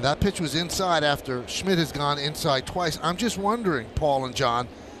 and that pitch was inside after Schmidt has gone inside twice, I'm just wondering, Paul and John,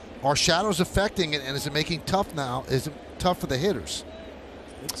 are shadows affecting it, and is it making tough now? Is it tough for the hitters?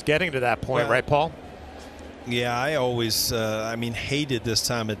 It's getting to that point, right, Paul? Yeah, I always, I mean, hated this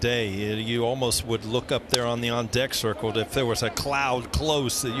time of day. You almost would look up there on the on-deck circle if there was a cloud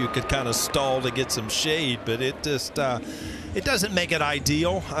close that you could kind of stall to get some shade, but it just, it doesn't make it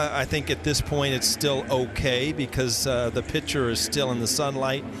ideal. I think at this point it's still okay because the pitcher is still in the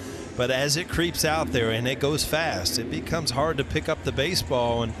sunlight, but as it creeps out there and it goes fast, it becomes hard to pick up the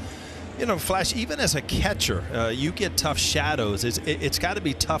baseball. And you know, Flash, even as a catcher, you get tough shadows. It's got to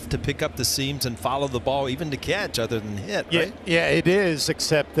be tough to pick up the seams and follow the ball, even to catch, other than hit, right? Yeah, it is,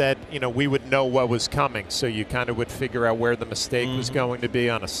 except that, you know, we would know what was coming, so you kind of would figure out where the mistake was going to be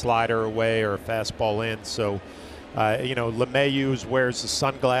on a slider away or a fastball in. So, you know, LeMahieu wears the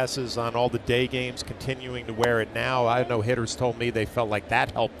sunglasses on all the day games, continuing to wear it now. I know hitters told me they felt like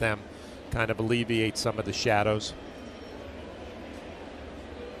that helped them kind of alleviate some of the shadows.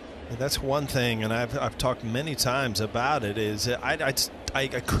 And that's one thing, and I've talked many times about it, is I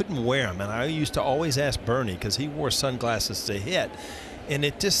couldn't wear them, and I used to always ask Bernie because he wore sunglasses to hit, and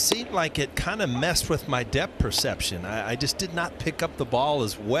it just seemed like it kind of messed with my depth perception. I just did not pick up the ball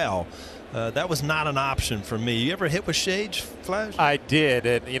as well. That was not an option for me. You ever hit with shades, Flash? I did,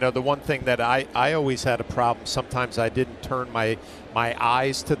 and you know, the one thing that I always had a problem, sometimes I didn't turn my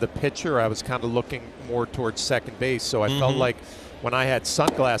eyes to the pitcher. I was kind of looking more towards second base, so I felt like when I had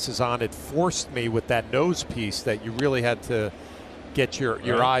sunglasses on, it forced me with that nose piece that you really had to get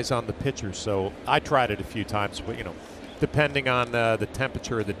your eyes on the pitcher. So I tried it a few times, but you know, depending on the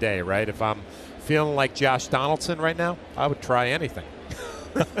temperature of the day, right? If I'm feeling like Josh Donaldson right now, I would try anything.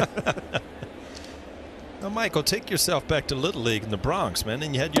 Now, Michael, take yourself back to Little League in the Bronx, man,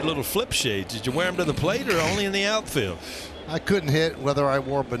 and you had your little flip shades. Did you wear them to the plate or only in the outfield? I couldn't hit whether I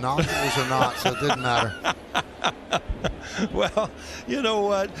wore binoculars or not, so it didn't matter. Well, you know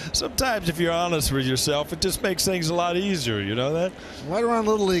what? Sometimes if you're honest with yourself, it just makes things a lot easier. You know that? Right around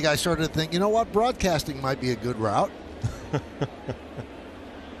Little League, I started to think, you know what? Broadcasting might be a good route.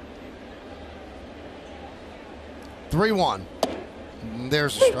 3-1.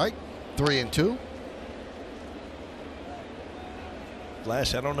 There's a strike. 3-2.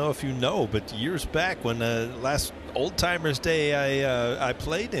 Flash, I don't know if you know, but years back when last Old Timers Day I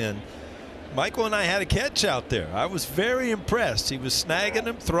played in, Michael and I had a catch out there. I was very impressed. He was snagging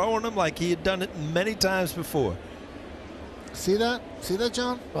them, throwing them like he had done it many times before. See that? See that,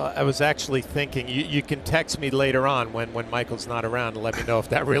 John? Well, I was actually thinking you can text me later on when Michael's not around and let me know if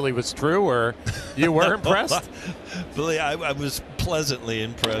that really was true or you were impressed. Billy, I was pleasantly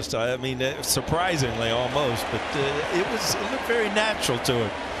impressed. I mean, surprisingly almost, but it looked very natural to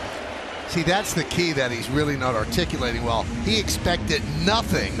him. See, that's the key that he's really not articulating well. He expected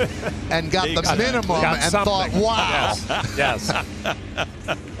nothing and got the minimum and thought, wow. Yes.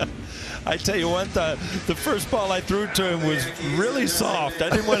 I tell you what, the first ball I threw to him was really soft. I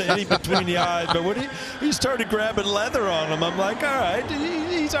didn't want to hit him between the eyes, but when he started grabbing leather on him, I'm like, all right,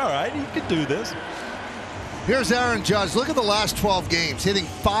 he's all right. He can do this. Here's Aaron Judge. Look at the last 12 games, hitting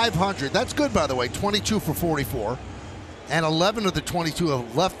 .500. That's good, by the way, 22 for 44. And 11 of the 22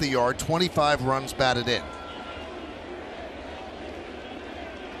 have left the yard, 25 runs batted in.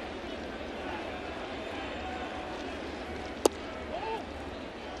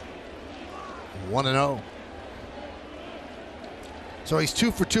 So he's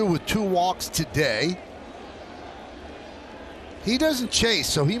 2 for 2 with 2 walks today. He doesn't chase,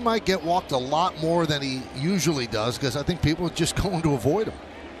 so he might get walked a lot more than he usually does because I think people are just going to avoid him.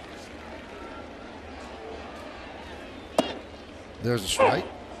 There's a strike.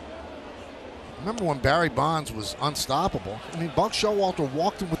 Remember when Barry Bonds was unstoppable? I mean, Buck Showalter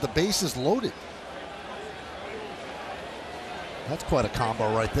walked him with the bases loaded. That's quite a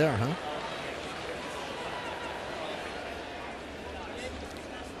combo right there, huh?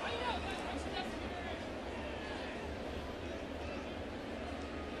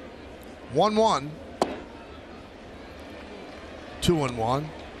 One, 2-1.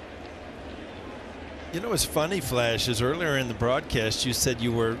 You know what's funny, Flash, is earlier in the broadcast you said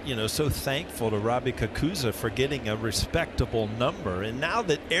you were, so thankful to Robbie Kakuza for getting a respectable number. And now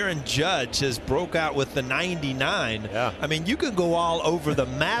that Aaron Judge has broke out with the 99, yeah. I mean, you can go all over the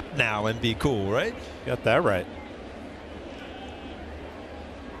map now and be cool, right? Got that right.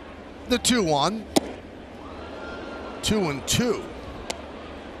 The 2-1. 2-2.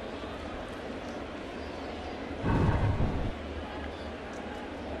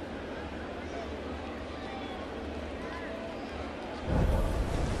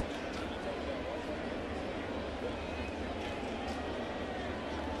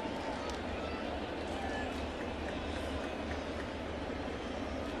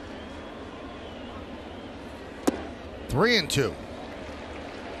 Three and 2.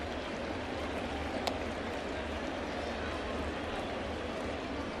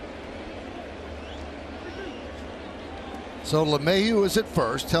 So LeMahieu is at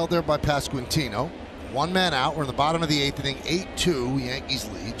first, held there by Pasquantino. 1 man out. We're in the bottom of the 8th inning. 8-2. Yankees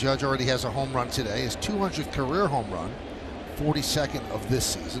lead. Judge already has a home run today. His 200th career home run. 42nd of this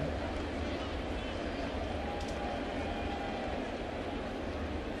season.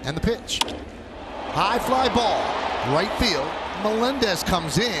 And the pitch. High fly ball. Right field. Melendez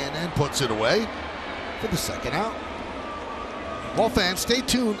comes in and puts it away for the second out. Well, fans, stay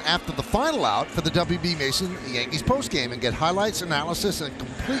tuned after the final out for the WB Mason Yankees postgame and get highlights, analysis, and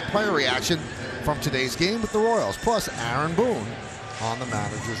complete player reaction from today's game with the Royals, plus Aaron Boone on the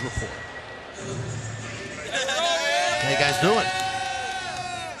manager's report. How you guys doing?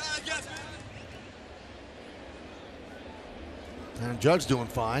 Aaron Judge doing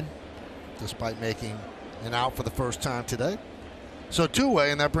fine, despite making an out for the first time today. So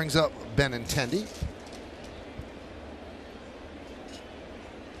two-way, and that brings up Benintendi.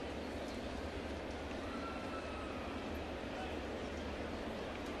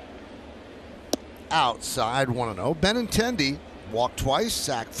 Outside 1-0. Benintendi walked twice,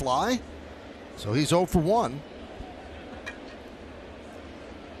 sack fly. So he's 0 for 1.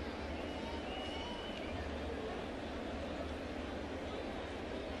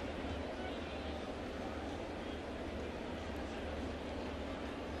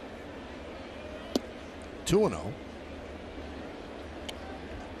 Two and 0.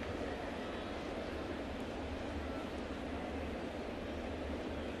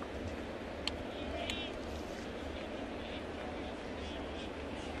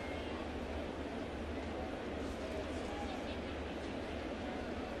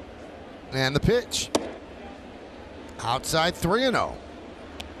 And the pitch. Outside 3-0.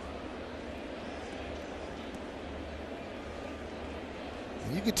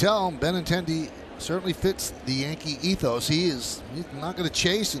 You can tell Benintendi certainly fits the Yankee ethos. He's not going to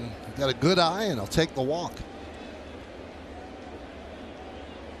chase, and he's got a good eye, and he'll take the walk.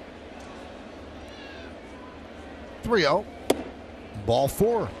 (3-0). Ball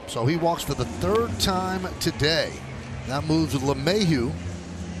 4. So he walks for the third time today. That moves LeMahieu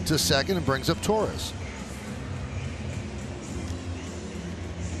to second and brings up Torres.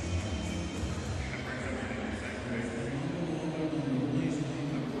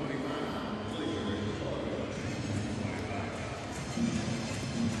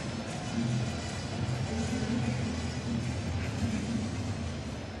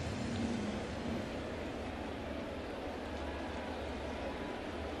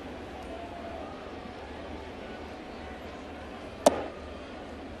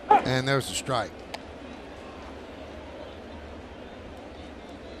 And there's a strike.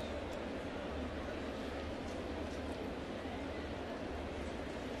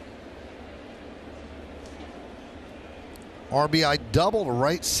 RBI double to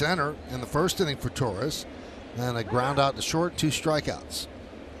right center in the first inning for Torres. And a ground out to short, 2 strikeouts.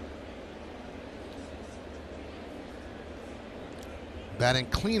 Batting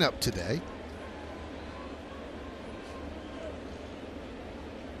cleanup today.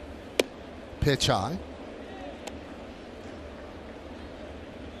 Pitch high.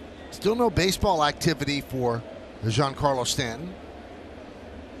 Still no baseball activity for Giancarlo Stanton.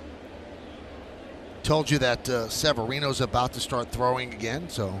 Told you that Severino's about to start throwing again,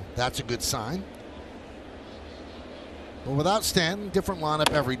 so that's a good sign. But without Stanton, different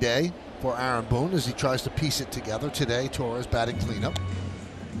lineup every day for Aaron Boone as he tries to piece it together. Today, Torres batting cleanup.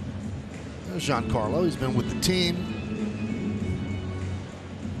 There's Giancarlo. He's been with the team.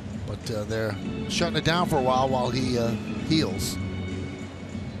 But they're shutting it down for a while he heals.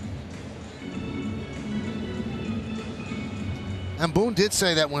 And Boone did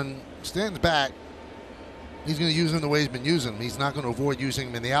say that when Stanton's back, he's going to use him the way he's been using him. He's not going to avoid using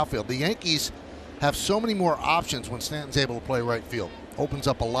him in the outfield. The Yankees have so many more options when Stanton's able to play right field. Opens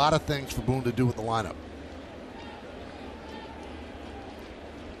up a lot of things for Boone to do with the lineup.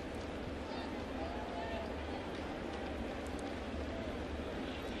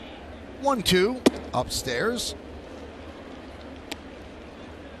 One, two, upstairs.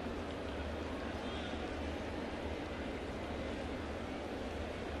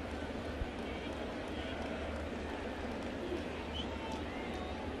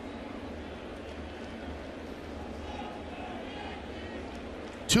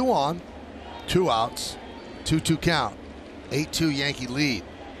 Two on, two outs, 2-2 count, 8-2 Yankee lead.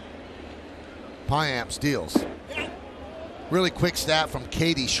 Piamp steals. Really quick stat from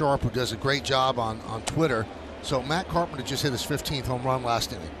Katie Sharp, who does a great job on Twitter. So Matt Carpenter just hit his 15th home run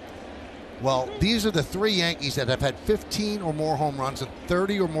last inning. Well, these are the 3 Yankees that have had 15 or more home runs and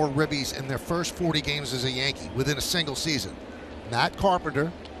 30 or more ribbies in their first 40 games as a Yankee within a single season. Matt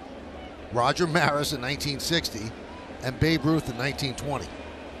Carpenter, Roger Maris in 1960, and Babe Ruth in 1920.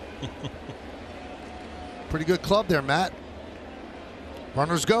 Pretty good club there, Matt.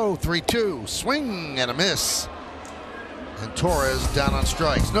 Runners go, 3-2, swing and a miss. And Torres down on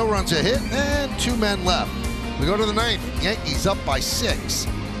strikes. No runs, a hit, and 2 men left. We go to the 9th. Yankees up by 6.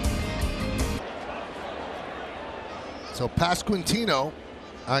 So Pasquantino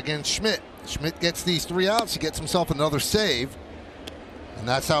against Schmidt. Schmidt gets these 3 outs. He gets himself another save. And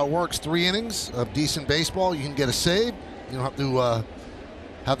that's how it works. 3 innings of decent baseball. You can get a save. You don't have to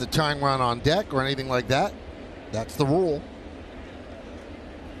have the tying run on deck or anything like that. That's the rule.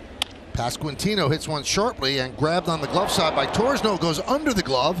 Pasquantino hits one sharply and grabbed on the glove side by Torres. No, it goes under the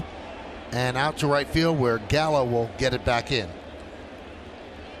glove and out to right field where Gallo will get it back in.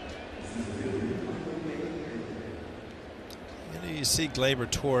 You see Gleyber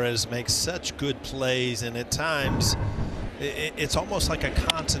Torres make such good plays, and at times it's almost like a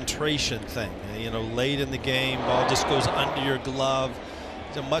concentration thing. You know, late in the game, ball just goes under your glove.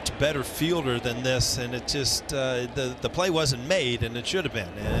 He's a much better fielder than this, and it just the play wasn't made, and it should have been.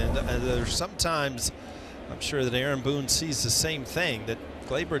 And there's sometimes, I'm sure that Aaron Boone sees the same thing, that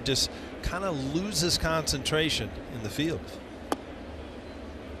Gleyber just kind of loses concentration in the field.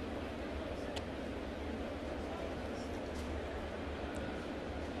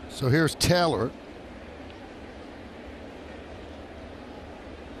 So here's Taylor.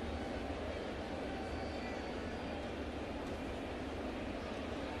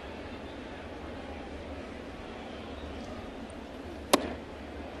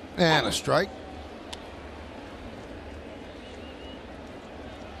 And a strike.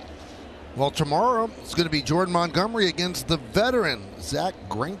 Well, tomorrow it's going to be Jordan Montgomery against the veteran Zach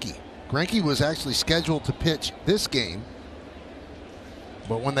Greinke. Greinke was actually scheduled to pitch this game,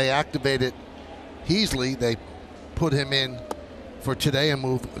 but when they activated Heasley, they put him in for today and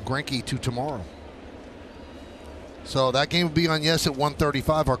moved Greinke to tomorrow. So that game will be on Yes at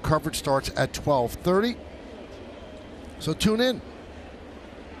 1:35. Our coverage starts at 12:30. So tune in.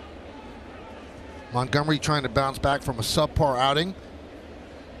 Montgomery trying to bounce back from a subpar outing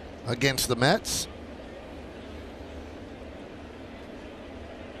against the Mets.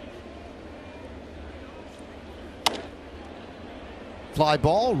 Fly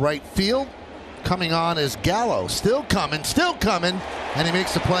ball, right field. Coming on is Gallo. Still coming, and he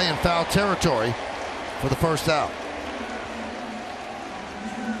makes the play in foul territory for the first out.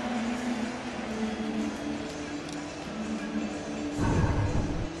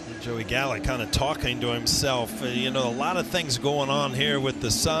 Joey Gallo kind of talking to himself. You know, a lot of things going on here with the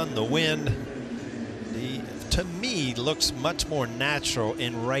sun, the wind. He, to me, looks much more natural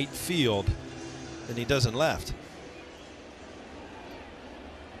in right field than he does in left.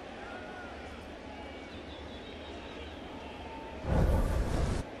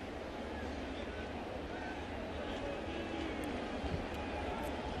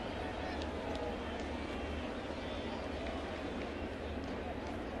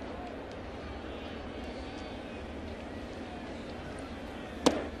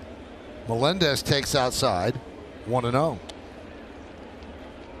 Melendez takes outside, 1-0.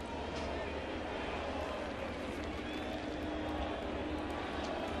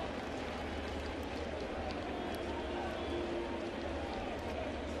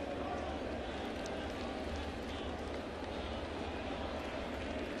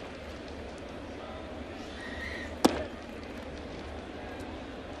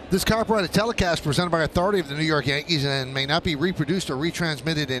 This copyrighted telecast presented by authority of the New York Yankees and may not be reproduced or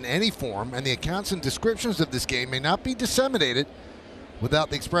retransmitted in any form, and the accounts and descriptions of this game may not be disseminated without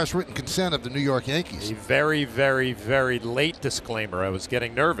the express written consent of the New York Yankees. A very, very, very late disclaimer. I was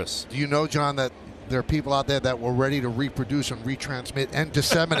getting nervous. Do you know, John, that there are people out there that were ready to reproduce and retransmit and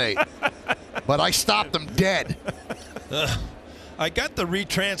disseminate, but I stopped them dead. I got the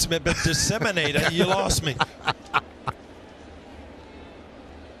retransmit, but disseminate, you lost me.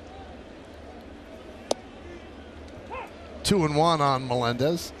 Two and one on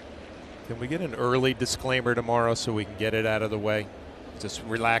Melendez. Can we get an early disclaimer tomorrow so we can get it out of the way? Just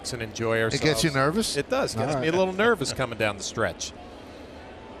relax and enjoy ourselves. It gets you nervous? It does. Gets me a little nervous coming down the stretch.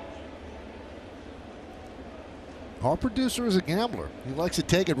 Our producer is a gambler. He likes to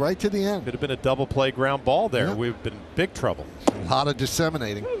take it right to the end. Could have been a double play ground ball there. Yeah. We've been in big trouble. A lot of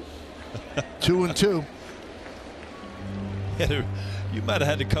disseminating. 2 and 2. You might have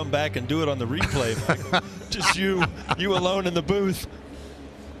had to come back and do it on the replay. Just you alone in the booth.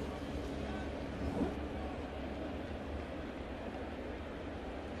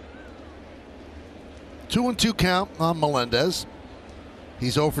 Two and 2 count on Melendez.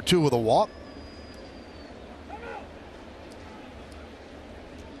 He's 0 for 2 with a walk.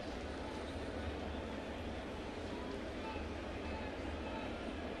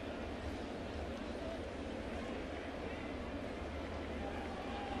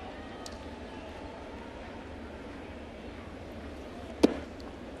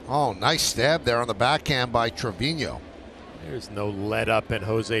 Oh, nice stab there on the backhand by Trevino. There's no let up in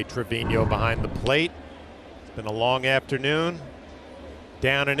Jose Trevino behind the plate. It's been a long afternoon.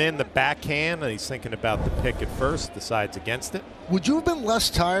 Down and in the backhand, and he's thinking about the pick at first, decides against it. Would you have been less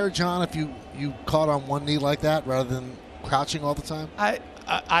tired, John, if you caught on one knee like that rather than crouching all the time?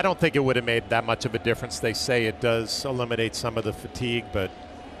 I don't think it would have made that much of a difference. They say it does eliminate some of the fatigue, but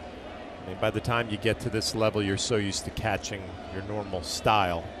I mean, by the time you get to this level, you're so used to catching your normal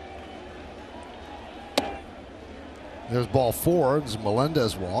style. There's ball 4 as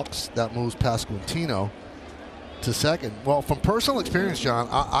Melendez walks. That moves Pasquantino to second. Well, from personal experience, John,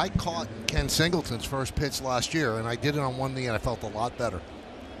 I caught Ken Singleton's first pitch last year, and I did it on one knee, and I felt a lot better.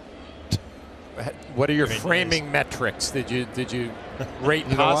 What are your framing metrics? Did you rate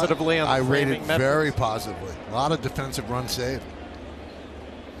positively on the I framing rated metrics? very positively. A lot of defensive runs saved.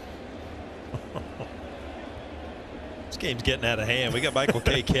 This game's getting out of hand. We got Michael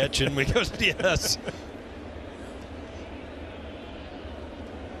K catching. We go, yes.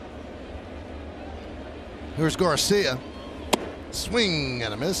 Here's Garcia. Swing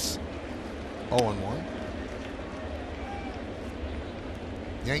and a miss. 0-1.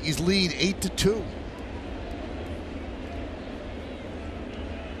 Yankees lead 8-2.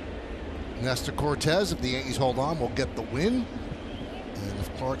 Nestor Cortez, if the Yankees hold on, will get the win. And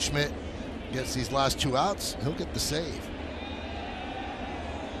if Clark Schmidt gets these last 2 outs, he'll get the save.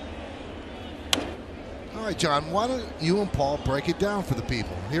 All right, John, why don't you and Paul break it down for the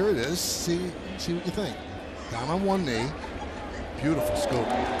people? Here it is. See what you think. Down on one knee. Beautiful scoop.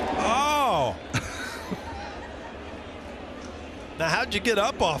 Oh. Now, how'd you get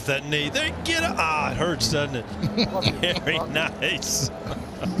up off that knee? There, get up. Ah, it hurts, doesn't it? Very nice.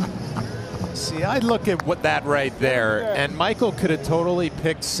 See, I look at that right there, and Michael could have totally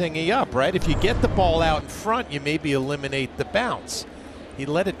picked Singy up, right? If you get the ball out in front, you maybe eliminate the bounce. He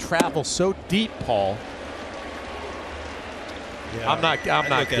let it travel so deep, Paul. Yeah, I'm not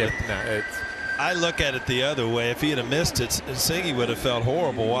giving. No, I look at it the other way. If he had missed it, Singy would have felt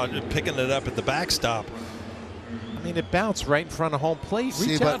horrible picking it up at the backstop. I mean, it bounced right in front of home plate.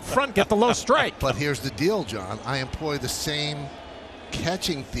 Reach out in front, get the low strike. But here's the deal, John. I employ the same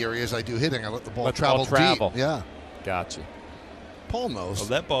catching theory as I do hitting. I let the ball travel deep. Yeah. Gotcha. Paul knows. Well,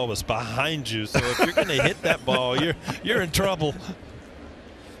 that ball was behind you, so if you're going to hit that ball, you're in trouble.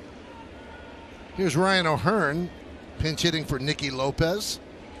 Here's Ryan O'Hearn, pinch hitting for Nicky Lopez.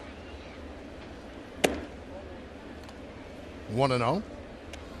 1-0.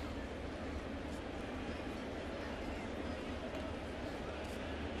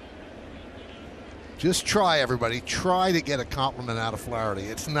 Just try, everybody. Try to get a compliment out of Flaherty.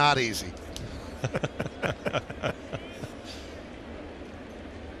 It's not easy.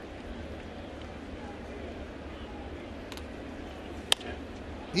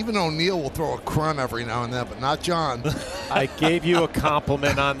 Even O'Neill will throw a crumb every now and then, but not John. I gave you a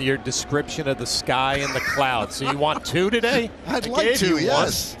compliment on your description of the sky and the clouds. So you want 2 today? I'd like to,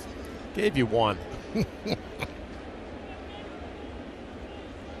 yes. Gave you 1.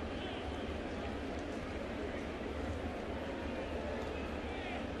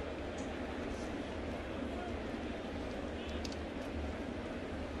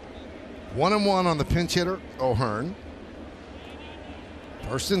 1-1 on the pinch hitter, O'Hearn.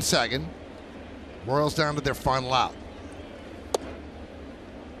 First and second. Royals down to their final out.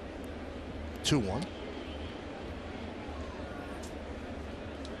 2-1.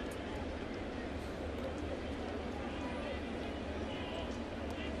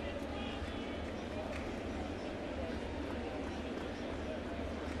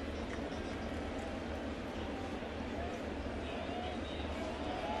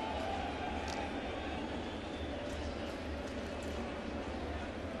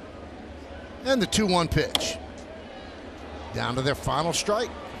 And the 2-1 pitch. Down to their final strike.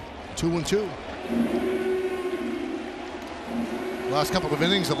 2-2. Last couple of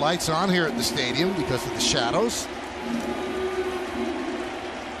innings, the lights on here at the stadium because of the shadows.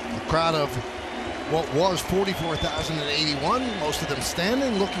 A crowd of what was 44,081, most of them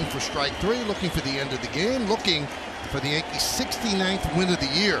standing, looking for strike three, looking for the end of the game, looking for the Yankees' 69th win of the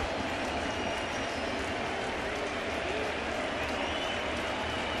year.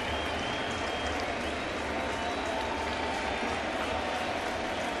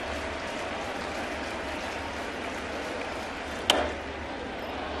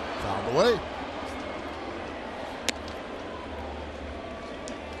 Away.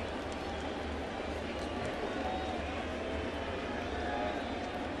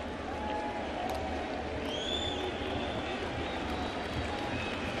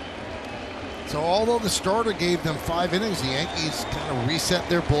 So although the starter gave them 5 innings, the Yankees kind of reset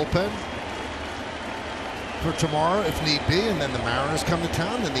their bullpen for tomorrow if need be, and then the Mariners come to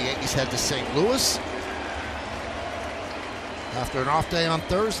town, then the Yankees head to St. Louis after an off day on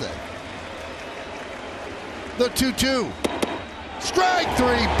Thursday. The 2-2. Strike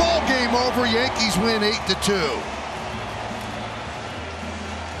three. Ball game over. Yankees win 8-2.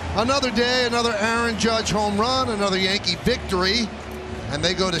 Another day, another Aaron Judge home run, another Yankee victory. And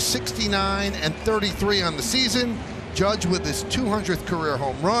they go to 69-33 on the season. Judge with his 200th career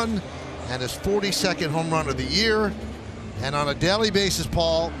home run and his 42nd home run of the year. And on a daily basis,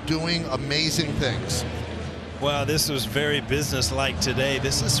 Paul, doing amazing things. Well, this was very businesslike today.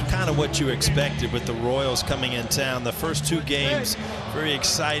 This is kind of what you expected with the Royals coming in town. The first 2 games, very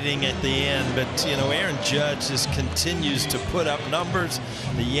exciting at the end. But, you know, Aaron Judge just continues to put up numbers.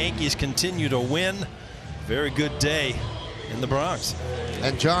 The Yankees continue to win. Very good day in the Bronx.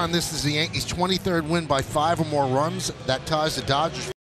 And, John, this is the Yankees' 23rd win by 5 or more runs. That ties the Dodgers